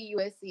USC,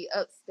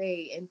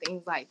 Upstate, and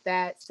things like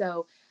that.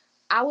 So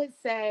I would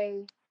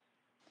say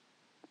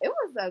it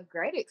was a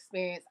great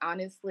experience,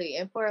 honestly.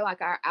 And for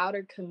like our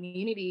outer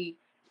community,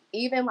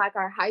 even like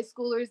our high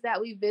schoolers that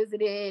we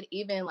visited,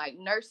 even like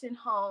nursing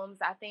homes,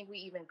 I think we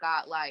even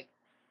got like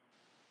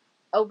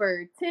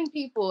over 10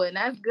 people, and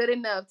that's good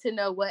enough to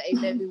know what a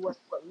bevy was,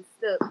 what we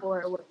stood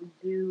for, what we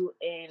do,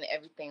 and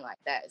everything like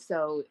that.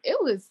 So it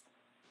was,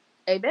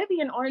 a bevy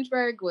in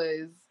Orangeburg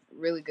was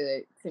really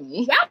good to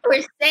me. Y'all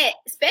were set,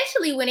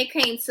 especially when it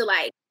came to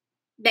like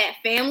that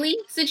family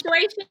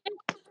situation.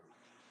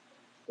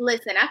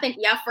 Listen, I think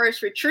y'all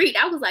first retreat,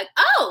 I was like,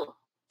 oh,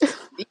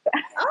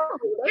 Oh,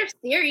 they're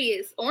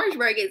serious.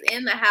 Orangeburg is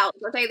in the house.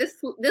 Okay, this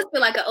feel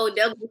like an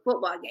OW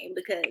football game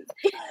because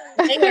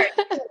they are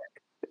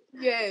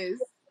Yes.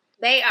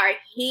 they are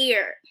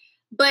here.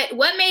 But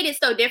what made it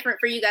so different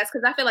for you guys?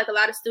 Because I feel like a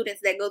lot of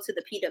students that go to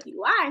the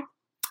PWI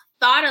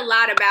thought a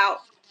lot about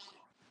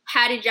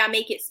how did y'all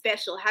make it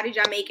special? How did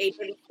y'all make a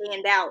really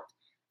stand out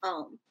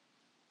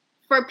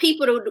for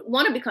people to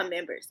want to become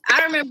members?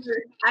 I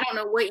remember, I don't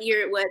know what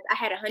year it was, I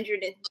had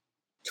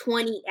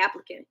 120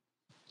 applicants.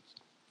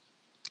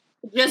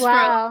 Just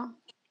from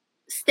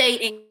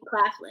state and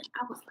Claflin.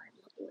 I was like,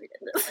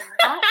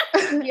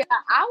 yeah,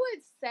 I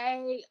would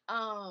say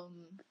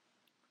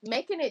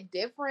making it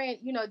different,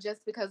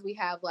 just because we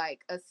have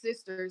like a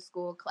sister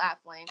school,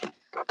 Claflin.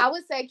 I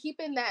would say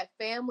keeping that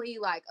family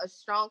like a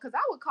strong, because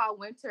I would call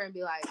Winter and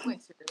be like,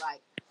 Winter,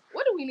 like,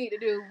 what do we need to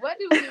do? What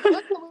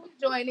can we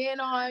join in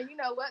on?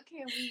 What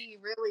can we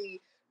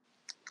really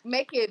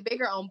make it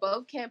bigger on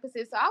both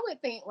campuses? So I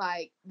would think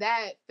like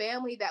that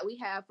family that we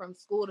have from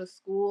school to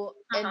school,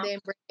 and then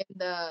bringing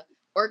the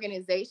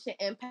organization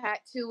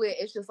impact to it.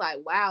 It's just like,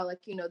 wow, like,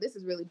 this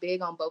is really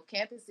big on both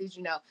campuses.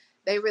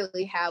 They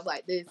really have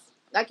like this,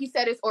 like you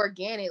said, it's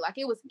organic. Like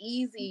it was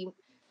easy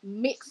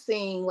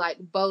mixing like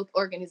both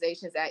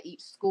organizations at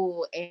each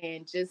school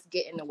and just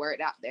getting the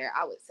word out there,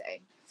 I would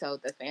say. So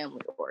the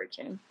family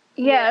origin.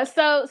 Yeah,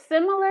 so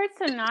similar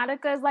to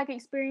Nautica's like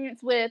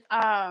experience with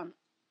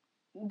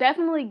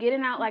definitely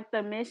getting out like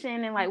the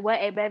mission and like what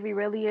ABEVI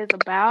really is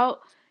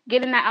about,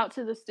 getting that out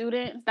to the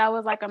students. That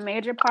was like a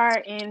major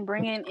part in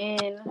bringing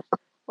in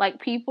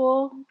like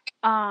people,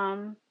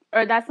 or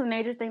that's a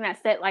major thing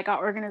that set like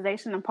our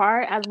organization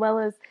apart, as well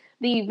as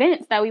the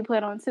events that we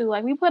put on too.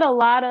 Like we put a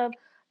lot of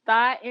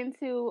thought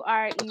into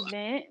our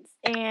events,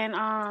 and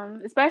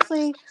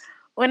especially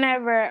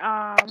whenever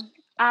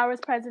I was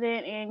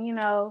president, and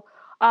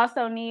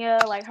also Nia,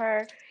 like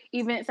her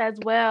events as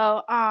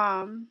well.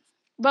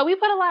 But we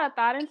put a lot of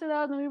thought into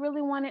those, and we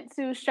really wanted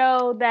to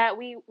show that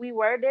we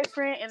were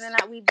different, and then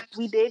that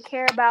we did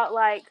care about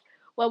like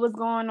what was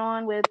going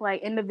on with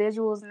like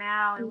individuals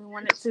now, and we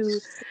wanted to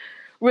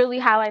really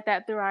highlight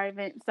that through our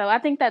event. So I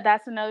think that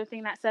that's another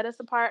thing that set us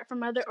apart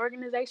from other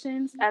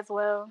organizations as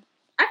well.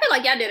 I feel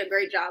like y'all did a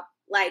great job,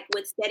 like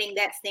with setting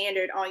that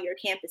standard on your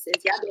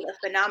campuses. Y'all did a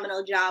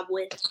phenomenal job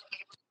with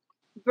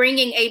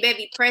bringing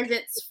ABEVI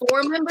presence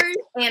for members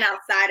and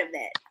outside of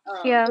that.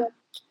 Yeah.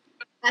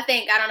 I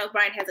don't know if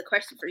Brian has a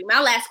question for you. My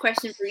last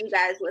question for you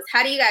guys was,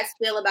 how do you guys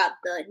feel about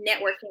the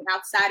networking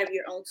outside of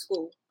your own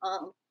school?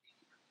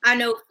 I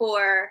know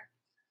for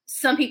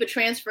some people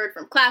transferred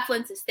from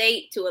Claflin to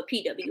state to a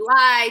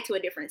PWI to a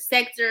different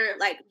sector,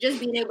 like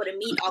just being able to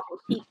meet all those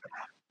people.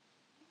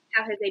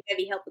 How has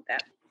ABEVI helped with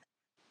that?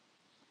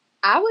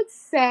 I would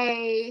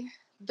say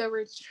the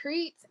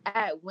retreats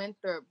at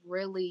Winthrop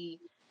really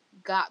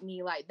got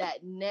me like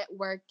that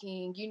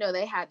networking.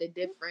 They had the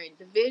different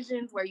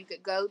divisions where you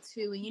could go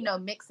to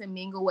and, mix and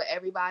mingle with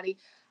everybody.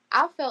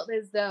 I felt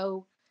as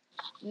though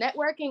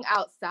networking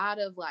outside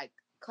of like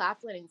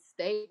Claflin and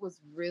state was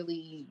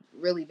really,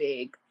 really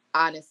big,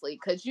 honestly,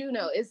 because,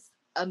 it's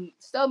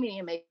so many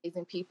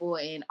amazing people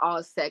in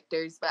all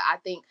sectors. But I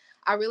think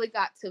I really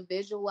got to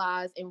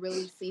visualize and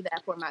really see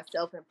that for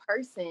myself in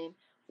person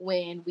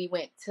when we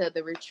went to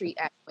the retreat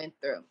at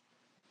Winthrop.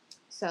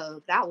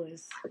 So that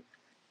was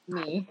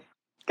me.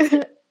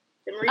 The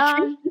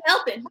retreat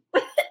helping.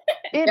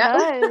 It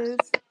does.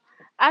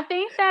 I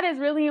think that is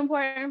really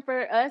important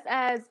for us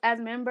as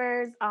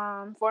members,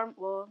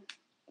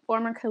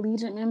 former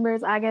collegiate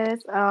members, I guess,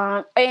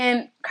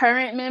 and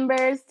current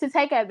members, to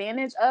take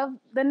advantage of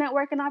the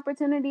networking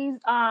opportunities.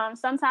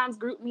 Sometimes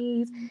group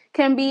meets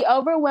can be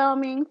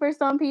overwhelming for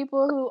some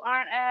people who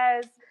aren't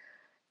as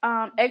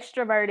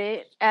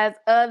extroverted as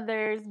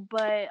others,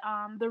 but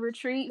the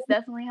retreats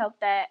definitely help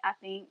that, I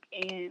think,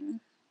 and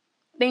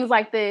things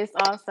like this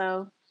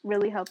also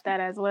really help that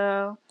as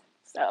well.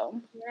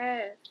 So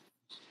yes.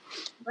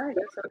 Right.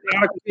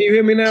 Can you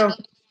hear me now?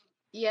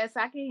 Yes,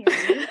 I can hear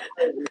you.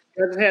 I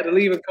just had to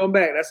leave and come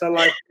back. That's how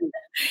life is.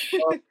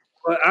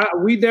 But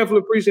we definitely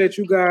appreciate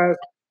you guys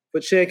for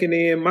checking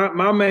in.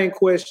 My main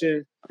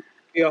question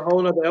be a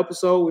whole nother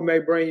episode. We may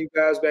bring you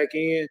guys back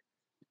in,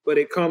 but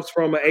it comes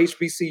from an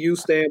HBCU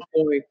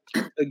standpoint.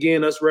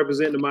 Again, us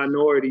representing the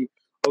minority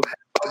of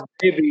how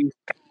ABEVI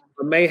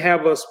may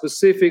have a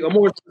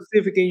more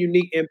specific and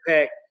unique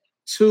impact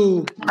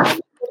to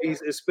these,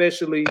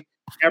 especially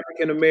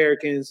African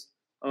Americans,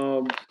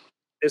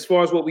 as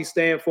far as what we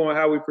stand for and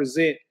how we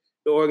present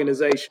the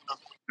organization.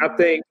 I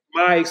think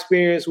my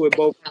experience with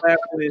both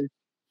Claflin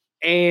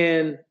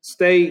and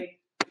state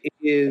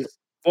is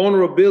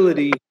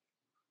vulnerability,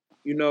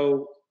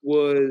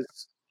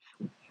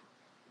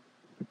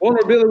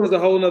 vulnerability was a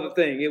whole nother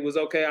thing. It was,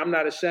 okay, I'm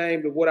not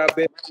ashamed of what I've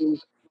been through,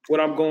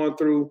 what I'm going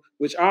through,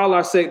 which all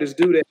our sectors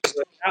do that.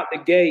 But out the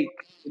gate,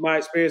 my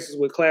experiences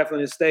with Claflin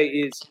and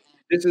state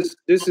this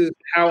is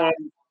how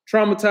I'm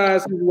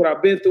traumatized. This is what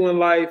I've been through in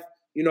life.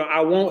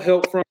 I want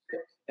help from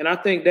it. And I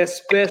think that's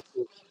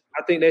special.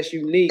 I think that's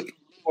unique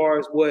as far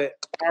as what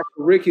our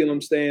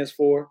curriculum stands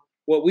for,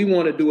 what we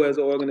want to do as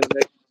an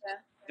organization.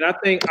 And I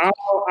think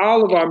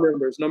all of our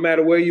members, no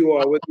matter where you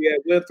are, whether you're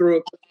at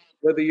Winthrop,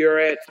 whether you're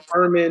at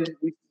Furman,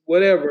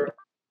 whatever,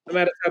 no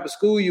matter the type of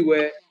school you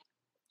at,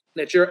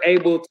 that you're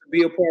able to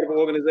be a part of an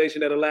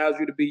organization that allows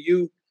you to be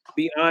you,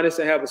 be honest,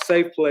 and have a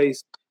safe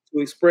place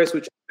to express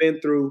what you've been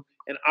through,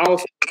 and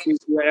also give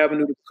you an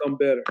avenue to become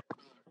better.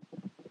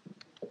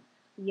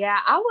 Yeah,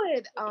 I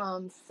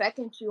would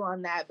second you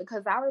on that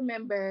because I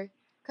remember,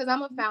 because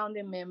I'm a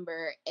founding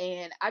member,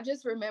 and I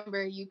just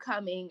remember you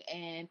coming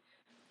and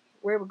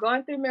we were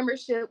going through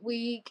membership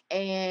week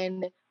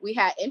and we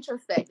had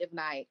introspective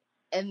night.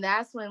 And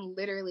that's when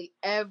literally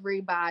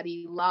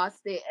everybody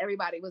lost it.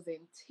 Everybody was in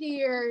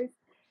tears.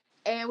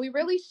 And we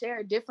really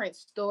shared different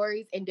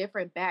stories and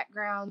different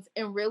backgrounds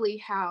and really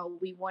how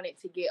we wanted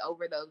to get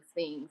over those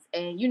things.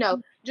 And, you know,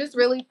 just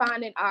really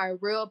finding our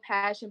real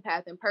passion,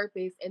 path, and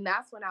purpose. And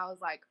that's when I was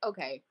like,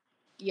 okay,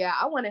 yeah,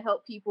 I want to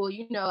help people.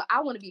 You know,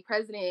 I want to be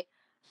president.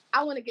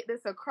 I want to get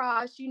this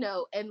across, you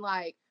know, and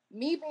like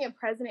me being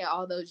president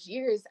all those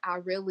years, I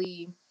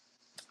really,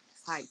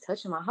 it's like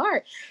touching my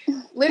heart.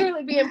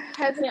 Literally being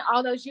president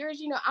all those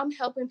years, you know, I'm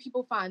helping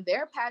people find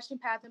their passion,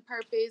 path, and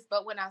purpose.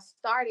 But when I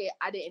started,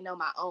 I didn't know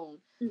my own.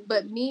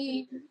 But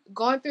me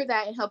going through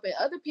that and helping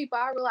other people,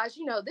 I realized,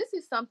 you know, this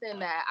is something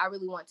that I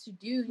really want to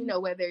do, you know,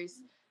 whether it's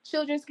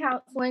children's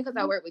counseling, because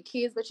I work with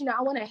kids, but, you know,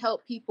 I want to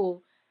help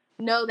people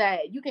know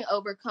that you can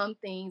overcome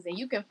things and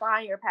you can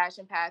find your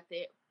passion, path,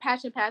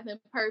 and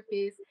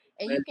purpose,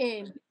 and you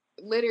can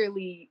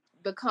literally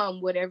become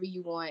whatever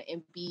you want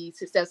and be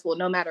successful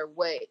no matter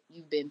what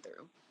you've been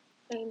through.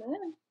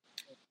 Amen.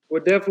 We're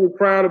definitely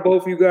proud of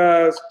both you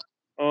guys,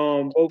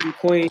 both you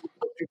queens,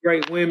 both you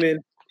great women.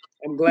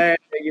 I'm glad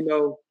that, you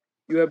know,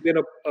 you have been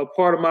a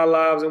part of my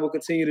lives and will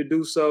continue to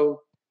do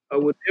so.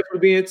 We'll definitely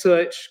be in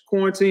touch.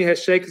 Quarantine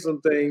has shaken some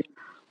things.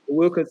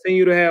 We'll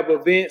continue to have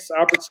events,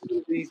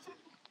 opportunities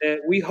that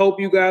we hope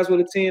you guys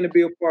will attend and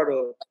be a part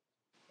of.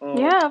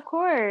 Yeah, of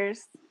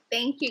course.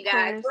 Thank you,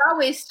 guys. We're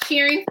always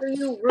cheering for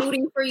you,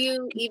 rooting for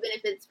you, even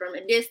if it's from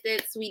a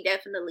distance. We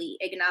definitely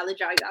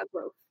acknowledge all y'all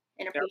growth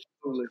and appreciate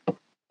it.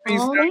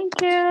 Oh,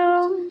 thank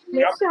you.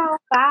 Miss y'all.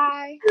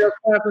 Bye.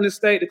 In the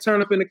state to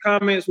turn up in the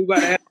comments. We about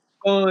to have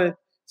fun,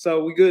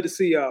 so we good to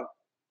see y'all.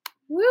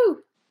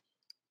 Woo,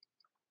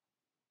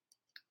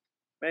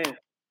 man.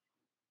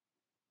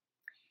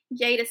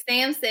 Jada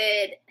Stam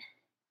said,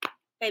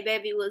 "Hey,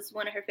 baby" was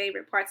one of her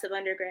favorite parts of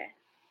undergrad.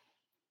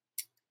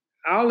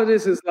 All of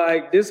this is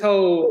like this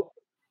whole,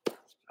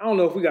 I don't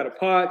know if we got a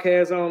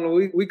podcast. I don't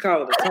know. We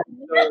call it a talk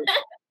show.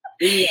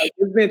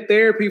 It's been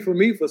therapy for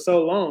me for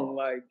so long.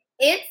 Like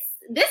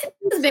this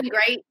has been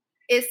great.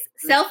 It's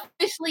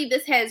selfishly,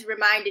 this has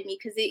reminded me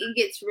because it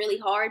gets really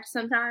hard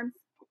sometimes.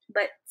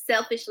 But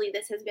selfishly,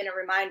 this has been a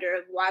reminder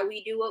of why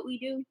we do what we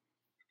do.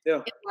 Yeah.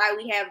 And why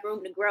we have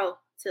room to grow,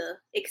 to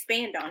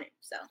expand on it.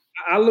 So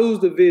I lose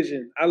the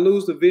vision. I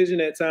lose the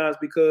vision at times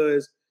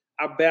because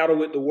I battle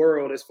with the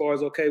world as far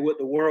as, okay, what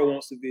the world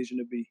wants the vision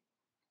to be.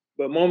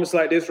 But moments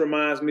like this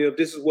reminds me of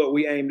this is what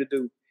we aim to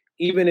do.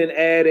 Even in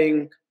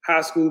adding high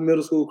school,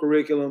 middle school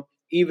curriculum,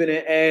 even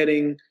in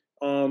adding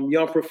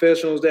young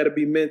professionals that'll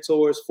be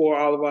mentors for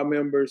all of our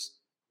members,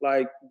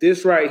 like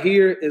this right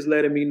here is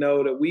letting me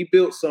know that we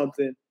built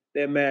something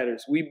that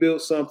matters. We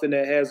built something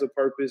that has a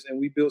purpose, and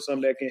we built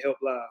something that can help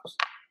lives.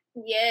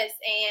 Yes,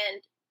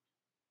 and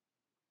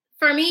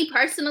for me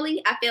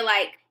personally, I feel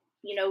like,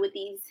 you know, with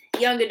these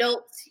young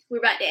adults we're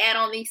about to add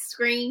on the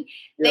screen,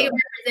 they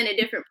represent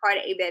a different part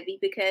of ABEVI,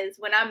 because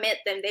when I met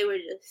them, they were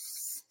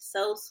just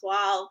so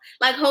suave.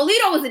 Like,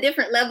 Jolito was a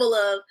different level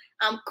of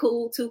I'm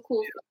cool, too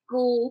cool for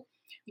school,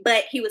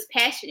 but he was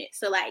passionate.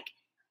 So, like,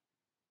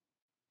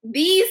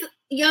 these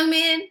young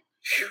men,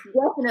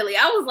 definitely,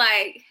 I was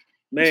like,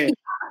 man,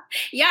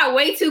 y'all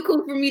way too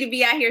cool for me to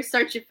be out here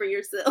searching for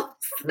yourselves.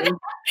 Mm-hmm.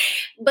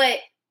 But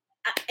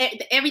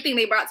everything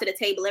they brought to the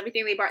table,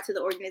 everything they brought to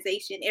the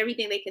organization,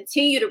 everything they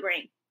continue to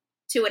bring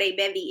to what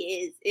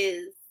ABEVI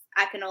is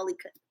I can only,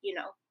 you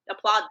know,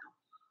 applaud them.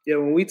 Yeah,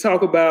 when we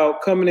talk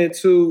about coming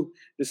into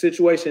the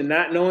situation,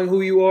 not knowing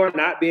who you are,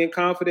 not being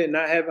confident,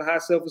 not having high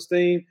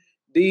self-esteem,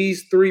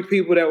 these three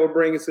people that we're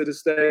bringing to the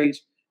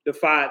stage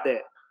defied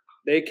that.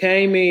 They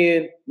came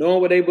in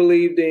knowing what they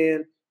believed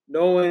in,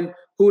 knowing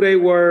who they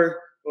were,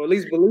 or at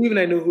least believing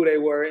they knew who they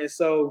were. And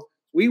so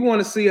we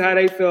want to see how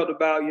they felt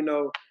about, you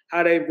know,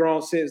 how they've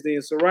grown since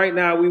then. So right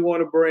now we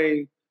want to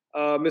bring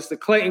Mr.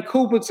 Clayton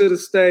Cooper to the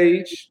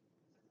stage.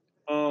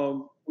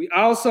 We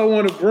also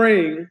want to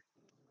bring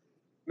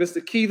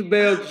Mr. Keith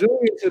Bell Jr.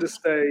 to the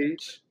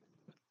stage.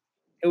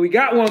 And we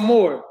got one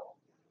more.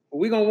 But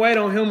we're going to wait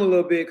on him a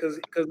little bit because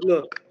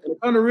look, when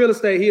it comes to real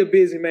estate, he a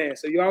busy man.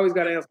 So you always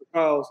got to answer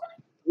calls.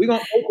 We're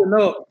going to open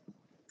up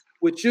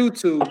with you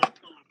two.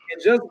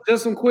 And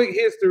just some quick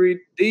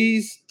history.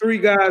 These three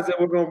guys that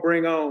we're going to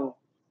bring on,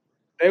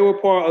 they were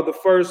part of the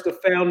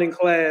founding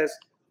class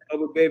of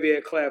ABEVI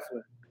at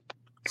Claflin.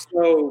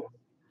 So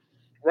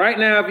right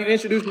now, if you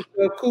introduce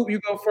yourself, Coop, you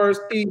go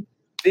first, Keith,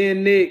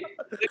 then Nick.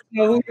 Let us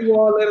know who you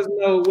are. Let us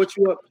know what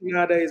you're up to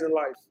nowadays in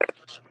life.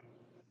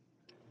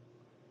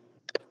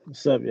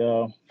 What's up,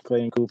 y'all?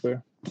 Clayton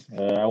Cooper.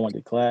 I went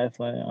to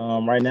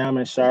Claflin. Right now I'm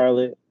in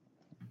Charlotte.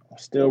 I'm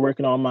still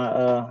working on my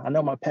I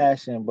know my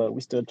passion, but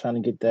we're still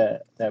trying to get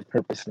that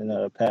purpose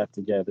and path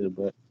together.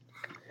 But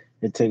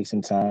it takes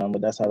some time.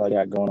 But that's all I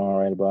got going on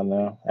right about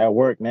now. At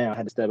work now, I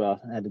had to step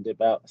out. I had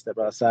to step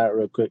outside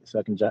real quick so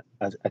I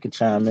can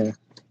chime in.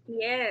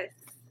 Yes.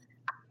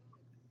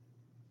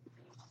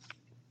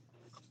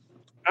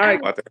 All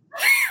right.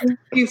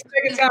 Keith's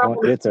second time.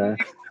 Your turn.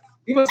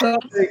 Give us an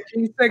update.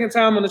 Keith's second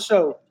time on the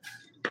show.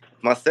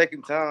 My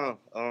second time.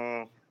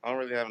 I don't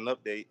really have an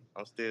update.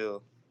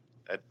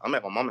 I'm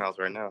at my mom's house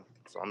right now,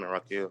 so I'm in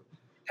Rock Hill.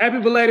 Happy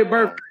belated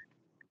birthday.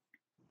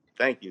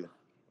 Thank you.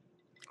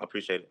 I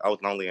appreciate it. I was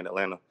lonely in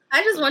Atlanta.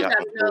 I just want y'all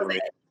to know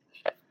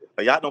that.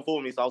 But y'all don't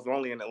fool me, so I was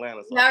lonely in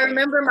Atlanta. So now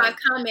remember my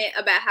comment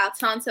about how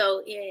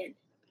Tonto and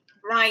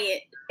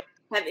Bryant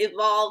have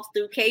evolved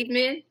through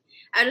cavemen.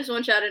 I just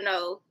want y'all to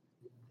know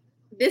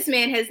this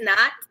man has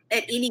not,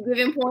 at any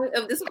given point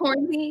of this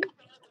quarantine,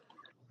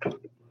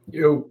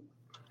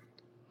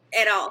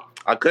 at all.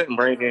 I couldn't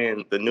bring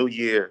in the new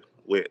year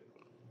with,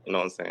 you know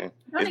what I'm saying?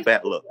 It's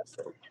bad luck.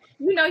 So.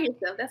 You know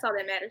yourself. That's all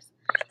that matters.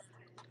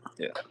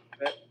 Yeah.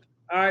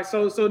 All right.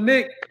 So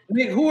Nick,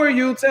 who are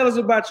you? Tell us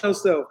about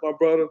yourself, my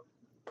brother.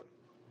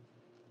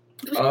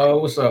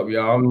 What's up,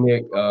 y'all? I'm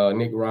Nick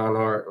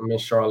Reinhardt. I'm in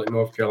Charlotte,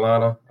 North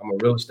Carolina. I'm a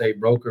real estate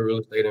broker, real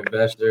estate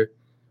investor,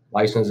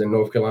 licensed in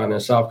North Carolina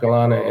and South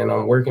Carolina, and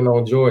I'm working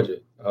on Georgia.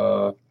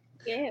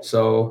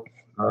 So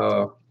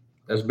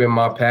that's been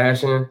my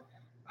passion.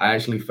 I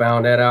actually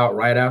found that out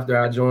right after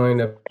I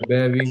joined the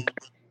Bevy,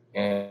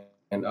 and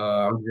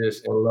I'm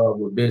just in love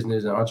with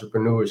business and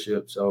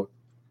entrepreneurship. So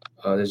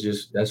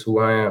that's who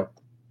I am.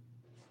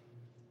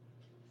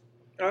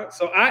 All right,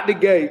 so at the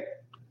gate,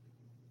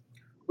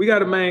 we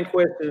got a main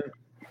question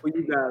for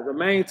you guys, a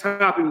main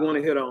topic we want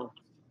to hit on.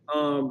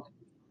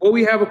 What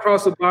we have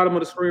across the bottom of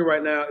the screen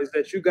right now is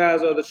that you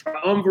guys are the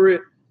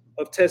triumvirate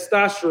of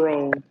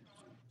testosterone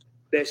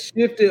that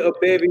shifted a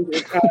Bevy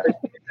in college.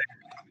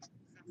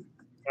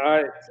 All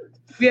right.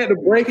 We had to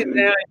break it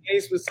down in a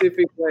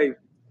specific way.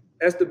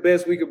 That's the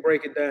best we could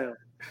break it down.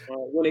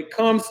 When it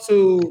comes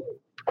to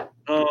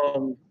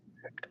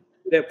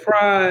that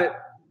pride,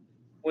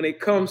 when it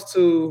comes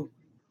to,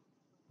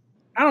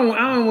 I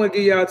don't want to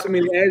give y'all too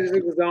many adjectives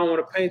because I don't want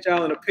to paint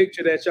y'all in a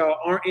picture that y'all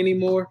aren't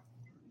anymore.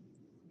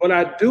 But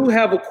I do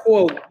have a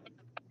quote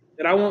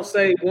that I won't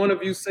say one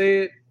of you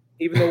said,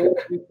 even though one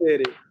of you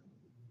said it.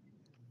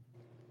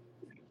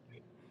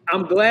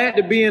 I'm glad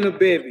to be in a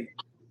Bevy.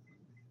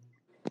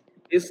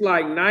 It's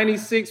like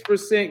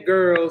 96%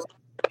 girls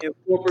and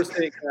 4%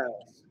 guys.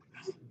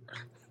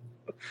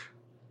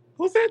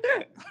 Who said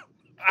that?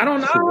 I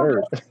don't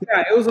know.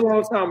 Yeah, it was a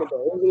long time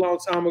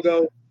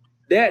ago.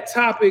 That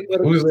topic.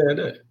 Who said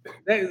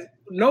that?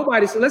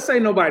 Nobody. Let's say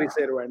nobody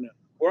said it right now.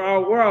 We're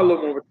all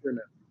looking over here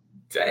now.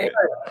 Damn.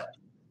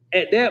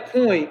 At that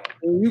point,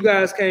 when you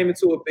guys came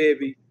into a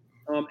Bevy,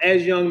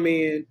 as young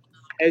men,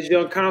 as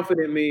young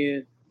confident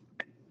men,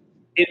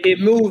 it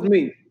moved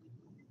me.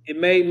 It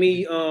made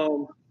me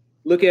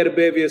look at a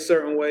Bevy a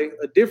certain way,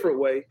 a different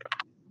way.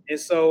 And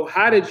so,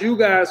 how did you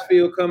guys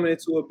feel coming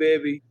into a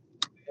Bevy,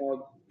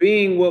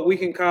 being what we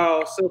can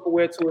call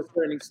self-aware to a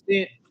certain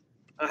extent?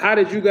 How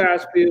did you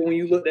guys feel when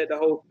you looked at the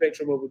whole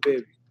spectrum of a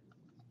Bevy?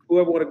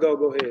 Whoever want to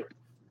go ahead.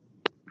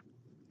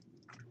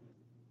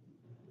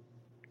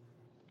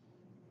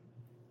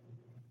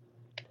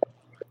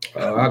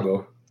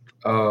 I'll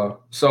go.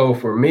 So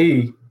for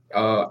me,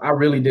 I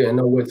really didn't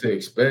know what to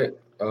expect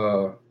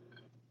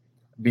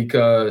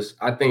because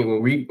I think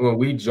when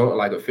we joined,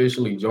 like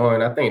officially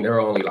joined, I think there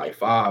were only like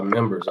 5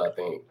 members. I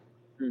think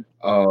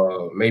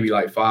maybe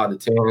like 5 to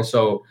 10.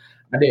 So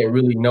I didn't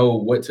really know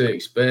what to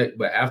expect.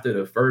 But after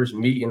the first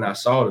meeting, I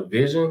saw the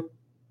vision,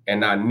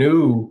 and I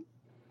knew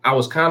I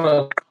was kind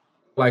of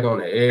like on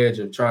the edge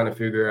of trying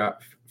to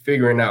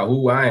figuring out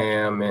who I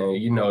am and,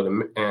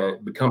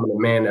 and becoming the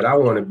man that I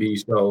want to be.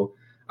 So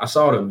I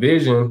saw the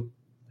vision,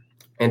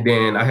 and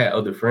then I had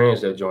other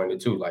friends that joined it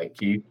too, like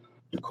Keith,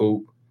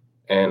 Coop,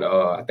 and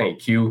I think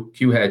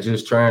Q had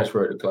just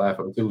transferred to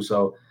Claflin too.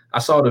 So I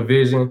saw the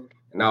vision,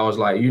 and I was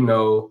like,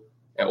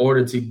 in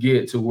order to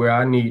get to where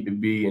I need to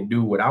be and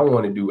do what I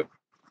want to do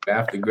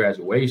after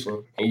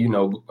graduation and,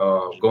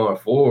 going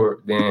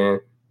forward, then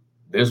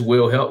this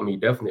will help me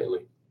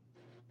definitely.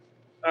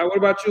 All right, what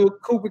about you,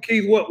 Cooper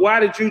Keith? Why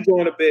did you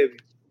join a Bevy?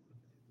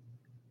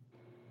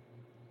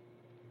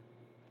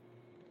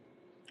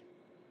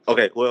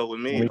 Okay, well, with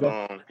me,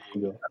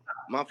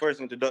 my first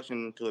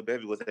introduction to a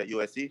Bevy was at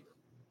USC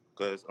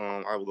because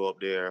I would go up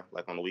there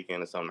like on the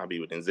weekend or something. I'd be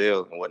with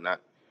Denzel and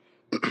whatnot.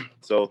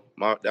 So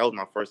that was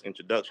my first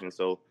introduction.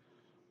 So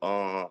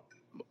the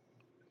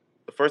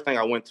first thing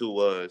I went to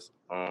was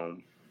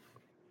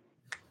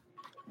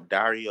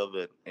Diary of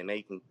an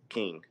Aiken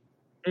King,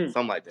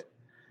 something like that.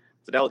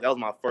 So that was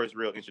my first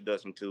real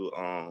introduction to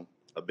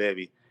a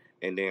Bevy,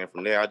 and then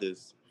from there I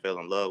just fell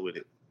in love with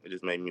it. It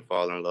just made me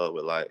fall in love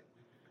with like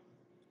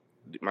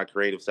my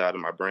creative side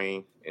of my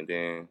brain, and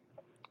then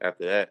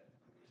after that,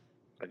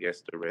 I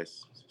guess the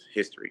rest is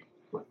history.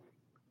 All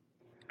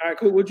right,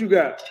 cool. What you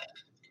got?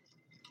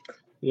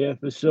 Yeah,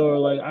 for sure.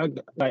 Like I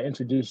got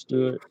introduced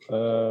to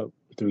it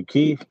through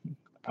Keith.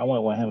 I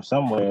went with him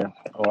somewhere,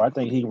 or I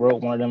think he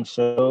wrote one of them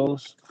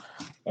shows,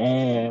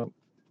 and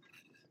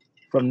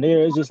from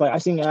there it's just like I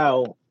seen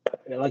how,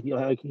 like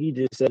he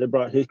just said, it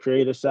brought his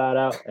creative side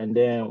out, and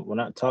then when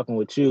I'm talking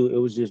with you, it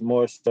was just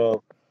more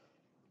so.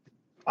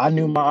 I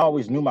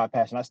always knew my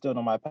passion. I still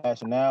know my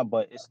passion now,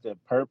 but it's the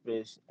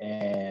purpose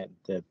and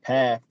the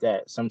path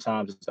that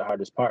sometimes is the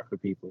hardest part for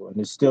people, and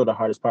it's still the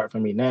hardest part for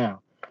me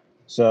now.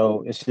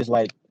 So it's just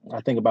like I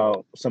think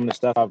about some of the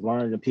stuff I've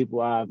learned and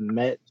people I've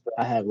met.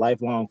 I have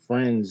lifelong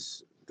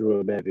friends through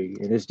a Bevy,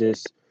 and it's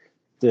just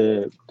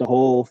the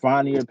whole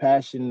finding your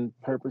passion,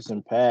 purpose,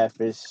 and path.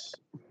 It's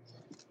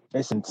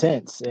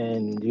intense,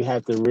 and you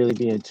have to really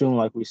be in tune.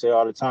 Like we say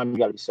all the time, you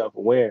got to be self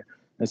aware,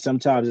 and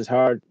sometimes it's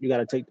hard. You got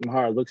to take them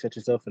hard looks at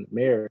yourself in the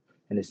mirror,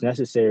 and it's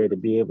necessary to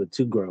be able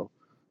to grow.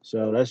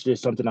 So that's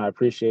just something I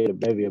appreciated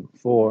Bevy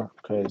before,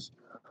 because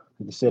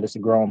like you said, it's a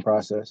growing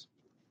process.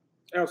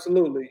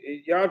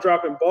 Absolutely. Y'all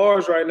dropping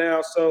bars right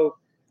now. So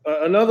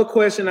another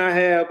question I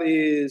have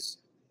is,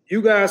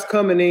 you guys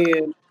coming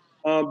in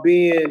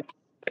being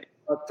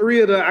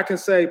three of the, I can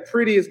say,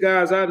 prettiest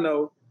guys I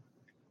know.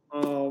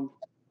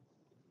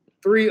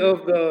 Three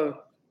of the,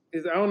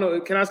 I don't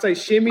know, can I say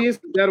shimmiest?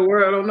 Is that a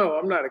word? I don't know.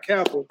 I'm not a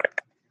Kappa.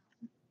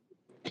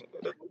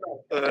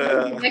 I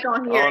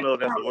don't know if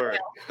that's a word.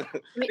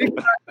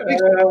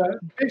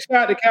 Big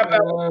shout to Kappa.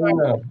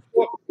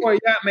 Before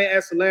Yacht may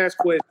ask the last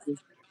question.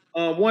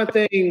 One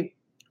thing,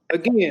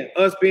 again,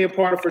 us being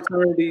part of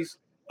fraternities,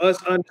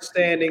 us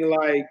understanding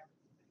like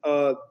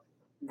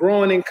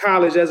growing in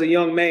college as a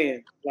young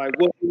man, like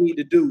what we need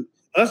to do.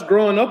 Us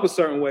growing up a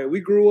certain way. We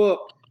grew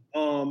up,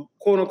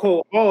 quote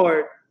unquote,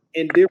 hard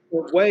in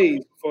different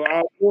ways for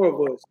all four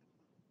of us.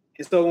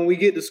 And so when we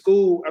get to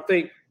school, I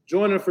think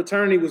joining a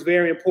fraternity was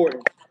very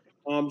important.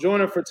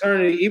 Joining a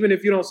fraternity, even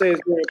if you don't say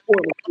it's very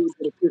important,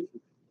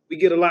 we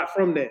get a lot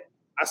from that.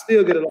 I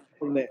still get a lot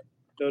from that.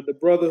 The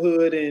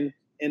brotherhood and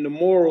the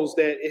morals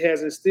that it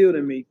has instilled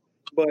in me.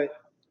 But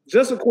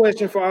just a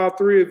question for all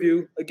three of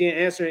you, again,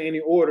 answering in any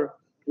order.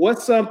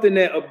 What's something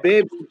that a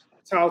Bevy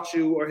taught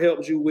you or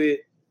helped you with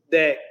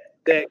that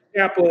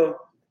Kappa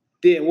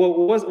didn't?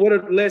 What are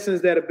the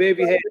lessons that a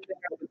Bevy had that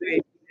Kappa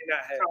did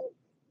not have?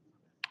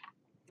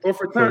 Or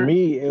fraternity? For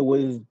me, it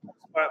was.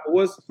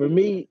 For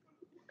me.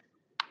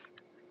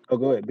 Oh,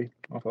 go ahead, B.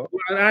 My fault.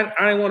 I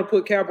didn't want to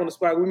put Cap on the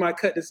spot. We might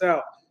cut this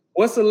out.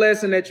 What's the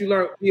lesson that you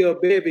learned via a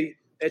Bevy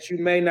that you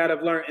may not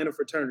have learned in a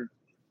fraternity?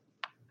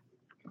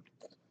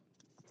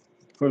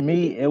 For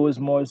me, it was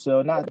more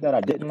so, not that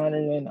I didn't learn it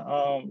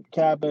in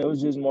Kappa, it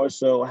was just more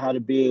so how to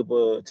be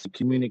able to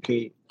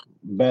communicate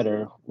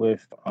better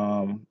with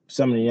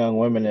some of the young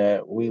women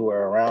that we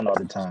were around all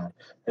the time.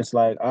 It's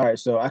like, all right,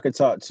 so I could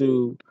talk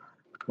to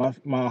my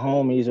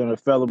homies and the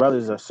fellow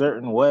brothers a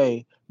certain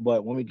way,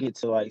 but when we get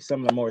to like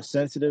some of the more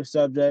sensitive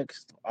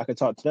subjects, I could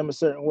talk to them a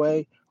certain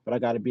way, but I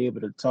got to be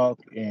able to talk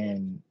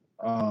and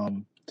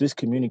just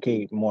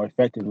communicate more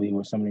effectively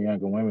with some of the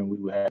younger women we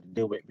would have to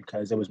deal with,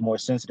 because there was more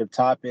sensitive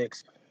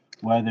topics,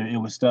 whether it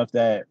was stuff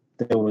that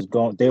they was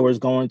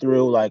going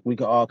through, like we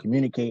could all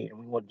communicate,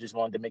 and we just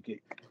wanted to make it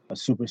a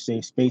super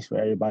safe space for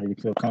everybody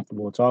to feel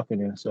comfortable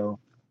talking in. So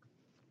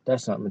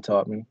that's something it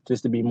taught me,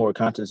 just to be more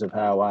conscious of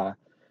how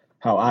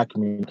I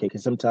communicate,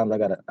 because sometimes I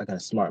got a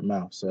smart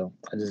mouth, so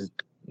I just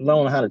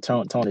learn how to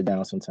tone it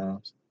down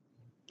sometimes.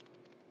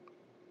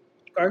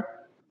 Okay.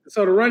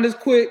 So to run this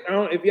quick, I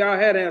don't, if y'all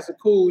had an answer,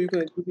 cool, you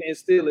can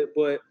instill it.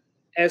 But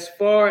as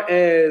far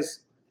as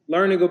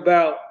learning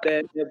about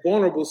that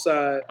vulnerable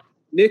side,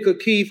 Nick or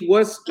Keith,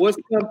 what's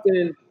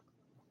something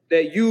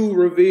that you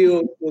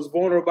revealed was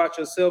vulnerable about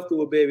yourself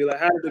through a Bevy? Like,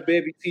 how did the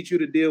Bevy teach you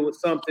to deal with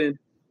something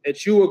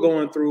that you were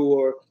going through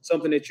or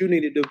something that you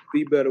needed to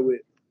be better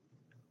with?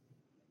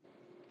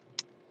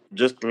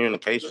 Just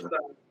communication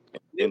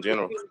in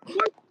general.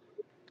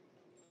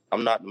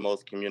 I'm not the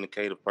most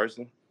communicative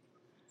person.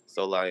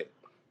 So like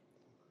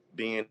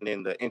being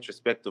in the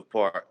introspective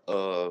part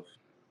of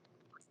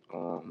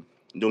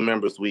New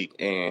Members Week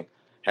and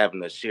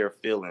having to share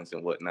feelings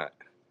and whatnot,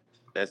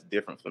 that's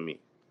different for me.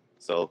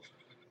 So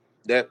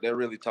that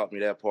really taught me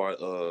that part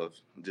of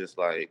just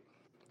like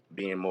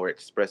being more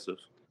expressive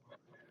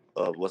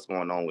of what's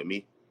going on with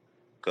me,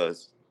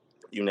 because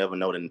you never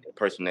know, the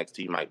person next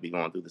to you might be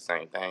going through the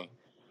same thing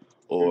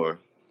or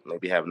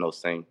maybe having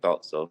those same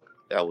thoughts. So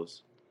that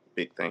was a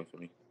big thing for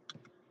me.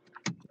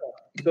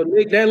 So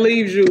Nick, that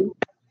leaves you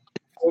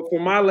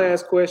for my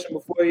last question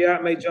before y'all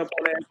may jump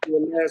on after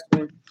the last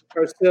one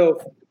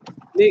herself.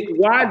 Nick,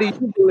 why do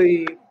you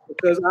believe,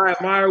 because I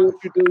admire what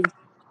you do,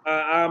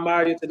 I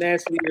admire your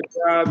tenacity,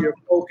 your drive, your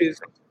focus,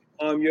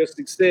 your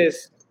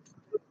success.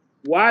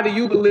 Why do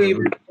you believe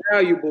it's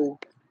valuable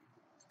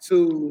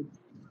to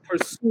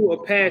pursue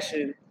a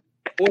passion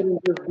more than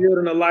just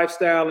building a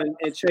lifestyle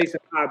and chasing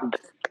hobbies?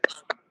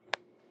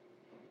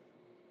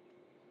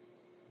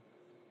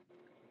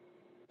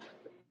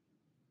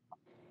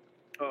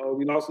 Oh,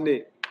 we lost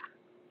Nick.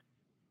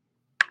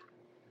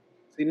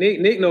 See,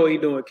 Nick know what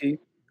he's doing, Keith.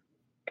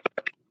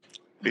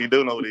 He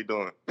do know what he's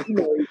doing. You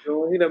know what he's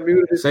doing. He done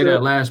muted his Say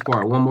that last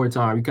part one more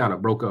time. You kind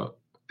of broke up.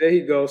 There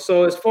you go.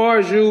 So as far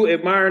as you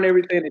admiring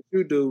everything that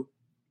you do,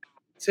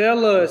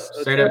 tell us.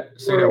 Say that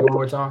one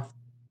more time.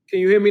 Can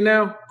you hear me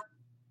now?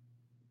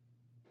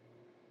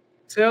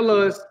 Tell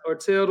us or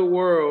tell the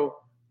world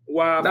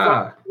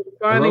why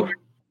finding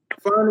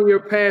your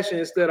passion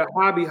instead of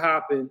hobby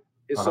hopping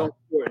is so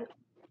important.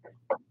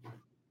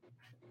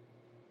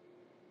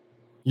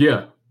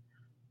 Yeah.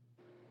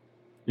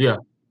 Yeah.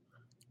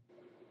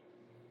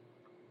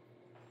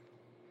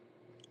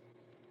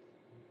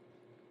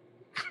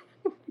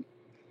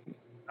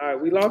 All right,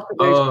 we lost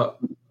the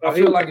I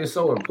feel like it's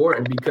so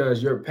important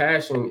because your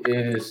passion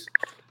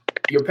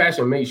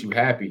makes you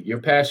happy. Your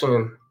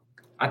passion,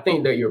 I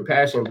think that your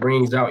passion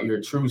brings out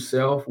your true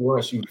self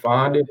once you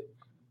find it.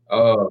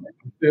 Can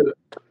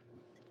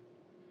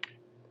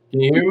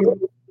you hear me?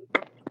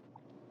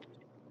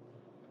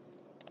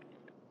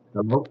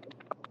 Hello?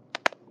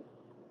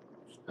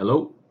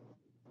 Hello?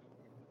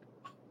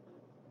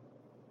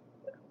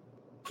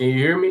 Can you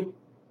hear me?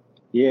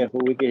 Yeah,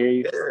 well, we can hear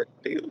you.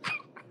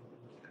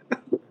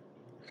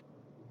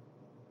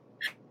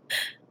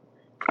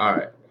 All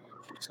right.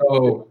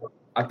 So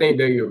I think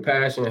that your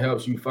passion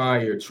helps you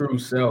find your true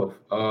self,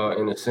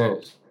 in a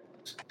sense.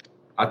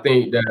 I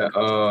think that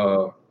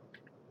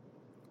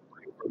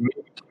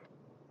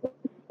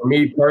for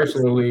me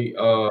personally,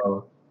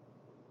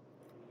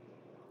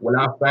 when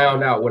I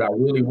found out what I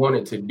really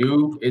wanted to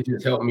do, it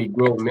just helped me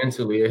grow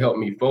mentally. It helped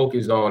me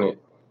focus on it.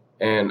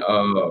 And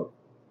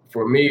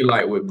for me,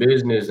 like with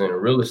business and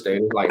real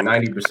estate, it's like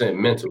 90%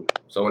 mental.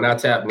 So when I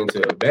tapped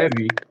into a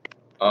bevy,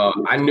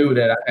 I knew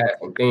that I had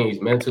some things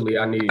mentally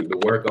I needed to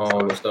work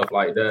on and stuff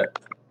like that.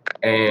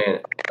 And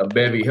a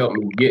bevy helped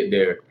me get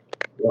there.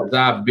 Once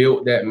I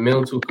built that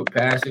mental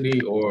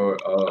capacity or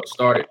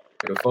started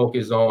to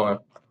focus on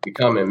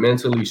becoming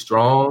mentally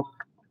strong,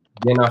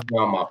 then I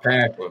found my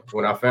passion.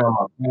 When I found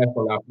my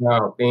passion, I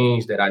found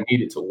things that I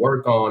needed to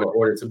work on in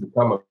order to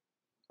become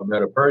a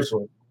better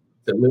person,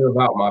 to live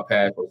out my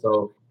passion.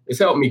 So it's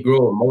helped me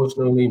grow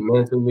emotionally,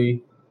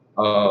 mentally,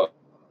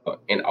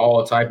 in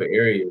all type of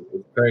areas.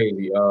 It's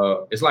crazy.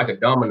 It's like a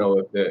domino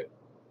effect.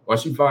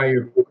 Once you find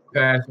your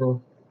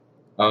passion,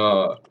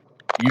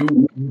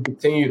 you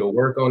continue to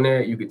work on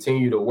that. You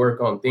continue to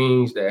work on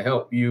things that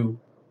help you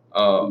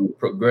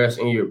progress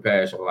in your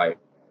passion, like,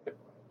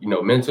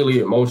 mentally,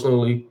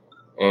 emotionally,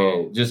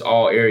 and just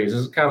all areas.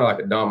 It's kind of like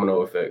a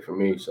domino effect for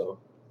me. So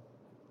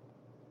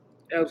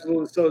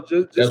absolutely. So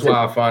just that's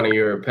why finding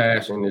your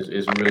passion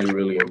is really,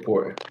 really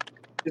important.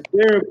 It's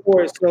very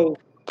important. So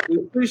we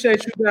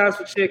appreciate you guys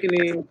for checking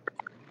in.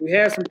 We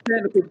had some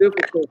technical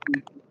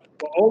difficulties,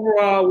 but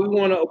overall, we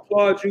want to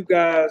applaud you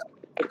guys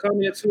for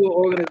coming into an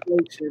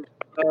organization,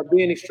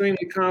 being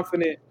extremely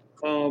confident,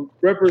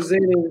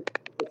 representing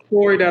the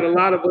story that a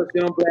lot of us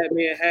young Black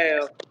men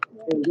have,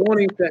 and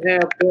wanting to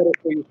have better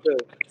for yourself.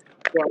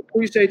 So I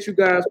appreciate you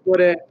guys for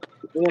that.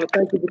 We want to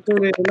thank you for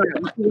tuning in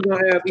tonight. We're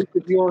going to have each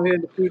of you on here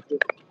in the future.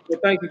 So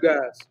thank you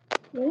guys.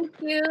 Thank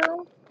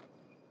you.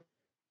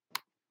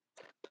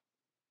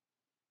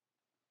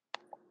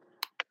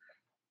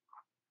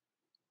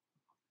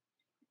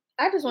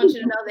 I just want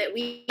you to know that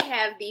we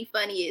have the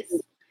funniest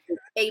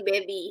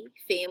A-Bevy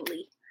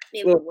family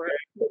in the world,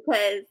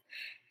 because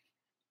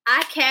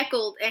I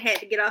cackled and had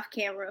to get off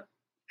camera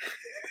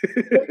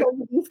because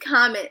of these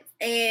comments,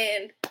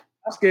 and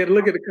I'm scared to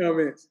look at the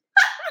comments.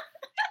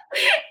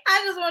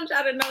 I just want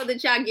y'all to know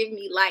that y'all give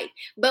me life.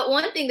 But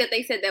one thing that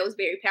they said that was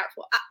very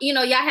powerful,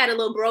 y'all had a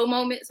little bro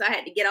moment, so I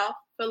had to get off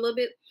for a little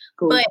bit.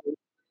 Cool. But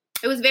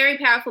it was very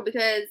powerful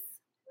because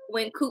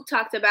when Coop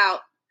talked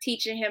about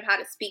teaching him how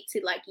to speak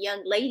to like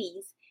young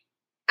ladies,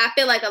 I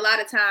feel like a lot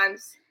of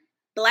times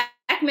Black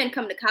men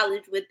come to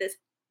college with this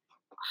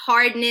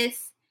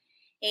hardness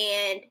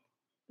and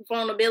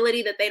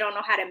vulnerability that they don't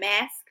know how to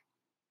mask.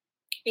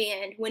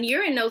 And when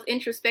you're in those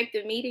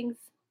introspective meetings,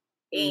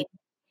 and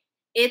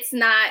it's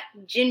not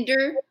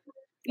gender,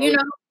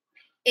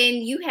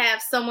 and you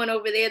have someone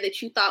over there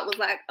that you thought was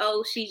like,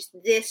 oh, she's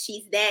this,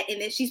 she's that,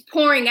 and then she's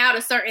pouring out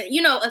a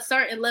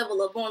certain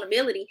level of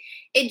vulnerability,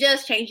 it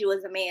does change you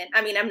as a man.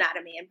 I mean, I'm not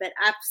a man, but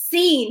I've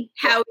seen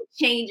how it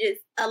changes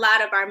a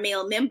lot of our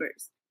male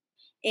members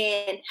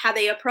and how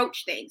they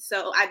approach things.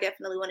 So I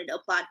definitely wanted to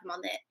applaud him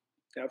on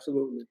that.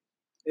 Absolutely.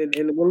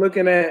 And we're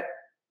looking at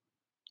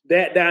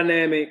that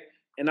dynamic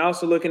and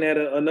also looking at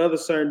another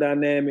certain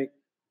dynamic.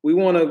 We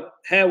want to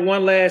have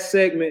one last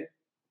segment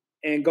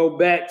and go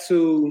back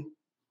to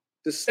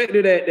the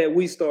sector that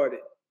we started.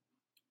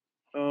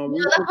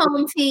 The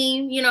home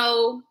team,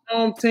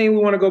 Home team, we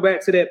want to go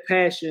back to that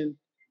passion.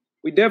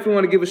 We definitely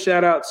want to give a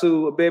shout out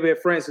to a baby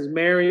at Francis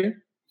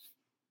Marion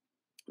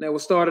that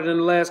was started in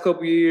the last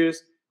couple of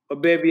years. A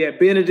baby at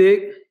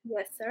Benedict.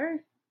 Yes, sir.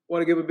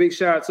 Want to give a big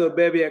shout out to a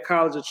baby at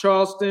College of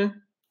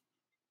Charleston.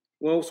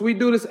 Once we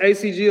do this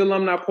ACG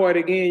alumni party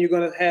again, you're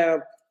going to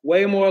have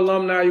way more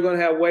alumni. You're going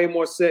to have way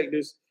more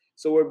sectors.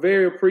 So we're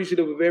very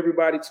appreciative of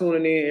everybody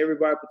tuning in,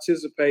 everybody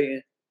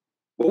participating.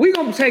 But we're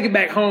going to take it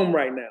back home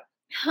right now.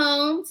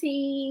 Home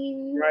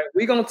team. Right.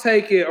 We're going to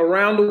take it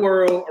around the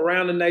world,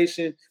 around the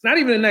nation. Not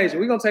even the nation.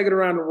 We're going to take it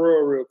around the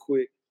world real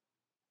quick.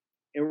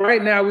 And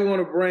right now we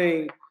want to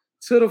bring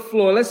to the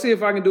floor. Let's see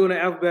if I can do it in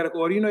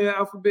alphabetical order. You know your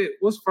alphabet?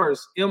 What's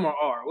first? M or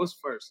R? What's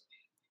first?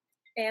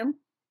 M.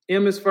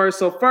 M is first.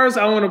 So first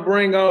I want to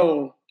bring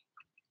on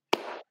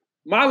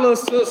my little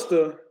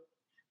sister.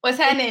 What's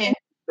happening?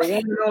 The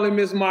one and only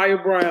Miss Maya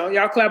Brown.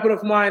 Y'all clap it up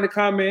for Maya in the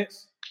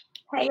comments.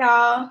 Hey,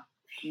 y'all.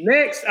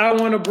 Next, I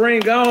want to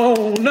bring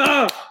on.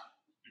 Well,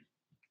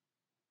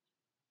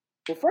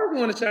 first, I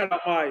want to shout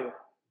out Maya.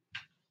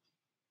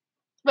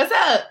 What's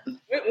up?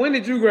 When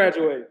did you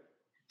graduate?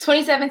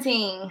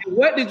 2017.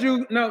 What did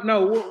you? No.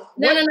 No.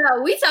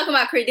 We talking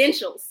about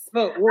credentials.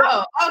 No.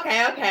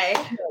 Okay.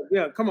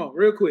 Yeah, come on,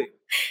 real quick.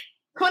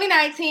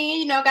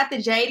 2019. Got the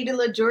JD, the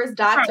little Juris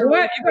Doctor.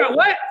 What? You got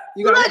what?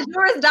 You got the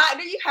Juris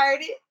Doctor. You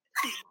heard it.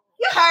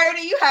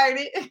 You heard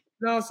it.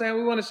 You know what I'm saying?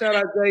 We want to shout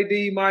out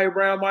JD, Maya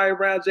Brown,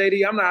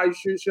 JD. I'm not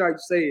sure how you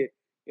say it.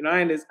 I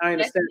ain't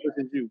established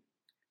as you.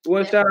 We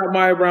want to shout out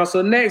Maya Brown.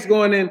 So next,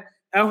 going in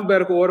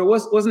alphabetical order,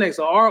 what's next?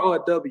 A R or a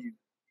W?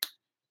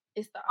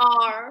 It's the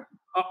R.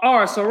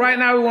 R. So right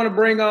now we want to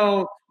bring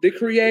on the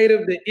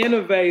creative, the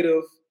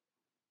innovative,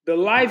 the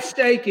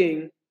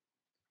life-shaking,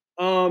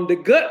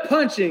 the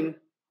gut-punching,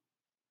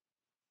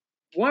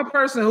 one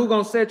person who's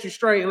going to set you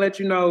straight and let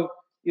you know,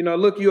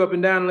 look you up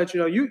and down and let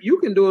you know you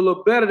can do a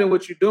little better than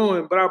what you're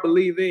doing, but I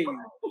believe in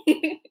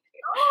you.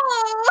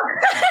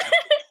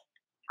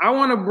 I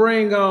want to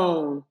bring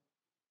on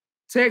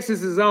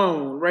Texas's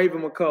own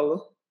Raven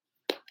McCullough.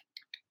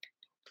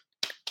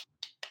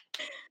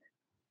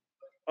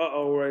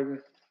 Uh-oh, Raven.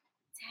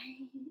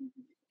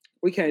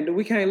 We can't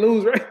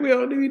lose, right?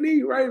 We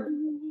need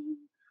Raven.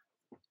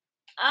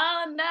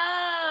 Oh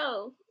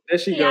no. There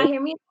she goes. goes. Y'all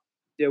hear me?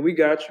 Yeah, we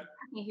got you.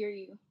 I can hear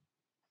you.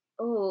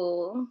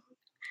 Oh.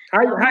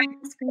 How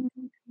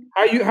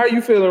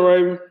you feeling,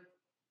 Raven?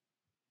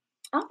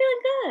 I'm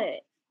feeling good.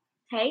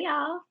 Hey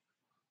y'all.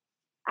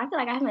 I feel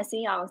like I haven't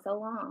seen y'all in so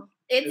long.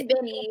 It's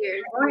been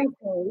years. We've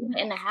been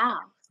in the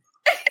house.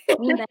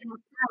 We've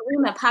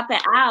been popping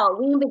out.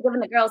 We've been giving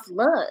the girls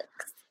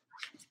looks.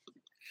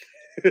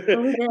 We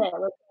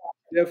good.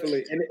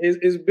 Definitely. And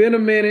it's been a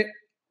minute.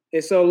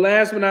 And so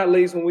last but not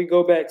least, when we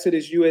go back to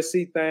this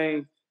USC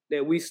thing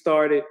that we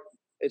started,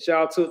 that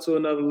y'all took to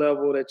another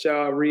level, that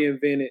y'all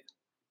reinvented,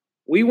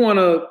 we want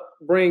to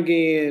bring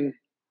in,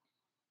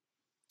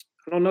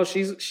 I don't know,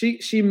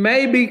 she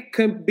may be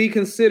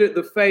considered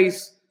the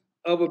face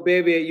of a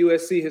bevy at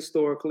USC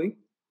historically.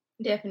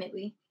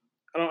 Definitely.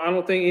 I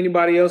don't think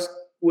anybody else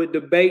would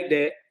debate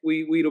that.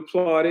 We'd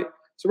applaud it.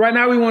 So right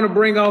now we want to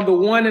bring on the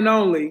one and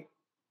only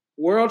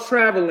world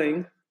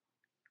traveling,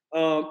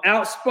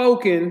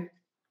 outspoken,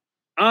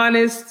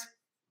 honest,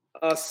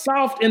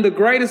 soft in the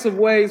greatest of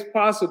ways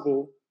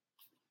possible.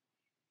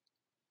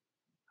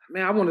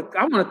 Man, I want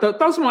to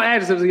throw some more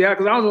adjectives here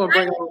because I was want to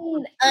bring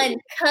on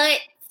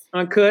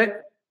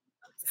uncut,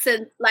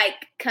 to like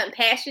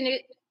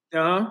compassionate,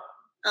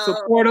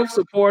 supportive.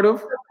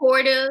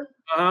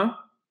 I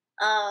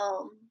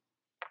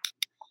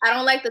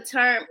don't like the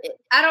term.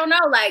 I don't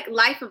know, like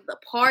life of the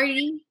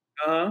party.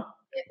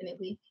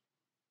 Definitely.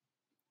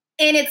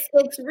 And it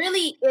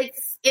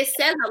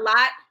says a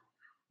lot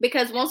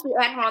because once we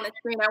add her on the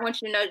screen, I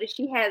want you to know that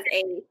she has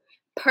a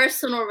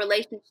personal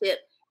relationship,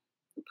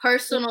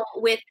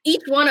 with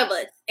each one of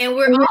us, and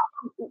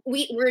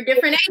we're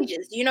different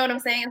ages. You know what I'm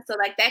saying? So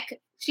like that,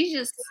 she's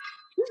just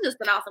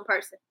an awesome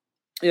person.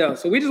 Yeah.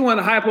 So we just want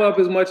to hype her up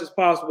as much as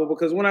possible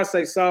because when I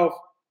say soft,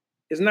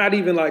 it's not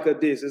even like a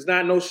diss. It's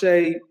not no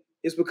shade.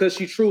 It's because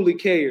she truly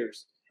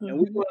cares. And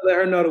we want to let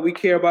her know that we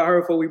care about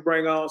her before we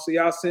bring on. So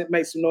y'all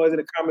make some noise in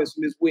the comments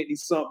for Miss Whitney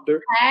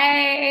Sumter.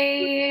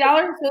 Hey, y'all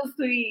are so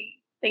sweet.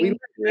 Thank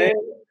you.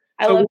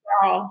 I love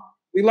y'all.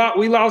 We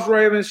lost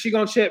Raven. She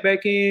gonna check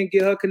back in,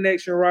 get her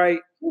connection right.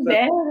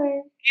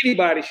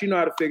 Anybody, she know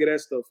how to figure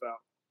that stuff out.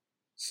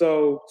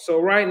 So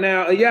right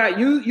now,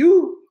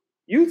 you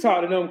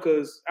talk to them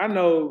because I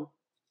know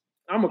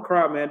I'm a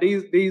cry, man.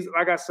 These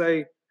like I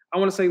say, I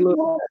want to say look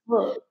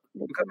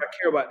because I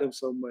care about them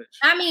so much.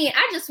 I mean,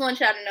 I just want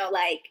y'all to know,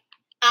 like,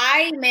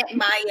 I met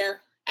Maya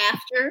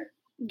after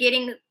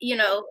getting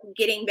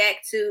back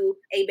to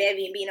a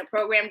bevy and being a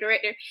program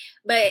director.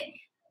 But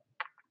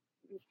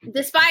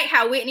despite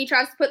how Whitney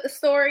tries to put the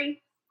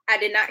story, I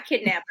did not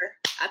kidnap her.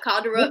 I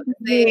called her up and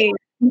said,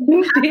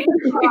 "We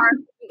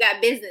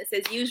got business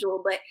as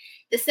usual." But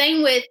the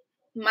same with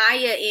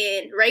Maya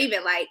and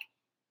Raven, like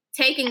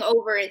taking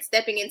over and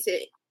stepping into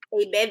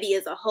a bevy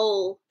as a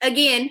whole.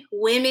 Again,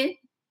 women.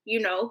 You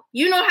know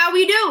how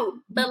we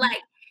do, but like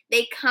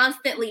they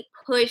constantly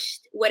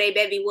pushed what a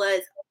bevy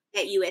was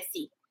at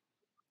USC,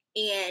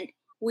 and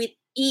with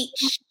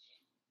each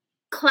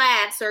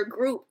class or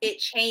group, it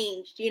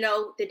changed. The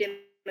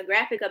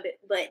demographic of it,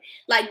 but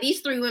like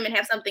these three women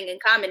have something in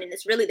common, and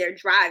it's really their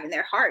drive and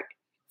their heart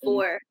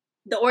for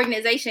the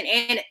organization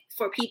and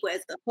for people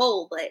as a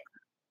whole. But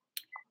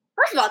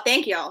first of all,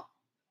 thank y'all,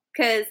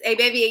 because a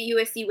bevy at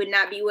USC would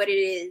not be what it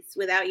is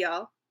without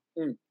y'all.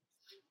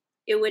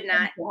 It would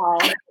not. Wow.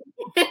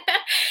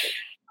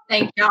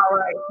 Thank y'all.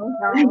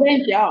 Right.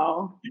 Thank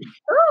y'all.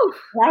 Ooh.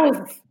 That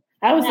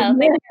was No,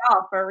 thank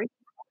y'all for real.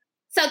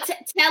 So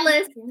tell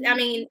us, I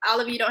mean, all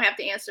of you don't have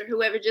to answer,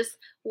 whoever, just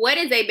what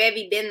has a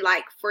bevy been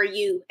like for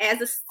you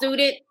as a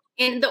student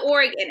in the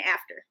org and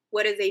after?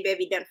 What has a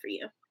bevy done for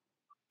you?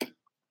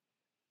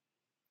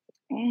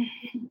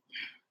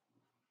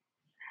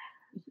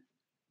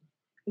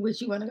 Who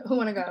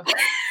wanna go?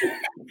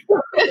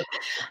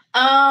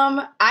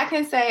 I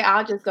can say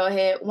I'll just go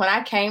ahead. When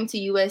I came to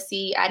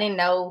USC, I didn't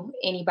know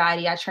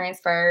anybody. I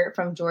transferred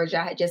from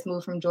Georgia. I had just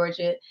moved from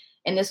Georgia.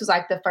 And this was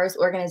like the first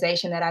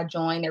organization that I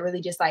joined that really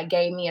just like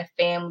gave me a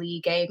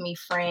family, gave me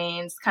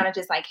friends, kind of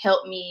just like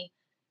helped me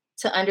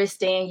to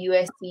understand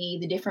USC,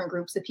 the different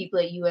groups of people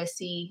at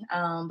USC.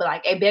 But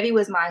like a bevy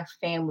was my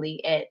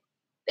family at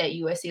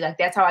USC. Like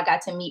that's how I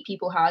got to meet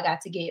people, how I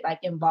got to get like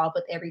involved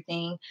with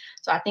everything.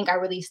 So I think I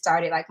really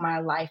started like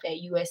my life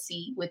at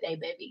USC with a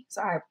bevy.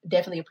 So I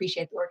definitely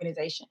appreciate the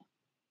organization.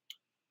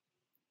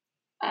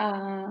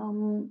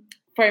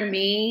 For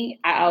me,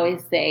 I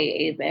always say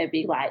a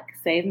bevy like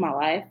saved my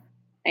life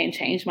and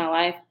changed my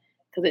life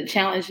because it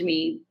challenged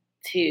me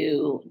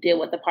to deal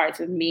with the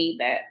parts of me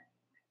that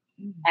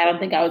I don't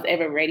think I was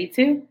ever ready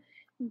to.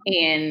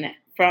 And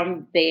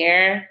from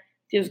there,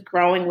 just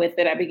growing with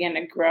it, I began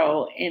to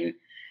grow. And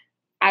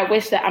I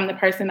wish that I'm the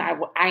person I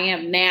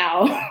am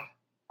now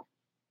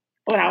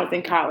when I was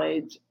in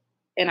college.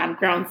 And I've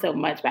grown so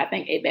much, but I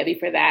thank a bevy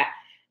for that.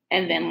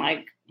 And then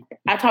like,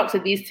 I talk to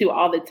these two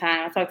all the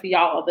time. I talk to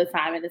y'all all the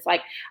time. And it's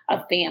like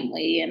a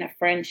family and a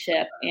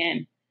friendship.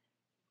 And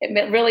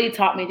it really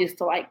taught me just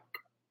to like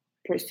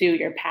pursue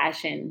your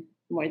passion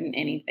more than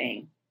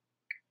anything.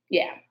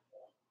 Yeah,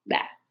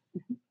 that.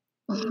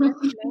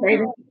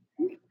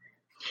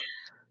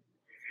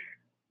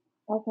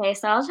 Okay,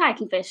 so I'll try to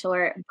keep it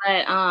short,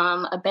 but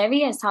a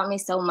bevy has taught me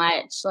so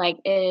much. Like,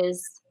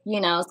 is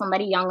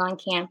somebody young on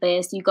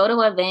campus. You go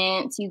to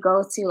events, you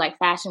go to like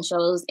fashion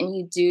shows, and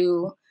you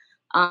do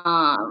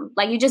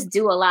you just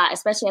do a lot,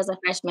 especially as a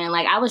freshman.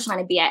 Like I was trying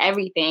to be at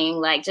everything,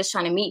 like just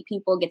trying to meet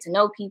people, get to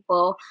know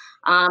people.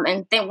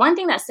 And then one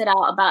thing that stood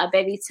out about a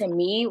bevy to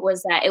me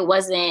was that it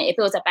wasn't, if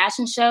it was a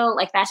fashion show,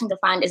 like Fashion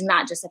Defined is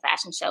not just a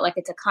fashion show. Like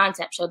it's a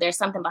concept show. There's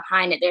something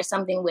behind it. There's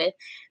something with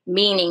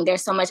meaning.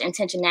 There's so much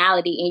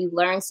intentionality, and you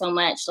learn so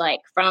much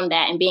like from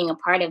that and being a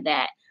part of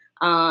that.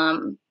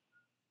 The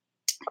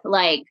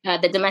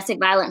domestic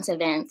violence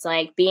events,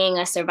 like being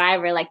a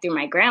survivor, like through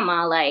my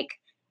grandma, like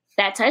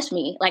that touched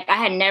me. Like I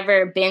had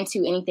never been to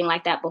anything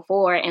like that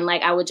before. And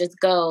like, I would just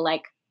go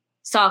like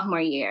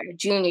sophomore year,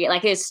 junior year,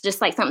 like, it's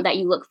just like something that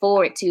you look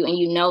forward to. And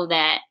you know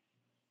that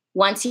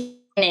once you're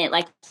in it,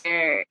 like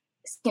you're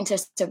speaking to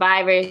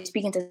survivors,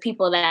 speaking to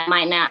people that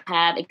might not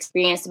have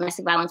experienced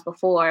domestic violence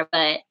before,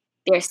 but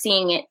they're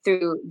seeing it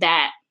through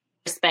that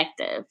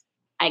perspective,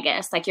 I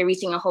guess. Like you're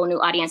reaching a whole new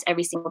audience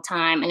every single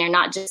time. And they're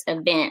not just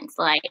events,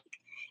 like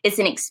it's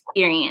an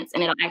experience,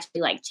 and it'll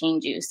actually like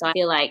change you. So I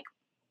feel like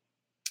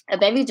a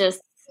bevy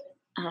just,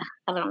 I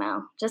don't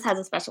know, just has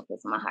a special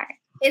place in my heart.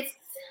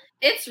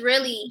 It's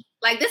really,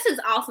 like, this is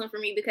awesome for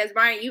me because,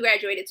 Brian, you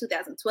graduated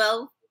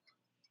 2012.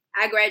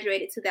 I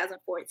graduated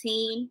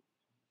 2014.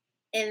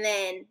 And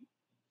then,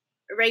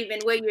 Raven,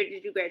 what year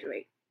did you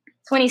graduate?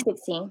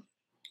 2016.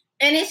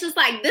 And it's just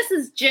like, this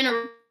is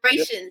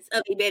generations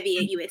of a bevy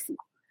at USC.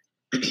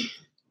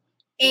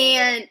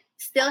 And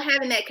still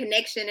having that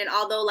connection, and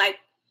although, like,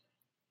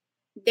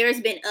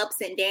 there's been ups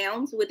and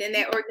downs within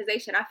that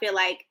organization, I feel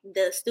like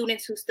the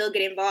students who still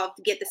get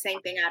involved get the same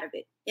thing out of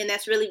it. And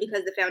that's really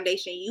because the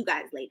foundation you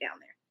guys laid down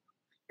there.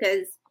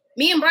 Because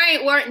me and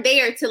Brian weren't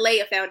there to lay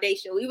a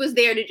foundation. We was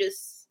there to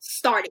just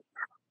start it.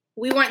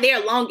 We weren't there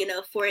long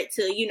enough for it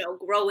to,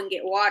 grow and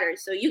get watered.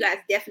 So you guys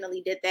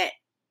definitely did that.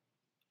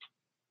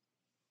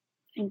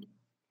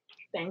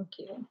 Thank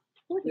you.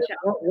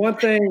 One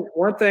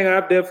thing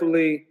I've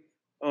definitely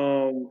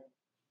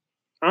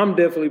I'm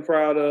definitely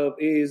proud of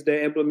is the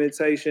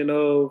implementation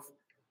of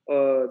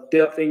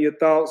depth in your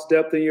thoughts,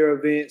 depth in your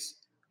events,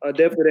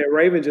 definitely that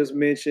Raven just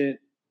mentioned,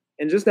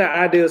 and just that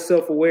idea of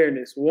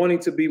self-awareness, wanting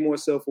to be more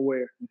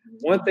self-aware. Mm-hmm.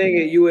 One thing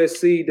at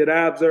USC that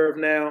I observe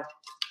now,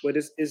 but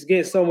it's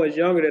getting so much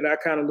younger that I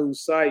kind of lose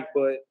sight,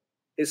 but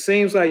it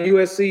seems like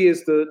USC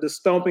is the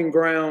stomping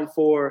ground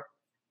for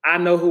I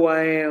know who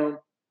I am,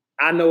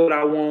 I know what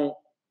I want,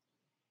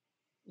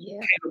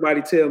 can't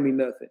nobody tell me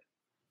nothing.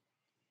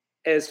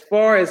 As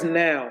far as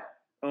now,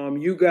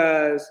 you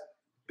guys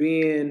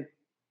being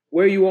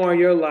where you are in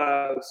your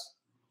lives,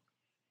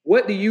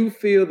 what do you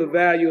feel the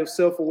value of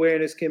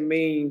self-awareness can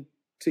mean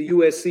to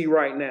USC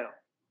right now?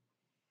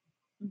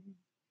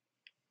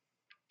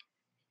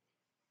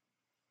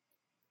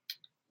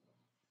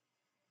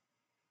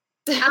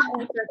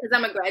 I'll answer because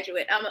I'm a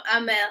graduate.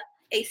 I'm a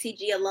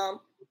ACG alum,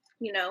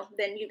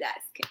 then you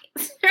guys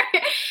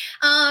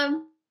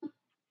can.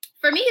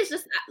 For me, it's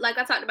just like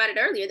I talked about it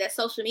earlier, that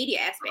social media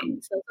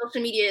aspect. So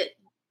social media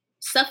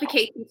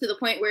suffocates you to the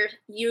point where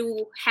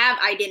you have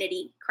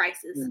identity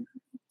crisis. Mm-hmm.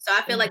 So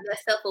I feel like the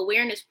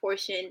self-awareness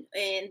portion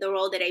and the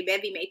role that a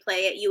bevy may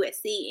play at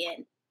USC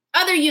and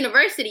other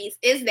universities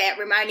is that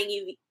reminding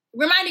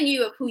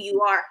you of who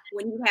you are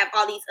when you have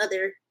all these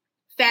other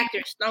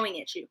factors throwing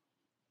at you.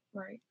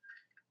 Right.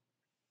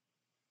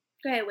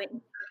 Go ahead,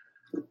 Whitney.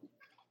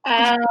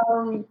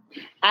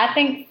 I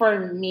think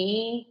for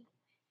me,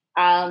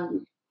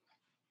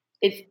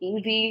 it's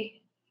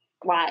easy,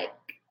 like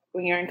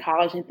when you're in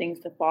college and things,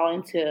 to fall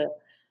into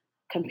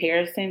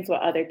comparisons with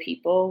other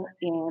people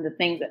and the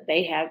things that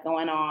they have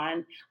going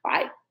on,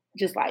 like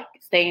just like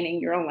staying in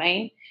your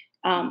lane.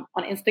 On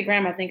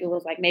Instagram, I think it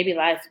was like maybe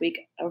last week,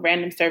 a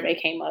random survey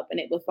came up and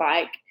it was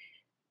like,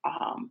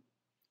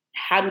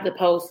 how did the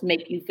post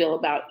make you feel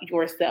about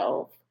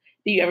yourself?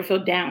 Do you ever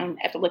feel down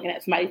after looking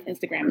at somebody's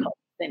Instagram post?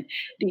 And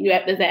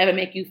does that ever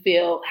make you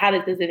feel,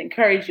 does it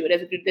encourage you?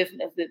 Does it do this and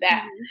does it do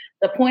that? Mm-hmm.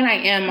 The point I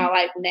am in my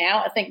life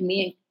now, I think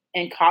me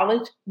in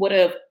college would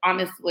have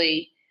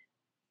honestly,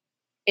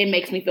 it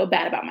makes me feel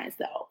bad about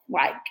myself.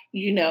 Like,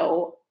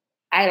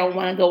 I don't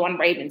want to go on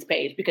Raven's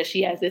page because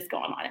she has this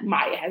going on and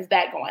Maya has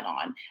that going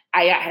on.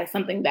 Aya has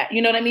something that,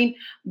 you know what I mean?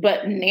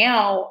 But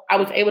now I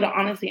was able to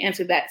honestly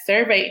answer that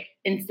survey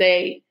and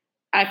say,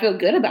 I feel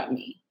good about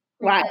me.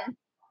 Like,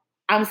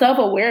 I'm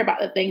self-aware about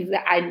the things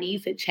that I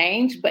need to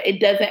change, but it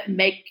doesn't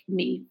make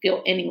me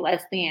feel any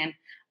less than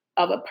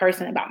of a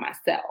person about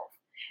myself.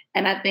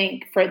 And I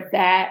think for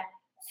that,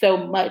 so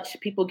much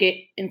people get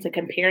into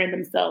comparing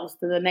themselves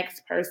to the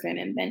next person.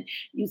 And then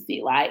you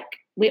see, like,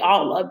 we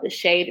all love the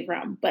shade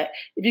room, but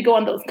if you go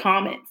on those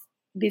comments,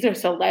 these are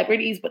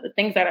celebrities, but the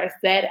things that are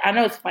said, I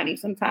know it's funny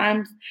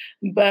sometimes,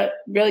 but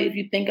really if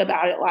you think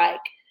about it, like,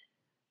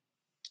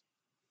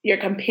 you're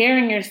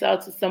comparing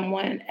yourself to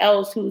someone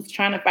else who's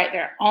trying to fight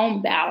their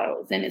own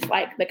battles. And it's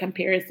like the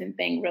comparison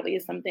thing really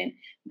is something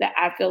that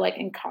I feel like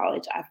in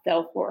college I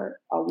fell for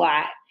a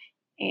lot.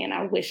 And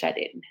I wish I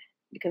didn't,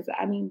 because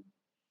I mean,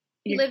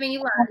 you live and you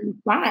learn.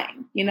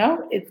 Fine,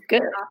 it's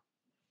good.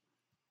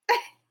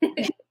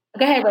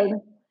 Go ahead,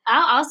 Raven.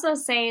 I'll also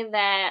say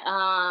that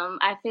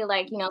I feel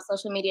like,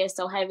 social media is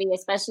so heavy,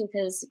 especially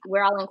because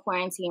we're all in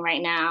quarantine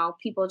right now.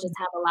 People just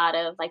have a lot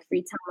of like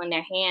free time on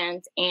their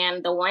hands.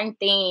 And the one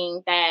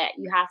thing that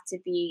you have to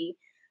be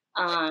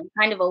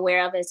kind of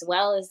aware of as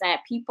well is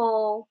that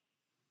people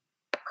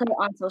put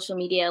on social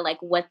media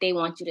like what they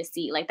want you to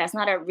see. Like that's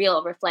not a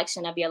real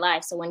reflection of your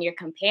life. So when you're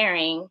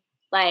comparing,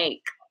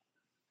 like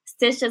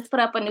Stitch just put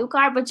up a new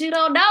car, but you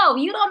don't know.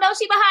 You don't know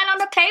she behind on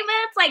the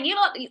payments. Like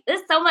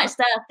there's so much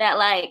stuff that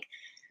like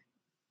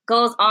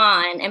goes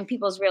on in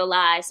people's real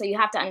lives. So you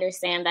have to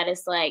understand that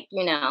it's like,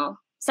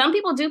 some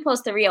people do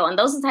post the real, and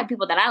those are the type of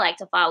people that I like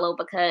to follow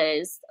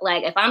because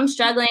like if I'm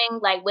struggling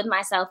like with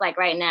myself, like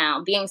right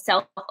now, being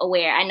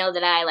self-aware, I know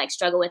that I like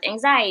struggle with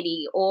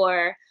anxiety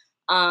or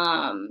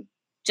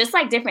just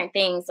like different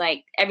things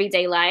like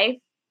everyday life.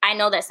 I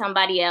know that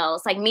somebody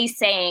else, like me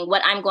saying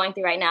what I'm going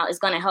through right now is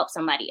going to help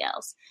somebody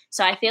else.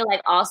 So I feel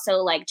like also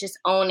like just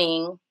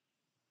owning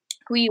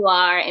who you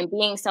are and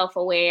being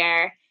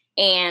self-aware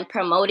and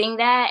promoting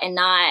that and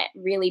not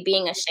really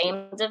being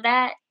ashamed of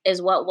that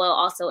is what will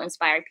also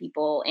inspire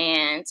people.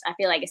 And I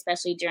feel like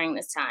especially during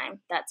this time,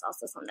 that's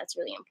also something that's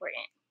really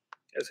important.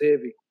 That's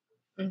heavy.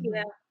 Mm-hmm.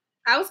 Yeah.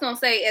 I was going to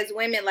say as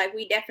women, like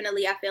we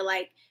definitely, I feel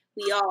like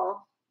we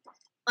all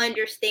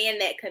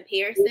understand that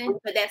comparison,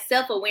 but that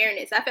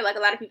self-awareness, I feel like a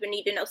lot of people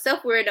need to know.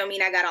 Self-aware don't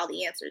mean I got all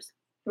the answers.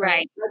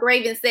 Right. Like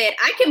Raven said,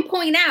 I can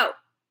point out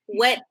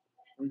what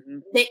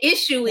the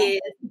issue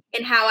is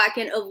and how I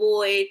can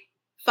avoid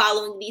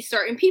following these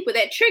certain people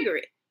that trigger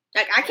it.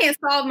 Like I can't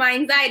solve my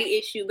anxiety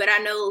issue, but I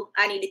know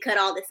I need to cut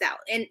all this out.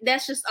 And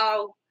that's just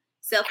all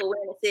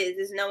self-awareness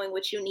is knowing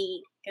what you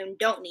need and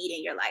don't need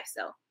in your life.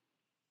 So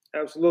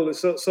absolutely.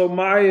 So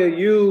Maya,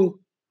 you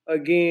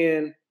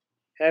again,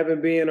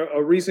 having been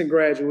a recent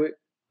graduate,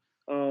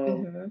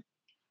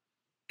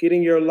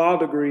 getting your law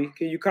degree.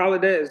 Can you call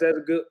it that? Is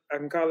that I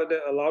can call it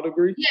that, a law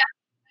degree?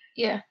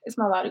 Yeah, it's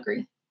my law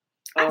degree.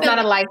 It's not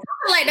a life.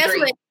 I feel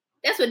like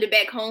that's what the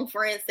back home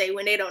friends say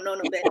when they don't know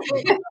no better.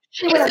 It's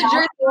a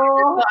dream.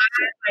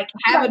 Like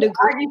have a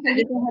degree so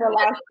you can head to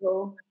law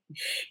school.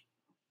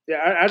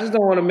 Yeah, I just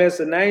don't want to mess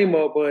the name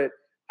up, but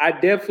I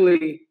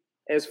definitely,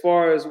 as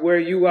far as where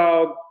you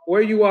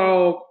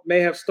all may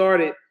have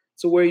started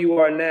to where you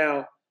are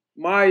now,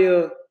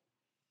 Maya,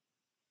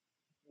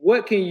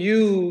 what can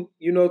you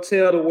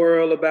tell the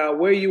world about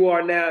where you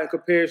are now in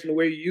comparison to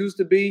where you used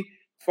to be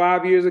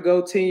 5 years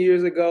ago, 10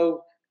 years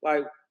ago?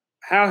 Like,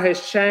 how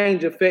has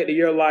change affected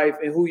your life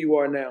and who you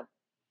are now?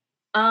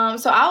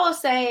 So I will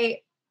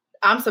say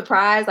I'm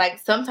surprised. Like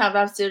sometimes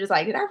I'm still just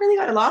like, did I really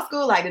go to law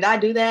school? Like, did I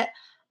do that?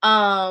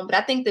 But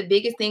I think the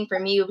biggest thing for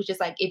me was just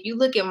like, if you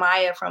look at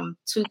Maya from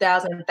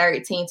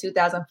 2013,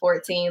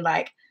 2014,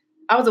 like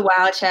I was a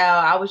wild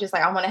child. I was just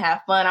like, I want to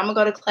have fun. I'm gonna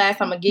go to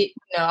class. I'm gonna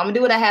I'm gonna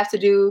do what I have to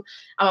do.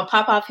 I'm gonna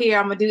pop off here.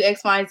 I'm gonna do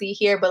X, Y, and Z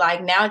here. But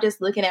like now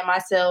just looking at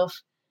myself,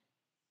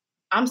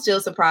 I'm still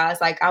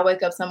surprised. Like I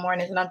wake up some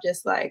mornings and I'm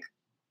just like,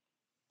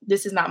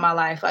 this is not my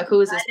life. Like,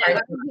 who is this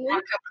person? I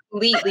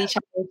completely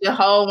changed the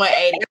whole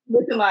 180. I'm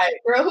looking like,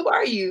 girl, who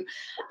are you?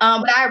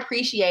 But I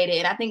appreciate it.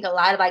 And I think a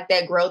lot of like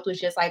that growth was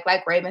just like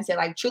Raven said,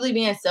 like truly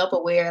being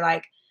self-aware.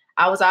 Like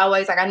I was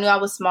always like, I knew I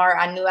was smart.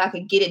 I knew I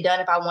could get it done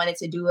if I wanted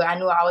to do it. I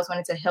knew I always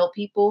wanted to help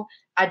people.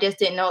 I just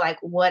didn't know like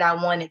what I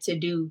wanted to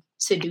do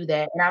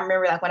that. And I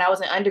remember like when I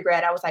was in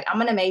undergrad, I was like, I'm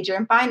going to major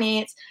in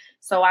finance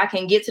so I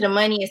can get to the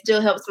money and still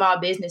help small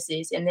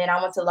businesses. And then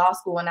I went to law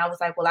school and I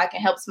was like, well, I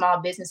can help small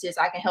businesses.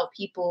 I can help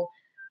people.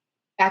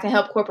 I can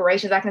help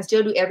corporations. I can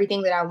still do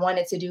everything that I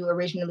wanted to do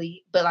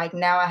originally. But like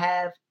now I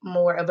have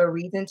more of a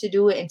reason to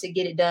do it and to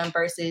get it done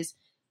versus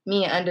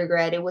me in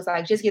undergrad. It was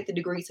like, just get the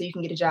degree so you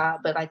can get a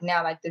job. But like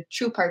now, like the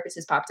true purpose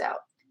has popped out.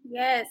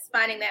 Yes,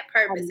 finding that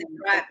purpose and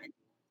driving.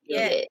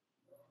 Yeah.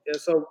 Yeah,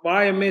 so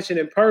Maya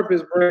mentioning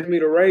purpose brings me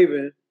to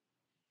Raven.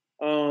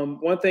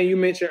 One thing you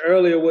mentioned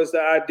earlier was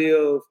the idea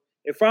of,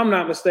 if I'm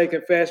not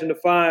mistaken, Fashion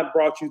Defined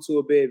brought you to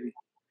a baby.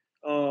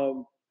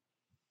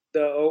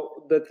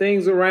 The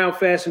things around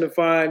Fashion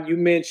Defined, you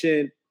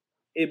mentioned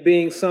it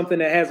being something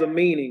that has a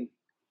meaning.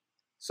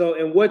 So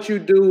in what you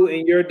do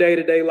in your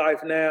day-to-day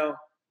life now,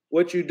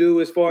 what you do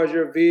as far as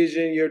your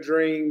vision, your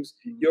dreams,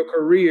 your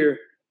career,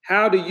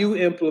 how do you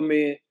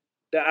implement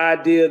the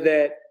idea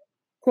that,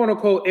 quote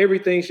unquote,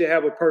 everything should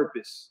have a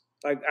purpose?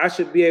 Like I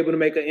should be able to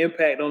make an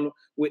impact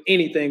with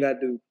anything I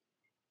do.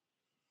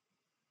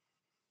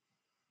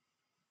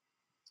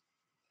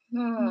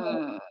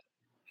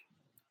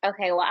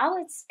 Okay, well, I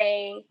would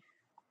say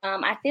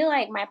I feel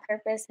like my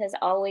purpose has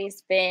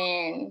always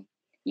been,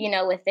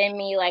 within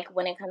me, like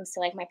when it comes to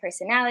like my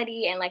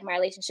personality and like my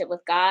relationship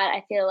with God.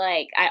 I feel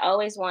like I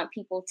always want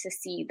people to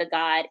see the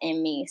God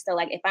in me. So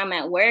like if I'm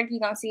at work, you're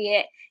going to see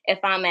it. If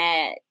I'm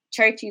at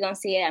church, you're going to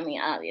see it. I mean,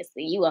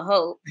 obviously, you would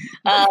hope. If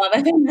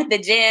I'm at the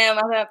gym,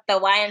 I'm at the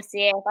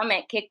YMCA, if I'm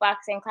at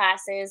kickboxing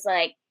classes,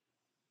 like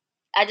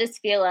I just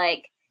feel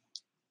like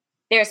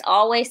there's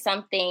always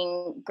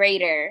something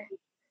greater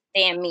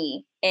than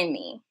me in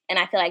me. And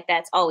I feel like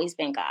that's always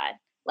been God.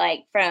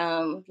 Like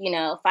from,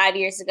 5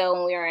 years ago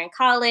when we were in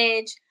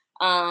college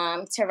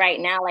to right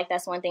now, like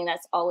that's one thing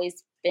that's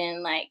always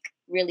been like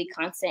really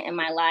constant in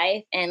my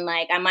life. And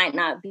like, I might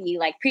not be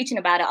like preaching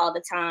about it all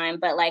the time,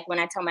 but like when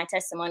I tell my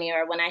testimony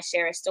or when I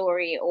share a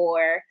story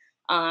or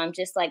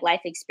just like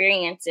life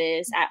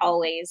experiences, I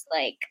always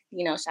like,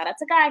 shout out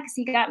to God because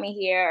he got me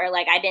here, or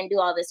like, I didn't do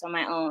all this on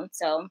my own.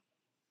 So,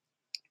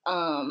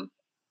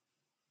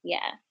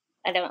 yeah.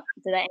 Did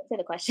I answer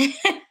the question?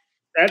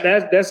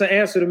 That's an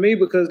answer to me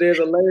because there's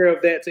a layer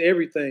of that to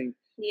everything.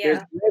 Yeah. There's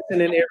a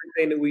lesson in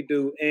everything that we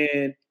do.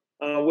 And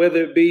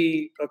whether it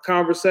be a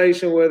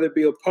conversation, whether it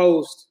be a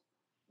post,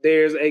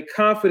 there's a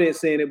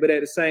confidence in it, but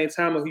at the same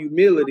time, a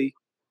humility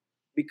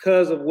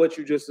because of what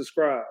you just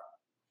described.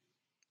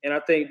 And I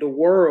think the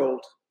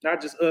world,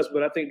 not just us,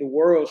 but I think the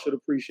world should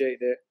appreciate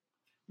that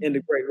in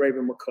the great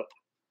Raven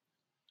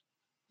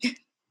McCullough.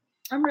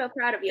 I'm real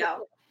proud of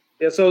y'all.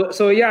 Yeah,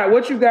 so yeah,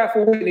 what you got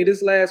for Whitney?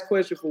 This last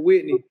question for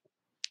Whitney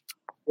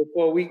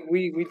before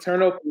we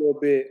turn up a little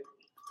bit.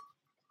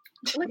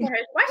 Look at her.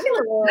 Why she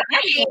look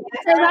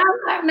I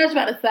don't have much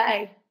about to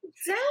say.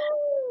 Dang.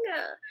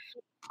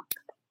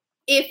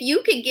 If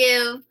you could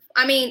give,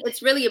 I mean,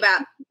 it's really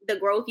about the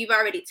growth. You've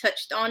already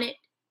touched on it,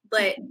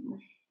 but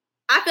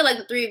I feel like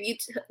the three of you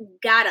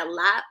got a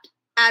lot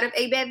out of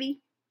ABEVI.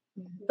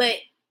 But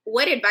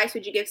what advice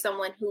would you give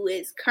someone who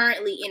is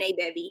currently in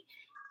ABEVI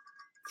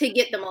to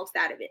get the most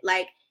out of it?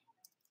 Like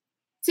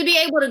to be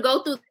able to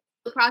go through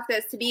the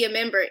process, to be a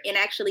member and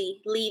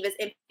actually leave as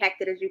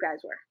impacted as you guys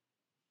were.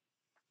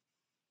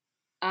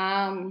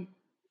 I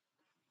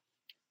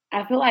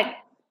feel like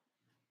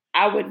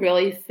I would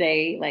really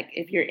say, like,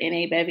 if you're in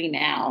ABEVI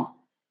now,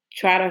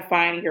 try to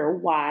find your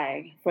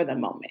why for the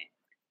moment.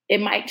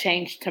 It might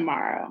change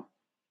tomorrow.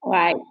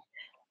 Like,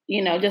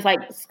 just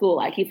like school,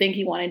 like you think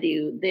you want to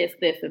do this,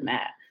 and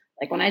that.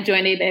 Like when I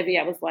joined ABEVI,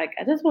 I was like,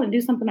 I just want to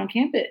do something on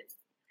campus.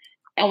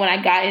 And when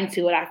I got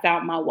into it, I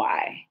found my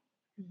why.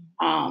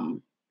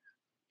 And,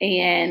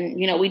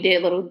 we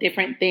did little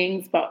different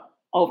things, but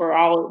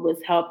overall it was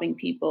helping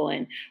people.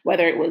 And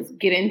whether it was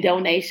getting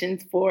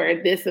donations for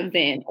this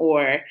event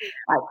or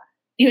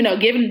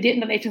giving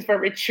donations for a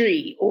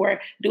retreat or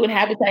doing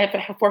Habitat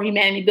for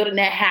Humanity, building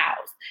that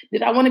house.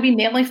 Did I want to be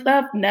nailing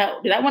stuff? No.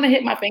 Did I want to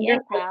hit my fingers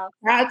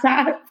 5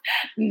 times?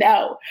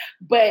 No.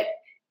 But,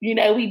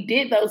 we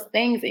did those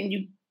things and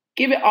you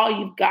give it all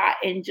you've got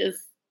and just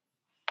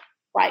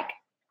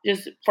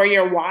for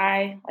your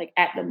why, like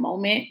at the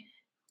moment,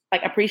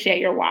 like appreciate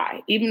your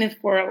why, even if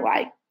for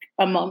like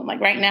a moment. Like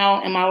right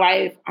now in my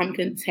life, I'm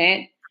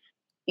content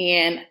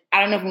and I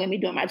don't know if I'm going to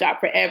be doing my job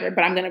forever,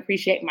 but I'm going to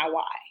appreciate my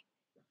why.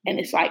 And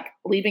it's like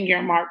leaving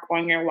your mark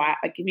on your why.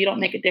 Like if you don't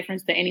make a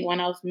difference to anyone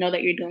else, know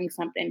that you're doing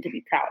something to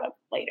be proud of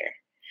later.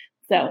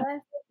 So, I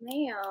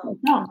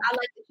like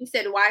that you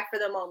said why for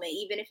the moment,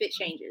 even if it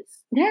changes.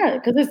 Yeah,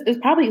 because it's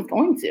probably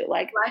going to.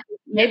 Like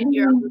maybe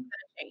you're always going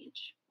to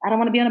change. I don't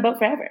want to be on a boat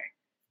forever,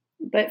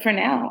 but for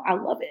now, I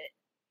love it.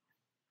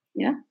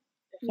 Yeah.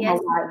 Yes.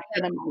 For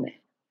the moment.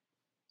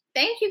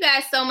 Thank you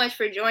guys so much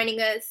for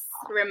joining us,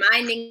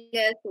 reminding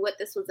us what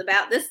this was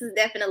about. This is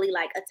definitely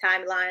like a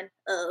timeline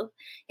of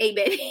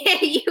ABEVI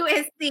at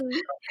USC.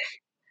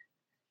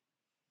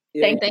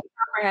 Thank you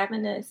for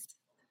having us.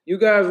 You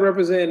guys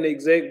represent the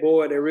exec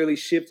board that really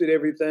shifted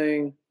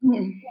everything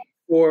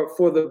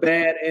for the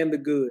bad and the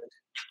good.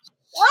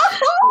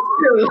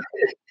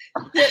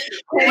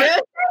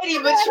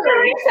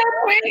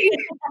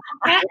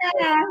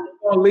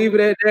 I'll leave it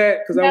at that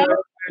because I want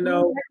to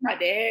know. My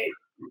dad.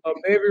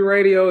 Baby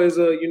Radio is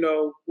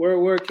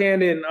we're a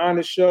candid and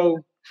honest show.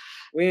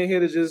 We ain't here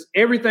to just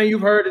everything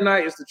you've heard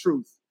tonight is the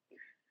truth.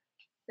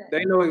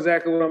 They know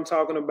exactly what I'm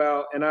talking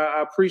about, and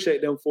I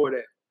appreciate them for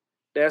that.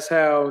 That's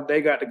how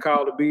they got the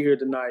call to be here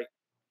tonight,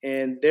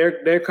 and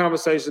their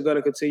conversation is going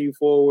to continue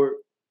forward.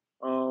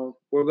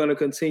 We're going to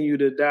continue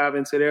to dive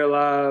into their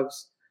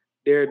lives,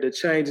 the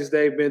changes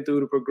they've been through,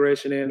 the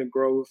progression and the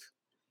growth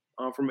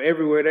from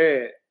everywhere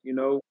they're at.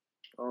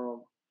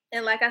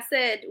 And like I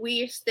said,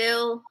 we are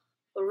still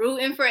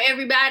rooting for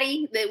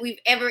everybody that we've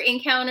ever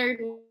encountered.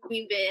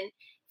 We've been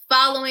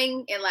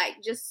following and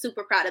just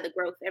super proud of the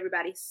growth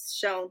everybody's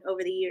shown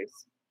over the years.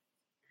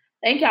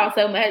 Thank y'all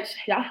so much.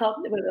 Y'all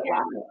helped with a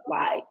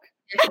lot.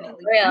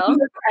 Real.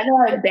 I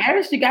know I'm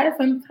embarrassed you guys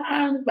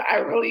sometimes, but I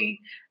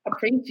really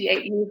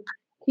appreciate you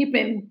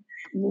keeping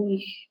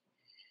me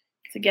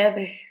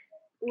together.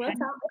 Well,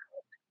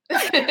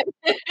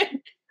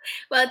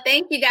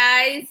 thank you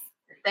guys.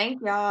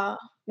 Thank y'all.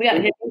 We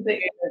gotta hit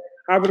music.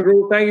 Top of the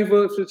group, thank you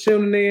for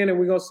tuning in, and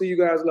we're gonna see you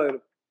guys later.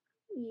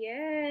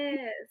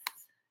 Yes.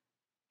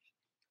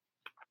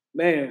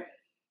 Man,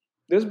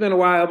 this has been a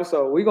wild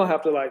episode. We're gonna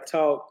have to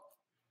talk.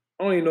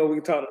 I don't even know if we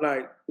can talk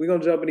tonight. We're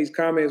gonna jump in these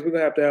comments. We're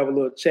gonna have to have a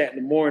little chat in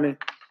the morning.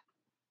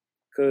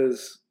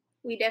 Cause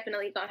we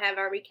definitely gonna have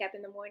our recap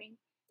in the morning.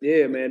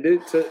 Yeah, man.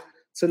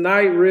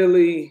 Tonight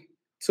really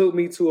took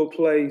me to a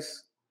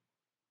place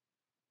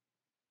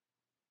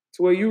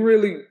to where you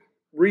really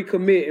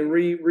recommit and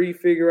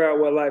re-figure out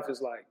what life is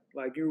like.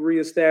 Like you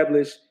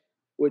reestablish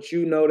what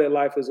you know that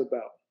life is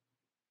about.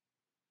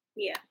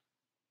 Yeah.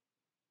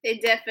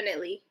 It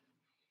definitely.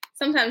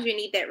 Sometimes you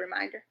need that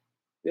reminder.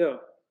 Yeah.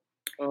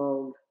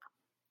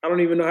 I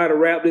don't even know how to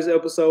wrap this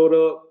episode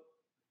up.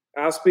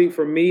 I'll speak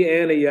for me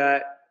and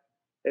Ayat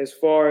as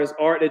far as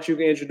art that you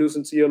can introduce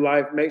into your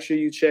life. Make sure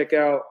you check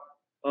out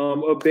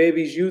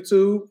Abevi's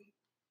YouTube.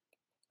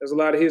 There's a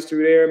lot of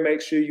history there.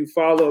 Make sure you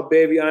follow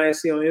Abevi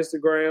INC on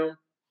Instagram.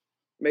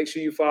 Make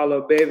sure you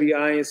follow Abevi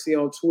INC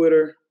on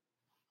Twitter.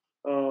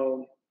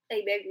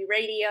 Abevi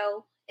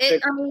Radio.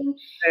 Past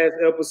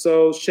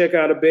episodes. Check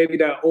out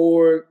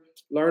abevi.org.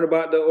 Learn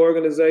about the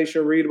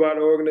organization. Read about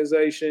the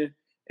organization.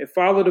 And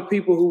follow the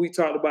people who we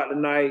talked about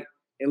tonight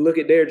and look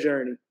at their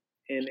journey.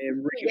 And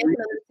definitely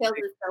tells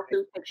itself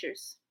through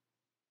pictures.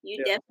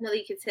 You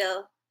definitely can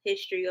tell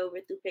history over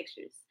through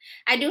pictures.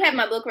 I do have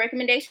my book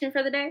recommendation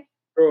for the day.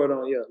 Throw it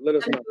on, yeah. Let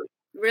us know.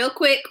 Real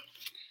quick.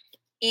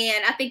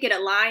 And I think it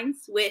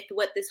aligns with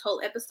what this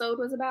whole episode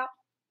was about.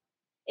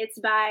 It's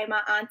by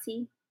my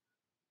auntie.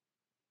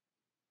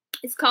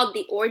 It's called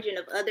The Origin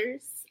of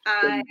Others.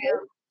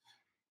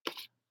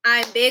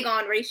 I'm big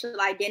on racial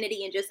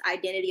identity and just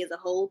identity as a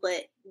whole,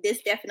 but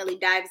this definitely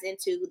dives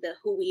into the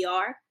who we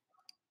are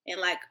and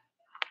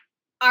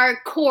our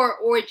core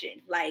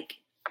origin,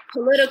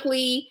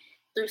 politically,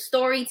 through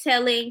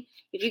storytelling.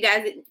 If you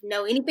guys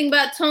know anything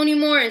about Toni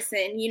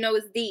Morrison, you know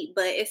it's deep,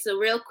 but it's a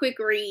real quick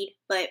read,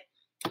 but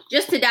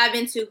just to dive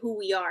into who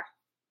we are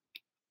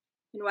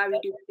and why we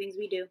do the things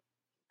we do.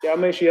 Y'all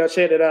make sure y'all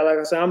check it out. Like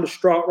I said, I'm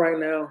distraught right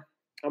now.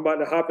 I'm about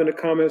to hop in the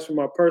comments from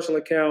my personal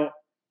account,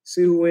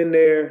 see who in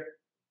there.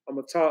 I'm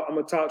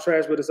gonna talk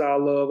trash, but it's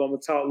all love. I'm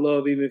gonna talk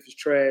love even if it's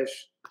trash.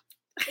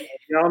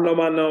 Y'all know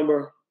my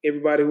number.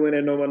 Everybody who in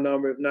there know my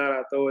number. If not,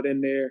 I'll throw it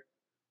in there.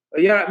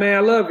 But yeah, man, I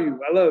love you.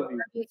 I love you.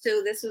 You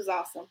too. This was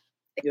awesome.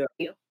 Thank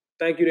you.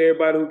 Thank you to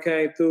everybody who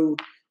came through.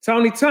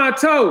 Tony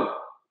Tonto.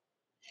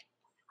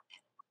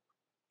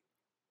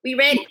 We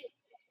ready.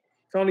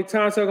 Tony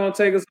Tonto gonna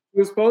take us.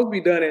 We're supposed to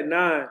be done at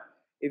 9.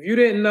 If you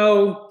didn't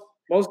know,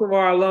 most of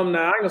our alumni,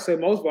 I ain't gonna say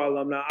most of our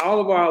alumni,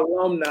 all of our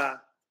alumni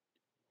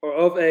are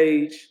of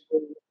age.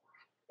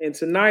 And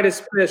tonight is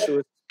special.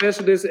 It's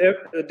special this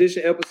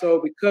edition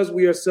episode because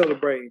we are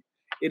celebrating.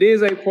 It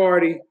is a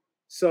party.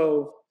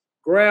 So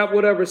grab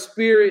whatever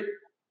spirit,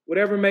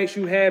 whatever makes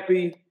you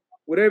happy,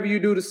 whatever you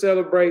do to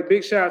celebrate.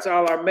 Big shout out to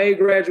all our May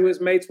graduates,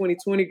 May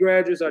 2020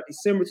 graduates, our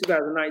December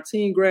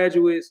 2019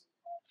 graduates.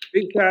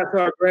 Big shout out to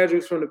our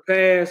graduates from the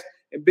past,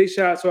 and big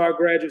shout out to our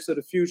graduates of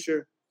the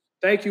future.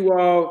 Thank you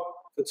all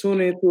for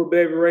tuning into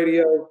Abevi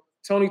Radio.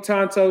 Tony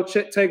Tonto,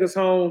 take us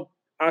home.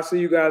 I'll see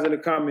you guys in the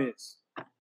comments.